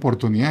gran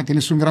oportunidad,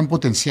 tienes un gran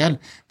potencial.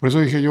 Por eso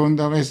dije yo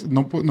una vez,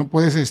 no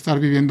puedes estar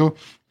viviendo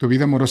tu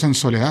vida amorosa en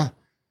soledad,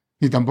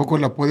 ni tampoco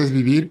la puedes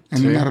vivir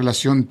en una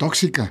relación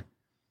tóxica.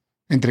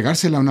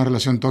 Entregársela a una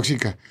relación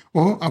tóxica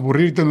o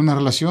aburrirte en una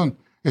relación.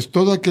 Es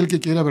todo aquel que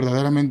quiera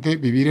verdaderamente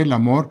vivir el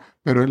amor,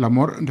 pero el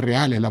amor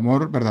real, el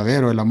amor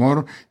verdadero, el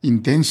amor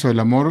intenso,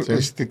 el amor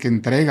que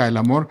entrega, el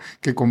amor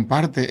que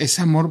comparte,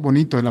 ese amor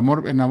bonito, el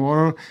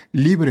amor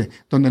libre,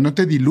 donde no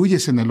te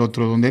diluyes en el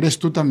otro, donde eres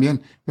tú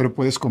también, pero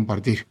puedes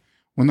compartir.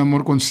 Un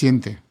amor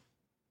consciente.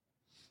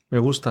 Me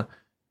gusta.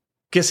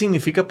 ¿Qué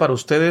significa para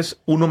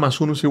ustedes 1 más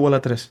 1 es igual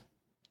a 3?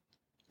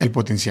 El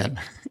potencial,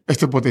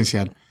 este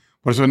potencial.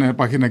 Por eso en la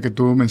página que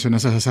tú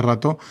mencionaste hace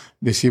rato,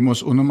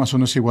 decimos 1 más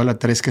 1 es igual a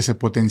 3 que se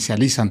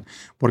potencializan.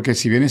 Porque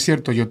si bien es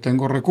cierto, yo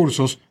tengo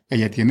recursos,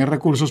 ella tiene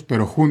recursos,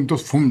 pero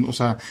juntos, ¡fum! O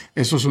sea,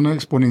 eso es una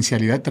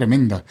exponencialidad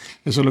tremenda.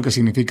 Eso es lo que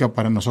significa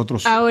para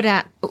nosotros.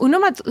 Ahora, 1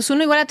 más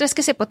 1 igual a 3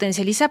 que se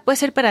potencializa puede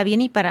ser para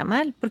bien y para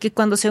mal. Porque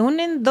cuando se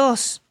unen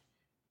dos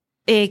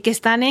que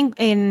están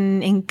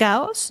en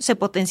caos, se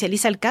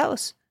potencializa el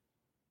caos,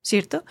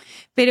 ¿cierto?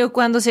 Pero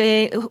cuando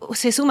se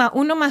suma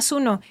 1 más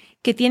 1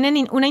 que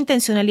tienen una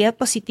intencionalidad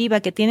positiva,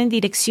 que tienen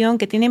dirección,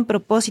 que tienen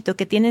propósito,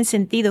 que tienen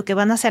sentido, que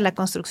van hacia la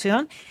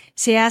construcción,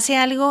 se hace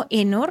algo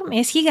enorme,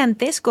 es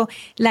gigantesco.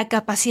 La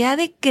capacidad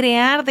de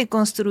crear, de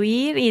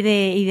construir y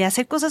de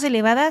hacer cosas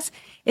elevadas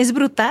es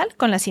brutal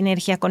con la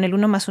sinergia, con el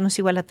 1 más 1 es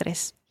igual a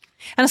 3.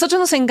 A nosotros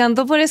nos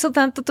encantó por eso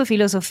tanto tu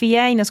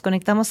filosofía y nos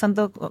conectamos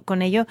tanto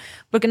con ello,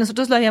 porque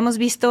nosotros lo habíamos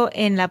visto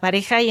en la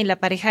pareja y en la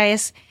pareja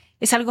es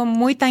algo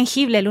muy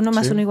tangible, el 1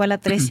 más 1 igual a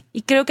 3.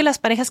 Y creo que las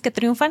parejas que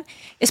triunfan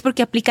es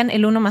porque aplican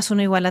el 1 más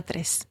 1 igual a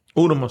 3.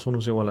 1 más 1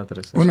 es igual a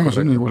 3. 1 más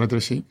 1 igual a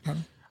 3, sí. Claro.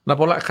 Ana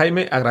Paula,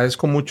 Jaime,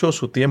 agradezco mucho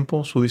su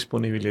tiempo, su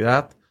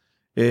disponibilidad,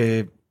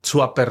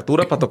 su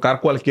apertura para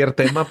tocar cualquier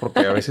tema, porque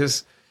a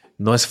veces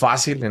no es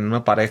fácil en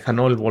una pareja,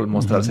 ¿no? El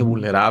mostrarse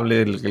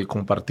vulnerable, el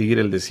compartir,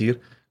 el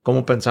decir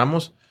cómo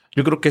pensamos.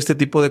 Yo creo que este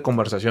tipo de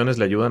conversaciones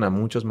le ayudan a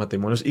muchos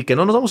matrimonios y que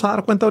no nos vamos a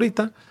dar cuenta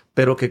ahorita,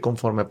 pero que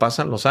conforme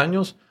pasan los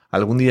años,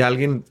 algún día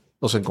alguien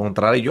nos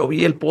encontrará y yo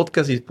vi el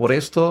podcast y por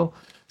esto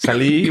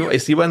salí,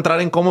 iba a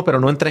entrar en cómo, pero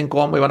no entré en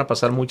cómo y van a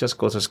pasar muchas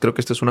cosas. Creo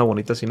que esta es una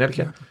bonita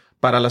sinergia.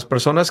 Para las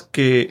personas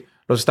que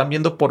los están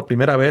viendo por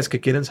primera vez, que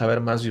quieren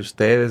saber más de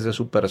ustedes, de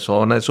su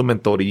persona, de su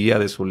mentoría,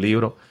 de su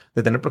libro,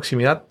 de tener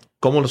proximidad,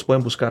 ¿cómo los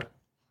pueden buscar?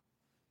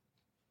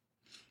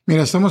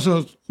 Mira, estamos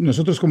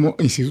nosotros como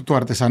Instituto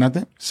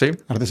Artesánate, sí,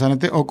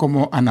 Artesánate, o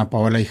como Ana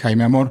Paola y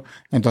Jaime Amor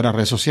en todas las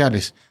redes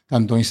sociales,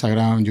 tanto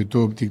Instagram,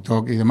 YouTube,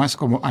 TikTok y demás,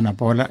 como Ana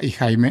Paola y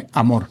Jaime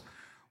Amor.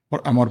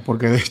 Por amor,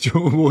 porque de hecho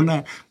hubo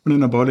una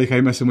Ana Paola y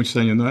Jaime hace muchos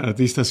años, ¿no?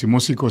 Artistas y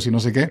músicos y no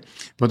sé qué.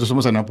 Nosotros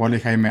somos Ana Paola y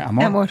Jaime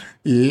Amor.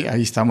 Y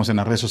ahí estamos en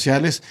las redes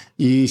sociales.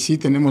 Y sí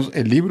tenemos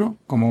el libro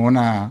como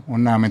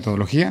una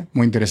metodología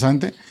muy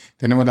interesante.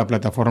 Tenemos la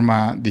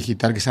plataforma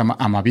digital que se llama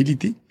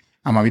Amability.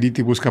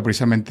 Amability busca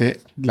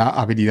precisamente la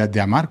habilidad de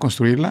amar,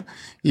 construirla,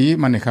 y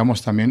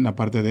manejamos también la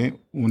parte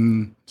de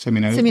un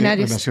seminario de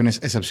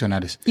relaciones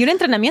excepcionales. Y un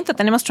entrenamiento,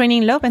 tenemos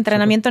Training Love,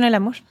 entrenamiento en el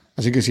amor.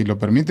 Así que si lo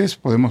permites,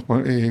 podemos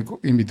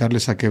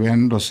invitarles a que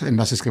vean los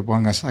enlaces que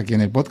pongas aquí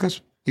en el podcast.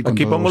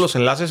 Aquí pongo los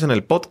enlaces en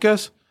el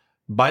podcast.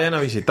 Vayan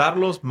a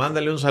visitarlos,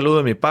 mándale un saludo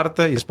de mi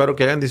parte y espero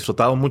que hayan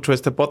disfrutado mucho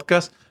este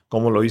podcast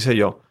como lo hice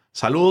yo.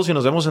 Saludos y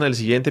nos vemos en el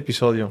siguiente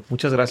episodio.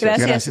 Muchas gracias.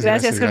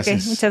 Gracias, Jorge.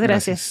 Muchas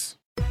gracias.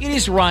 It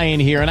is Ryan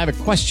here, and I have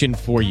a question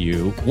for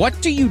you.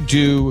 What do you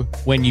do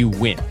when you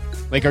win?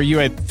 Like, are you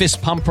a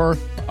fist pumper,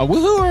 a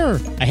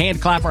woohooer, a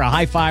hand clapper, a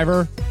high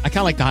fiver? I kind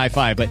of like the high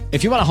five, but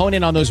if you want to hone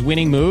in on those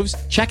winning moves,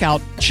 check out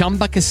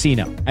Chumba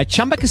Casino. At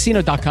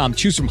ChumbaCasino.com,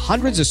 choose from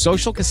hundreds of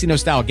social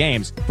casino-style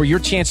games for your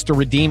chance to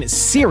redeem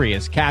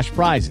serious cash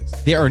prizes.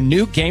 There are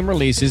new game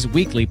releases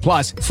weekly,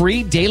 plus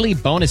free daily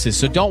bonuses,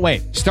 so don't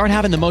wait. Start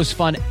having the most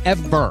fun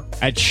ever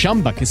at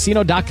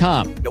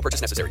ChumbaCasino.com. No purchase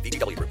necessary.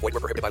 VGW Group. Void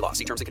where prohibited by law.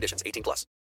 See terms and conditions. 18+.